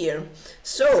stay here.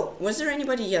 So, was there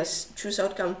anybody? Yes, choose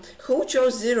outcome. Who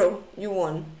chose 0? You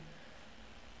won.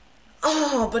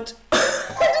 Oh, but I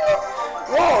don't know.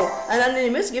 Whoa, and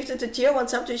Anonymous gifted a tier 1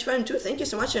 sub to each fan too. Thank you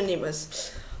so much,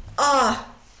 Anonymous. Ah.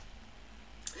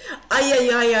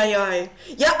 Ay.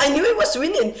 Yeah, I knew it was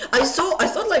winning. I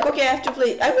thought like, okay, I have to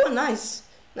play. I won, nice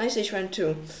h1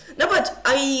 too. No, but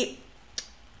I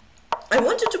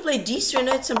wanted to play d3 and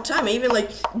I had some time. I even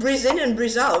like breeze in and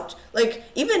breeze out. Like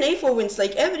even a4 wins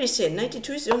like everything.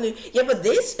 92 is the only, yeah, but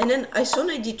this, and then I saw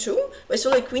knight d2. I saw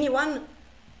like queen e1.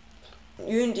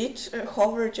 You indeed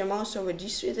hovered your mouse over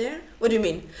d3 there? What do you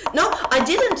mean? No, I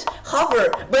didn't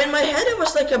hover, but in my head I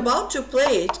was like about to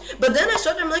play it, but then I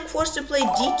thought I'm like forced to play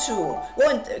d2. Whoa,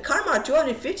 and Karma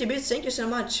 250 bits, thank you so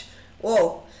much.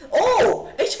 Whoa. Oh,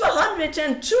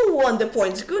 H102 won the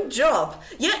points, good job.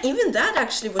 Yeah, even that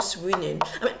actually was winning.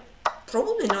 I mean,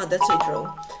 probably not, that's a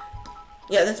draw.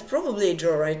 Yeah, that's probably a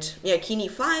draw, right? Yeah, king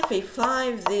e5,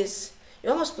 a5, this. You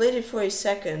almost played it for a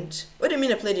second. What do you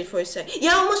mean I played it for a second?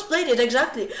 Yeah, I almost played it,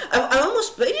 exactly. I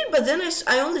almost played it, but then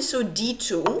I only saw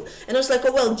d2, and I was like,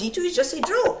 oh well, d2 is just a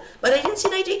draw. But I didn't see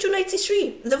knight a2, knight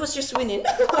c3. That was just winning.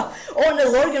 Oh, and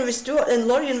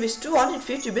Lorian with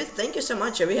 250 bits, thank you so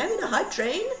much. Are we having a hype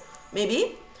train?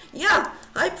 Maybe? Yeah,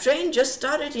 hype train just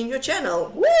started in your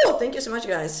channel. Woo, thank you so much,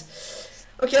 guys.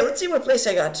 Okay, let's see what place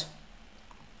I got.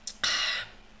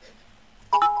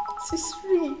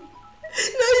 c3.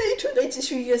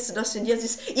 92, yes, Dustin,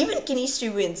 yes, even king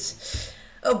e3 wins.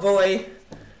 Oh boy.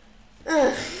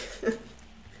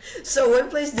 So what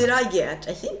place did I get?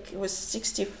 I think it was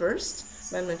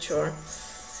 61st, but I'm not sure.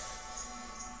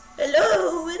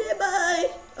 Hello, where am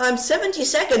I? I'm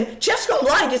 72nd. Chess.com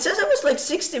lied, it says I was like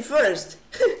 61st.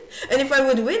 And if I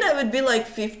would win, I would be like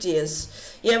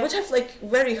 50th. Yeah, I would have like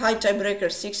very high tiebreaker,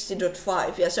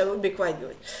 60.5. Yes, I would be quite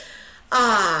good.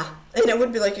 And I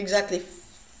would be like exactly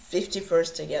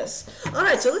 51st, I guess.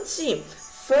 Alright, so let's see.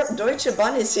 Deutsche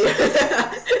Bahn is here.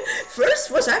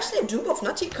 First was actually Dubov,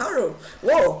 not Hikaru.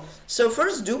 Whoa. So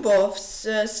first Dubov,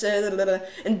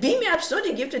 and Beam Me Up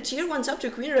Study give the tier 1 sub to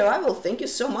Queen Revival. Thank you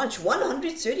so much.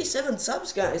 137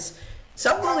 subs, guys.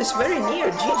 Sub goal is very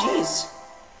near. GG's.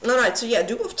 Alright, so yeah,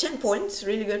 Dubov 10 points,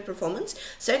 really good performance.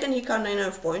 Second, Hikaru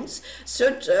 9.5 points.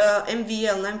 Third,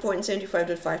 MVL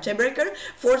 9.75.5 tiebreaker.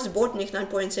 Fourth, Botnik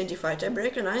 9.75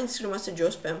 tiebreaker. Ninth, Grandmaster Joe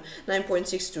Spam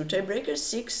 9.62 tiebreaker.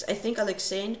 Sixth, I think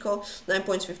Alexeyenko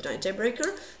 9.59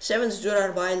 tiebreaker. Seventh,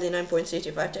 Durar Bailey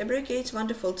 9.85 tiebreaker. Eighth,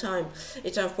 Wonderful Time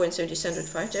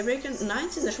 8.77.5 tiebreaker.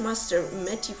 Ninth, in the Master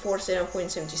Meti 4th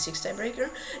 8.76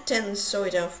 tiebreaker. 10th, So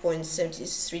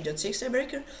 8.73.6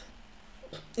 tiebreaker.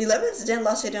 11th, then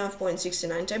last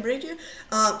 8.69 tiebreaker.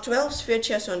 12th, Fair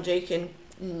Chess on Jakin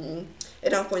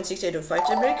 8.68.5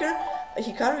 tiebreaker.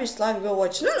 Hikaru is live, go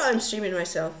watch. No, I'm streaming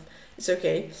myself. It's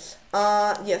okay.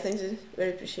 Yeah, thanks,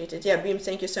 very appreciated. Yeah, Beam,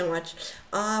 thank you so much.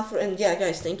 And yeah,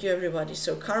 guys, thank you everybody.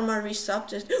 So Karma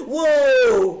resubbed it.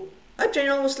 Whoa! I'm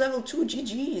training almost level 2.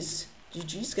 GG's.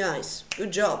 GG's, guys.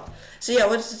 Good job. So yeah,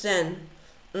 what's it then?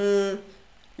 You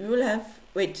will have.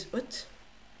 Wait, what?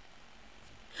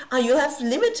 You'll have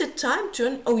limited time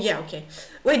to... Oh, yeah, okay.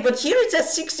 Wait, but here it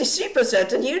says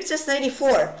 63%, and here it says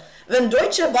 94. When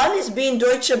Deutsche Bahn is being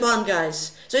Deutsche Bahn,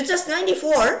 guys. So it says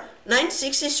 94,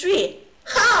 963.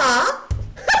 Ha!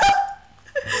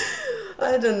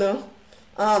 I don't know.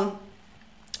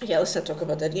 Yeah, let's not talk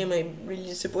about that game. I'm really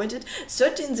disappointed.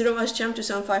 13th, was champ to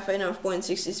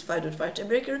 755.65.5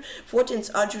 tiebreaker.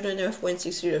 14th, Arjun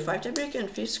 9.63.5 tiebreaker. And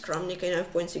 5th, Kramnik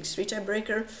 9.63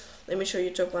 tiebreaker. Let me show you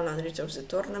top 100 of the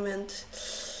tournament.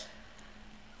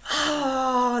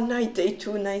 Knight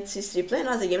a2, knight c3. Play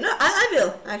another game. No, I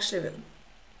will. I actually will.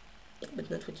 Yeah,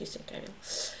 but not what you think I will.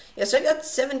 Yeah, so I got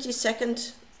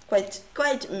 72nd, quite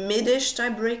mid-ish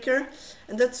tiebreaker.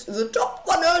 And that's the top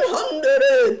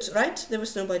 100, right? There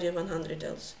was nobody at 100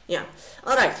 else. Yeah.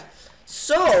 Alright.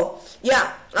 So,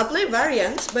 yeah, I'll play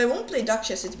variants, but I won't play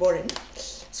Duchess, it's boring.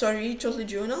 Sorry, totally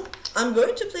journal. I'm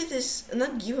going to play this,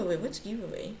 not giveaway. What's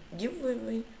giveaway?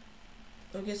 Giveaway.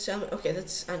 Okay, okay,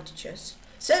 that's anti-chess.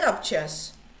 Setup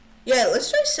chess. Yeah, let's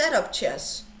try setup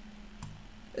chess.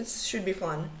 This should be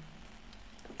fun.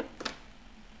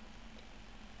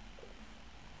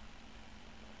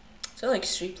 So like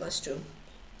 3 + 2.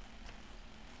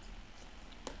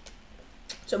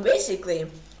 So basically,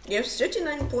 you have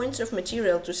 39 points of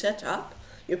material to set up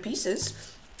your pieces,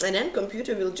 and then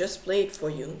computer will just play it for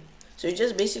you. So you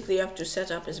just basically have to set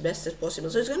up as best as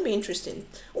possible. So it's going to be interesting.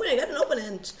 Oh, I got an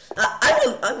opponent.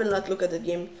 I will not look at the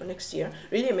game for next year.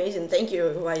 Really amazing. Thank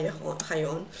you,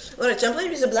 Hyon. Alright, so I'm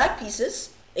playing with the black pieces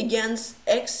against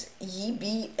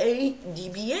jcibarra.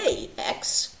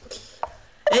 X.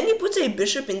 And he puts a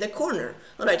bishop in the corner.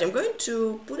 Alright, I'm going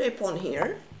to put a pawn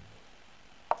here.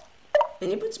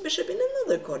 And he puts bishop in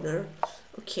another corner.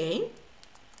 Okay.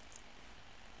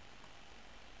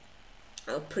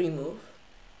 I'll pre-move.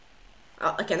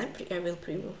 I will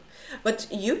pre-move. But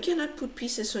you cannot put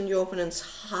pieces on your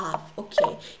opponent's half.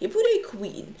 Okay. You put a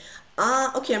queen.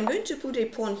 Okay, I'm going to put a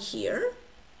pawn here.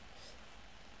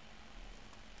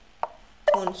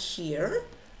 Pawn here.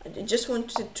 I just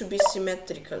want it to be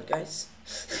symmetrical, guys.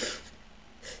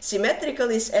 Symmetrical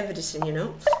is everything, you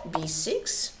know.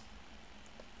 B6.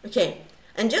 Okay.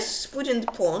 And just put in the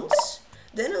pawns.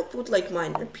 Then I'll put like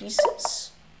minor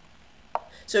pieces.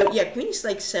 So yeah, queen is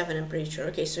like 7, I'm pretty sure.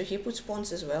 Okay, so he puts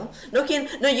pawns as well. No,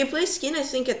 you play skin, I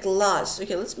think, at last.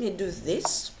 Okay, let me do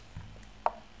this.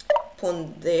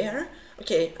 Pawn there.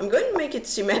 Okay, I'm going to make it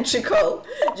symmetrical,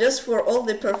 just for all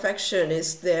the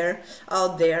perfectionists there,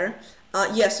 out there.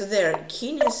 Yeah, so there,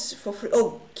 king is for free.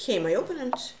 Oh, okay, my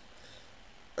opponent.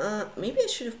 Maybe I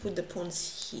should have put the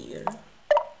pawns here.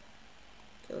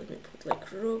 Okay, let me put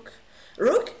like rook,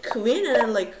 queen, and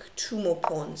then like 2 more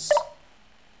pawns.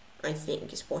 I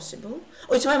think is possible.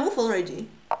 Oh, it's my move already.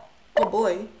 Oh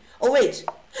boy. Oh wait.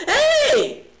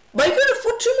 Hey! But I could have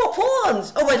put 2 more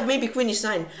pawns. Oh wait, maybe queen is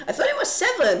 9. I thought it was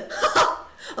 7.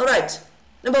 Alright.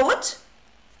 Number what?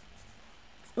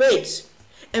 Wait.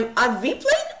 Are we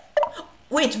playing?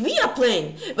 Wait, we are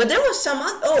playing. But there was some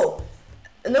other. Oh.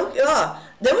 No.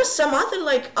 There was some other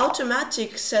like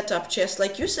automatic setup chess.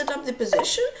 Like you set up the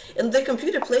position and the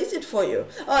computer plays it for you.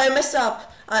 Oh, I messed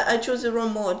up. I chose the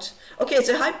wrong mod. Okay, it's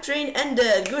a hype train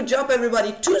ended. Good job,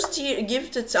 everybody. 2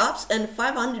 gifted subs and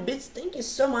 500 bits. Thank you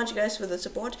so much, guys, for the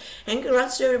support. And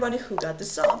congrats to everybody who got the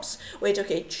subs. Wait,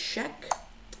 okay, check.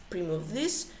 Pre-move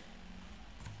this.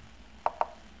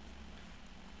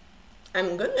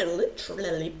 I'm gonna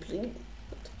literally play.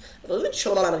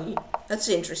 Literally. That's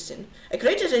interesting. I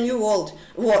created a new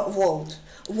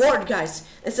word, guys.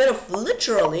 Instead of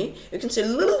literally, you can say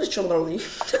literally.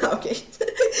 Okay.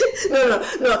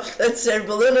 No, that's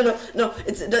terrible. No.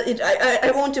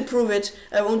 I won't approve it.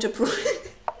 I won't approve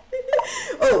it.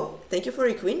 Oh, thank you for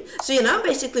a queen. So you're now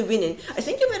basically winning. I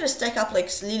think you better stack up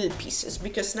like little pieces,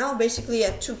 because now basically you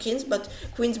have 2 queens,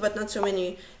 but not so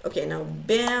many. Okay, now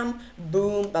bam,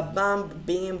 boom, ba bam,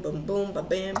 bam, boom, boom, ba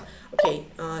bam. Okay,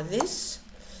 this.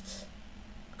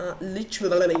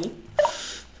 Literally.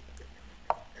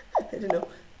 I don't know.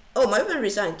 Oh, my one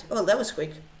resigned. Oh, that was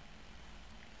quick.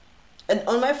 And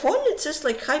on my phone it says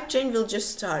like hype chain will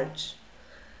just start.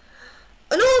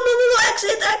 Oh, no,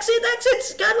 exit.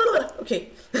 Okay.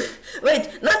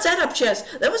 Wait, not setup chess.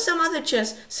 That was some other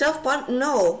chess. Self-pun,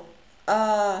 no.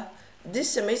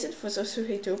 This is amazing for those who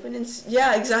hate openings.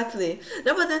 Yeah, exactly.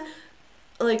 No, but then,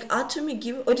 like, Atomy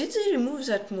give. Oh, did they remove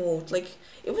that mode? Like,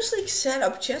 it was like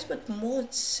setup chess, but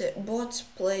bots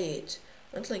played.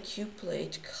 Not like you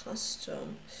played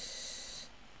custom.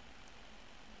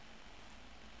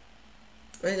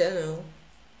 I don't know.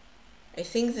 I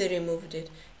think they removed it.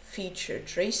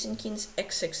 Featured Racing Kings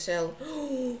XXL.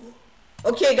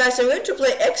 Okay, guys, I'm going to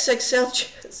play XXL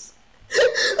chess.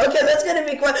 Okay, that's gonna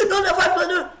be quite. No, 5 plus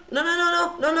 2.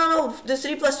 No. The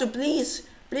 3 plus 2, please.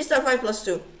 Please start 5 plus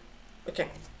 2. Okay,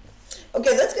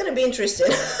 that's gonna be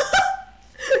interesting.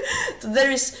 So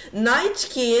there is knight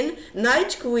king,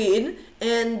 knight queen,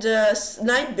 and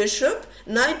knight bishop,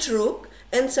 knight rook,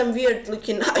 and some weird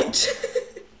looking knight.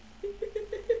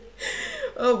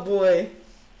 Oh boy,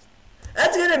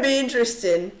 that's gonna be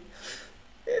interesting.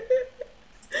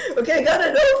 Okay, I got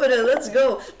an opener. Let's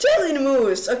go. Telling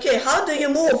moves. Okay, how do you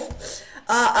move?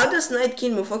 How does knight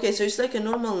king move? Okay, so it's like a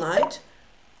normal knight.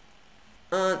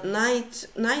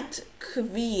 Knight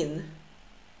queen.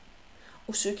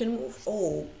 Oh, so you can move.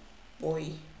 Oh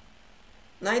boy.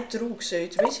 Knight rook. So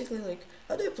it's basically like,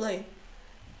 how do you play?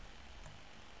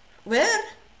 Where?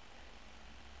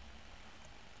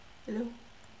 Hello.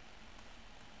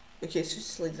 Okay, so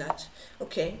it's like that.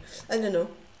 Okay, I don't know.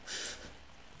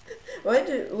 What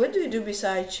do you do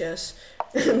besides chess?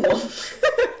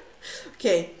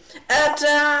 Okay,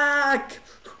 attack!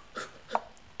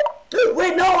 Wait,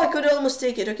 wait, no, I could almost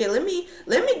take it. Okay, let me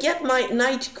get my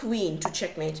knight queen to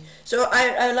checkmate. So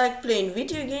I like playing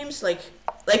video games, like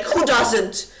who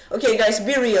doesn't? Okay, guys,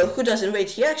 be real. Who doesn't? Wait,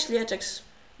 he actually attacks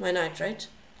my knight, right?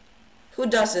 Who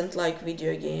doesn't like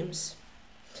video games?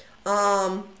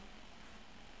 Guys,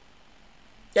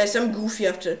 I'm goofy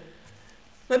after.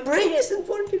 My brain isn't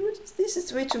working. What is this?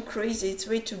 It's way too crazy. It's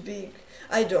way too big.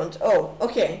 I don't. Oh,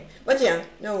 okay. But yeah,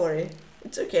 don't worry.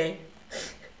 It's okay.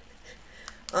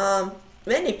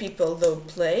 Many people though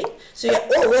play. So yeah.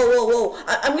 Oh, whoa.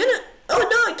 I'm gonna. Oh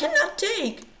no, I cannot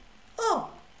take. Oh.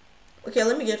 Okay,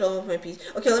 let me get all of my pieces.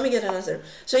 Okay, let me get another.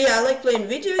 So yeah, I like playing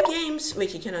video games.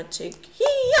 Wait, he cannot take.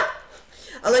 Yeah.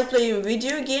 I like playing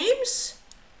video games.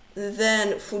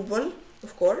 Then football,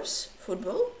 of course.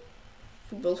 Football.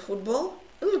 A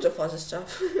lot of other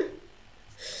stuff.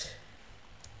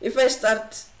 If I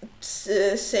start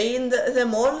saying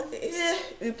them all,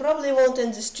 we probably won't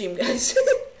end the stream, guys.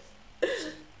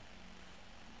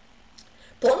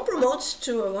 Pawn promotes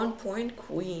to a 1-point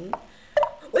queen.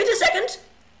 Wait a second!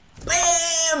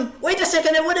 Bam! Wait a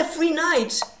second, I want a free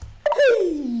knight!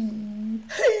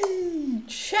 Hey!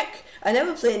 Check! I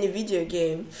never play any video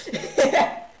game.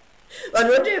 But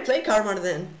what do you play, Karma,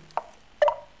 then?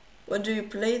 What do you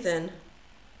play then?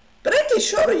 Pretty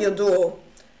sure you do.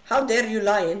 How dare you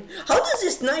lying? How does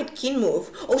this knight king move?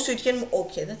 Oh, so it can move.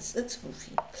 Okay, that's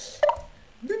goofy.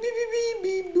 I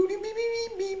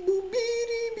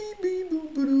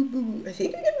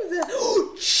think I can do that.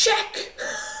 Oh, check!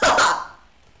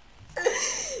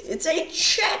 It's a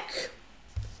check.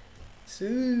 So,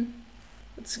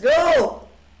 let's go.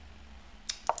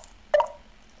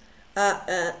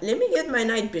 Let me get my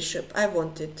knight bishop. I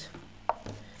want it.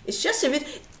 It's just a bit.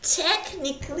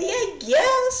 Technically, I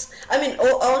guess. I mean,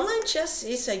 online chess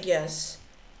is, I guess.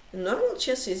 Normal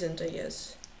chess isn't, I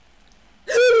guess.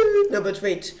 No, but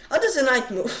wait. How does the knight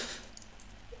move?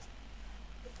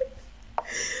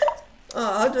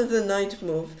 How does the knight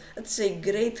move? That's a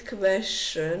great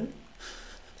question.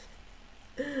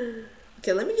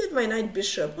 Okay, let me get my knight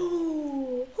bishop.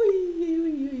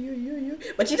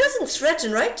 But he doesn't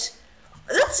threaten, right?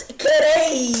 That's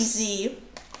crazy.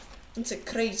 It's a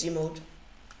crazy mode.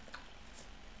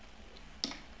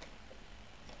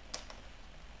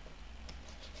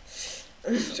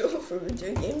 For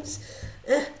video games.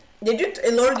 Did you,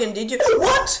 Lorgan, did you?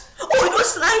 What? Oh, it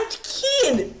was knight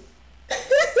king!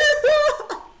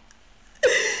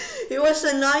 It was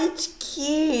a knight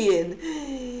king.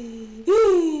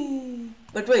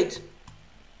 But wait.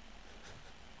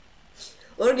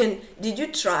 Lorgan, did you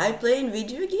try playing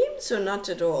video games or not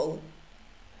at all?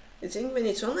 You think when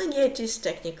it's online? Yeah, it is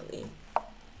technically.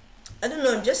 I don't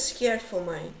know, I'm just scared for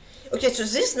my... Okay, so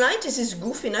this knight is this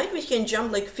goofy knight which can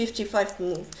jump like 55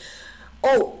 moves.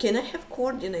 Oh, can I have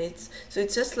coordinates? So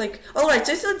it's just like... Alright,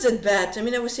 so it's not that bad. I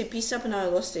mean, I would say piece up and now I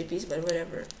lost a piece, but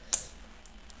whatever.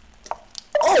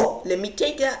 Oh, let me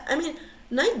take that. I mean,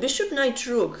 knight bishop, knight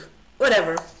rook.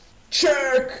 Whatever.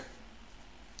 Jerk!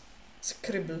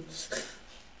 Scribble.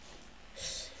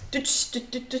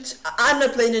 I'm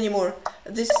not playing anymore.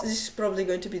 This is probably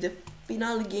going to be the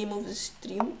finale game of the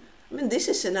stream. I mean, this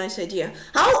is a nice idea.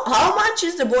 How much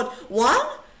is the board? 1,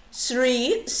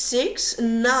 3, 6,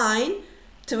 9,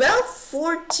 12,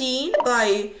 14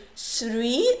 by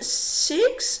 3,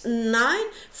 6, 9,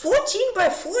 14 by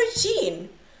 14.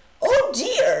 Oh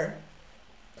dear.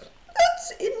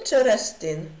 That's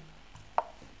interesting.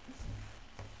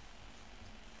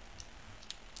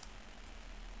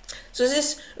 So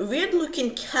this weird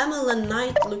looking camel and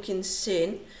knight looking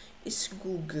scene is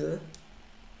Google.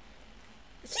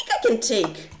 I think I can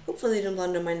take. Hopefully they don't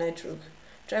blunder my knight rook.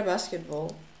 Try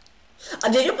basketball.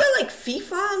 Did you play like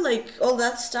FIFA, like all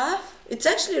that stuff? It's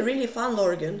actually really fun,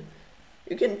 Lorgan.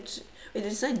 You can... Wait,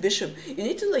 it's knight bishop. You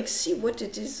need to like see what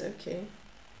it is. Okay.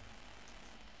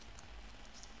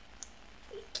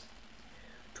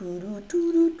 Oh,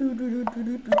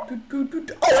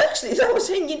 actually, that was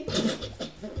hanging.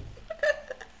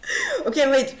 Okay,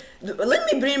 wait.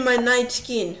 Let me bring my knight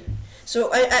king. So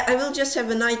I will just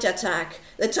have a knight attack.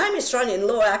 The time is running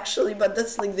low, actually, but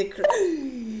that's like the...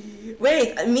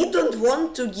 Wait, me don't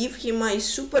want to give him my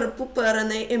super pooper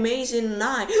and amazing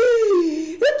knight.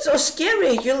 That's so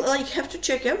scary. You'll like have to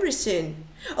check everything.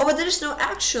 Oh, but there is no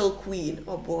actual queen.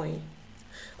 Oh boy.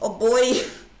 Oh boy.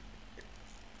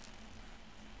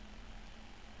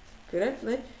 Could I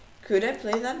play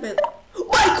that? But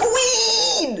my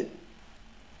queen!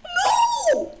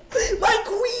 No! My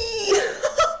queen!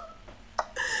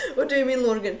 What do you mean,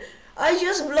 Lorgan? I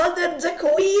just blundered the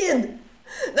queen!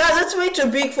 No, that's way too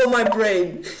big for my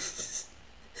brain.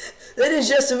 That is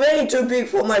just way too big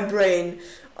for my brain.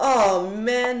 Oh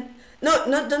man, No,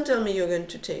 don't tell me you're going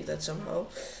to take that somehow.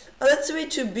 Oh, that's way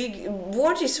too big.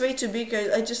 Board is way too big.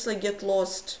 I just like get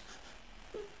lost.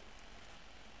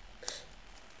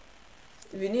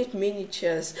 We need mini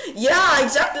chess. Yeah,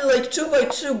 exactly, like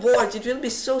 2x2 board. It will be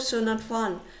so not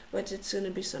fun. But it's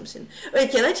gonna be something.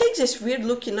 Wait, can I take this weird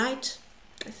looking knight?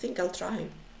 I think I'll try.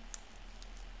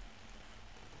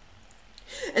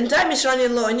 And time is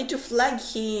running low. I need to flag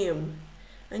him.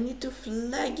 I need to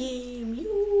flag him.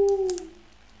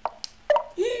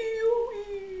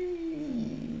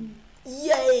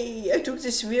 Yay! I took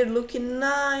this weird looking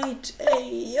knight.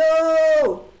 Hey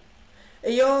yo!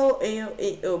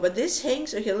 Ayo. But this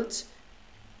hangs. Okay, let's.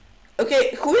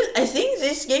 Okay, I think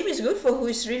this game is good for who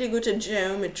is really good at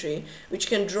geometry, which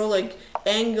can draw like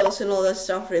angles and all that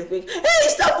stuff real quick. Hey,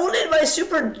 stop bullying my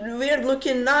super weird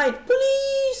looking knight,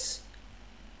 please!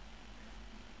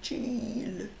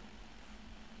 Chill.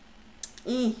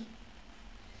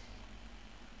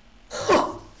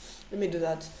 Let me do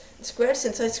that. Squares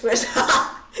inside squares.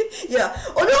 Yeah.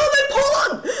 Oh no,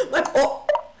 my pawn!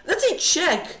 That's a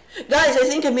check. Guys, I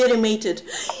think I'm already mated.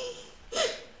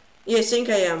 Yeah, I think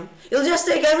I am. He'll just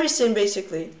take everything,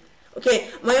 basically. Okay,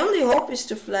 my only hope is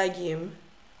to flag him.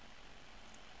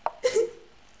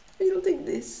 He'll take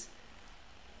this.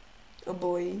 Oh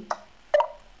boy.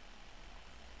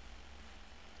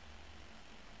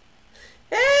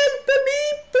 Help me,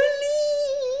 please!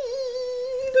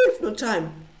 I have no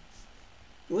time.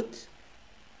 What?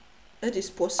 That is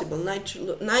possible. Knight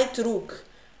rook.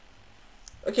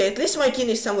 Okay, at least my king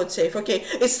is somewhat safe. Okay,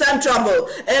 it's time trouble.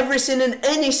 Everything and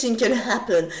anything can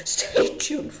happen. Stay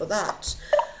tuned for that.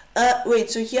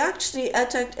 Wait, so he actually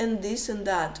attacked and this and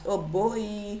that. Oh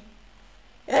boy.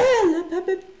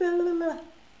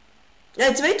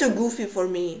 It's way too goofy for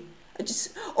me.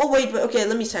 Oh wait, okay,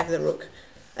 let me sack the rook.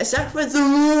 I sacked for the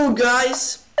rook,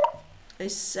 guys. I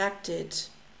sacked it.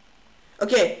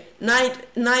 Okay, knight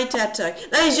attack.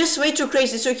 That is just way too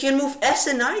crazy. So he can move as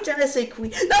a knight and as a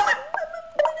queen. No, my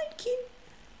knight king.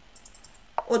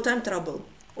 Oh, time trouble.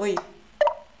 Oi.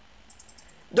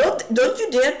 Don't you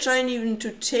dare try even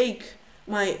to take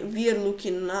my weird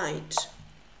looking knight.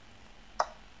 Why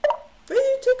do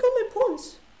you take all my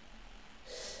pawns?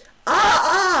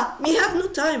 Me have no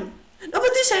time. No,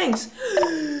 but this hangs.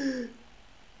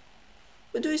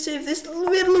 What do I say if this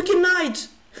weird looking knight?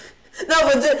 No,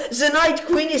 but the knight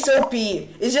queen is OP.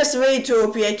 It's just way too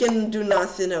OP. I can do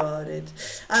nothing about it.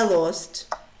 I lost.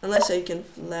 Unless I can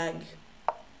flag.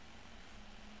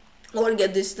 Or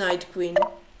get this knight queen.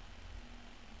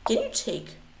 Can you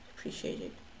take? Appreciate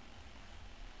it.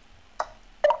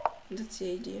 That's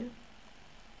the idea.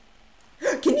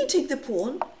 Can you take the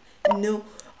pawn? No.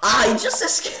 I just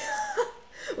escaped.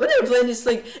 When I'm playing, it's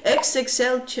like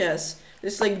XXL chess.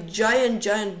 It's like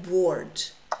giant board.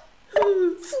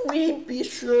 Free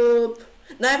bishop.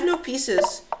 Now I have no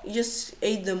pieces. You just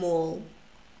ate them all.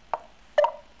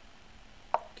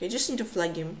 Okay, just need to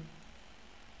flag him.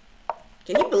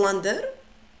 Can he blunder?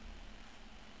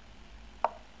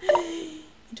 He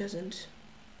doesn't.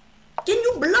 Can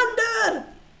you blunder?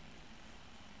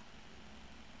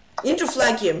 You need to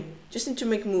flag him. Just need to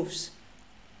make moves.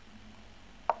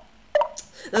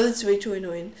 No, that's way too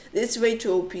annoying. It's way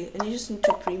too OP. And you just need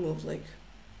to pre-move, like.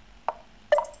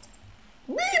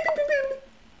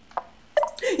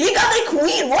 He got a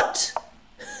queen, what?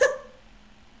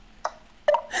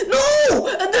 No!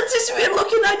 And that's this weird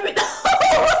looking knight.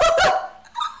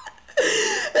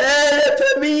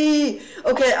 Help me!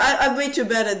 Okay, I'm way too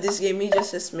bad at this game. He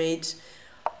just has mate.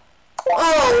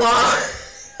 Oh, wow.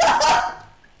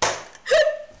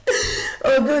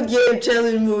 Oh, good game,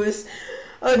 challenge moves.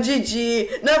 Oh,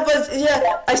 GG. No, but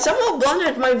yeah, I somehow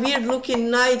blundered my weird looking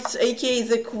knight, aka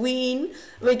the queen.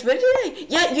 Wait, where did I?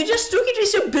 Yeah, you just took it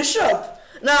with your bishop.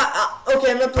 Nah,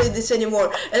 okay, I'm not playing this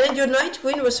anymore. And then your knight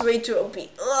queen was way too OP.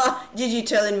 GG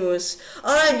challenge moves.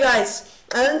 Alright, guys.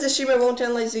 I end the stream, I won't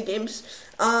analyze the games.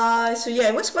 So yeah,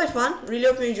 it was quite fun. Really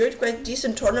hope you enjoyed. Quite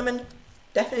decent tournament.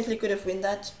 Definitely could have won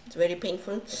that. It's very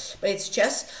painful, but it's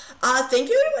chess. Thank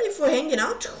you everybody for hanging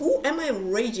out. Who am I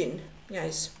raiding,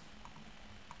 guys?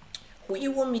 Who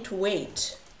you want me to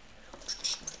wait?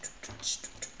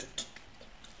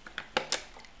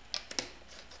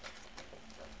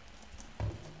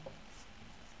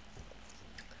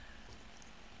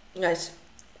 Guys,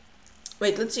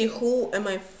 wait, let's see, who am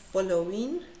I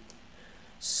following?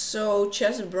 So,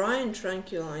 Chess Brian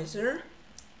Tranquilizer.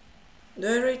 Do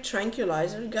I rate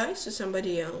Tranquilizer, guys, or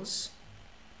somebody else?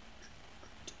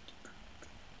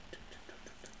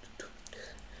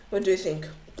 What do you think?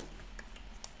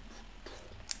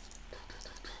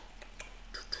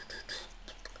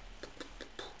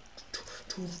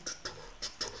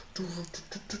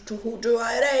 Who do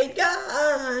I rate,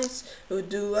 guys? Who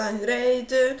do I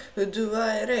rate? Who do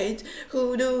I rate?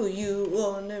 Who do you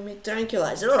want me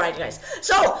tranquilizer? Alright, guys.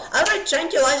 So, I'll rate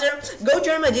tranquilizer. Go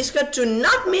join my Discord to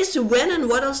not miss when and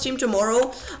what I'll stream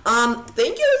tomorrow.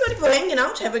 Thank you everybody for hanging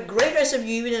out. Have a great rest of your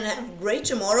evening and have a great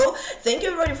tomorrow. Thank you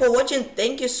everybody for watching.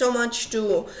 Thank you so much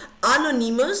to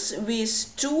Anonymous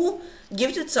with 2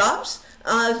 gifted subs.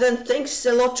 Then thanks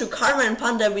a lot to Karma and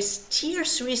Panda with tier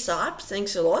 3 subs,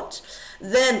 thanks a lot.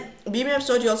 Then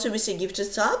BMAPSNaughty also with a gifted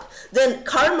sub. Then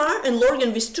Karma and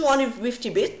Lorgan with 250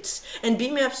 bits. And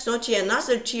BMAPSNaughty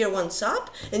another tier 1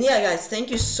 sub. And yeah guys, thank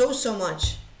you so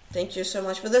much. Thank you so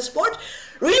much for the support.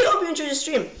 Really hope you enjoyed the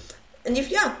stream. And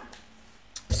if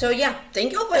so yeah,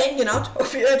 thank you all for hanging out.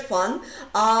 Hope you had fun.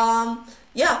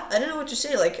 Yeah, I don't know what to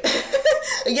say, like,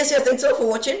 I guess, yeah, thanks all for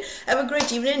watching. Have a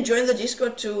great evening. Join the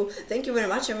Discord too. Thank you very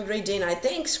much. Have a great day, night.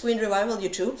 Thanks, Queen Revival, you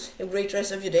too. Have a great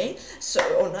rest of your day,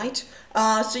 or night.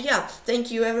 So yeah,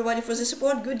 thank you everybody for the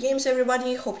support. Good games,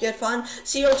 everybody. Hope you had fun.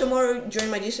 See you all tomorrow. Join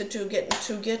my Discord to get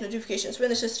notifications when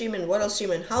there's a stream and what I'll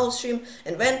stream and how I'll stream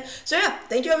and when. So yeah,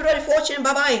 thank you everybody for watching.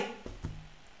 Bye-bye.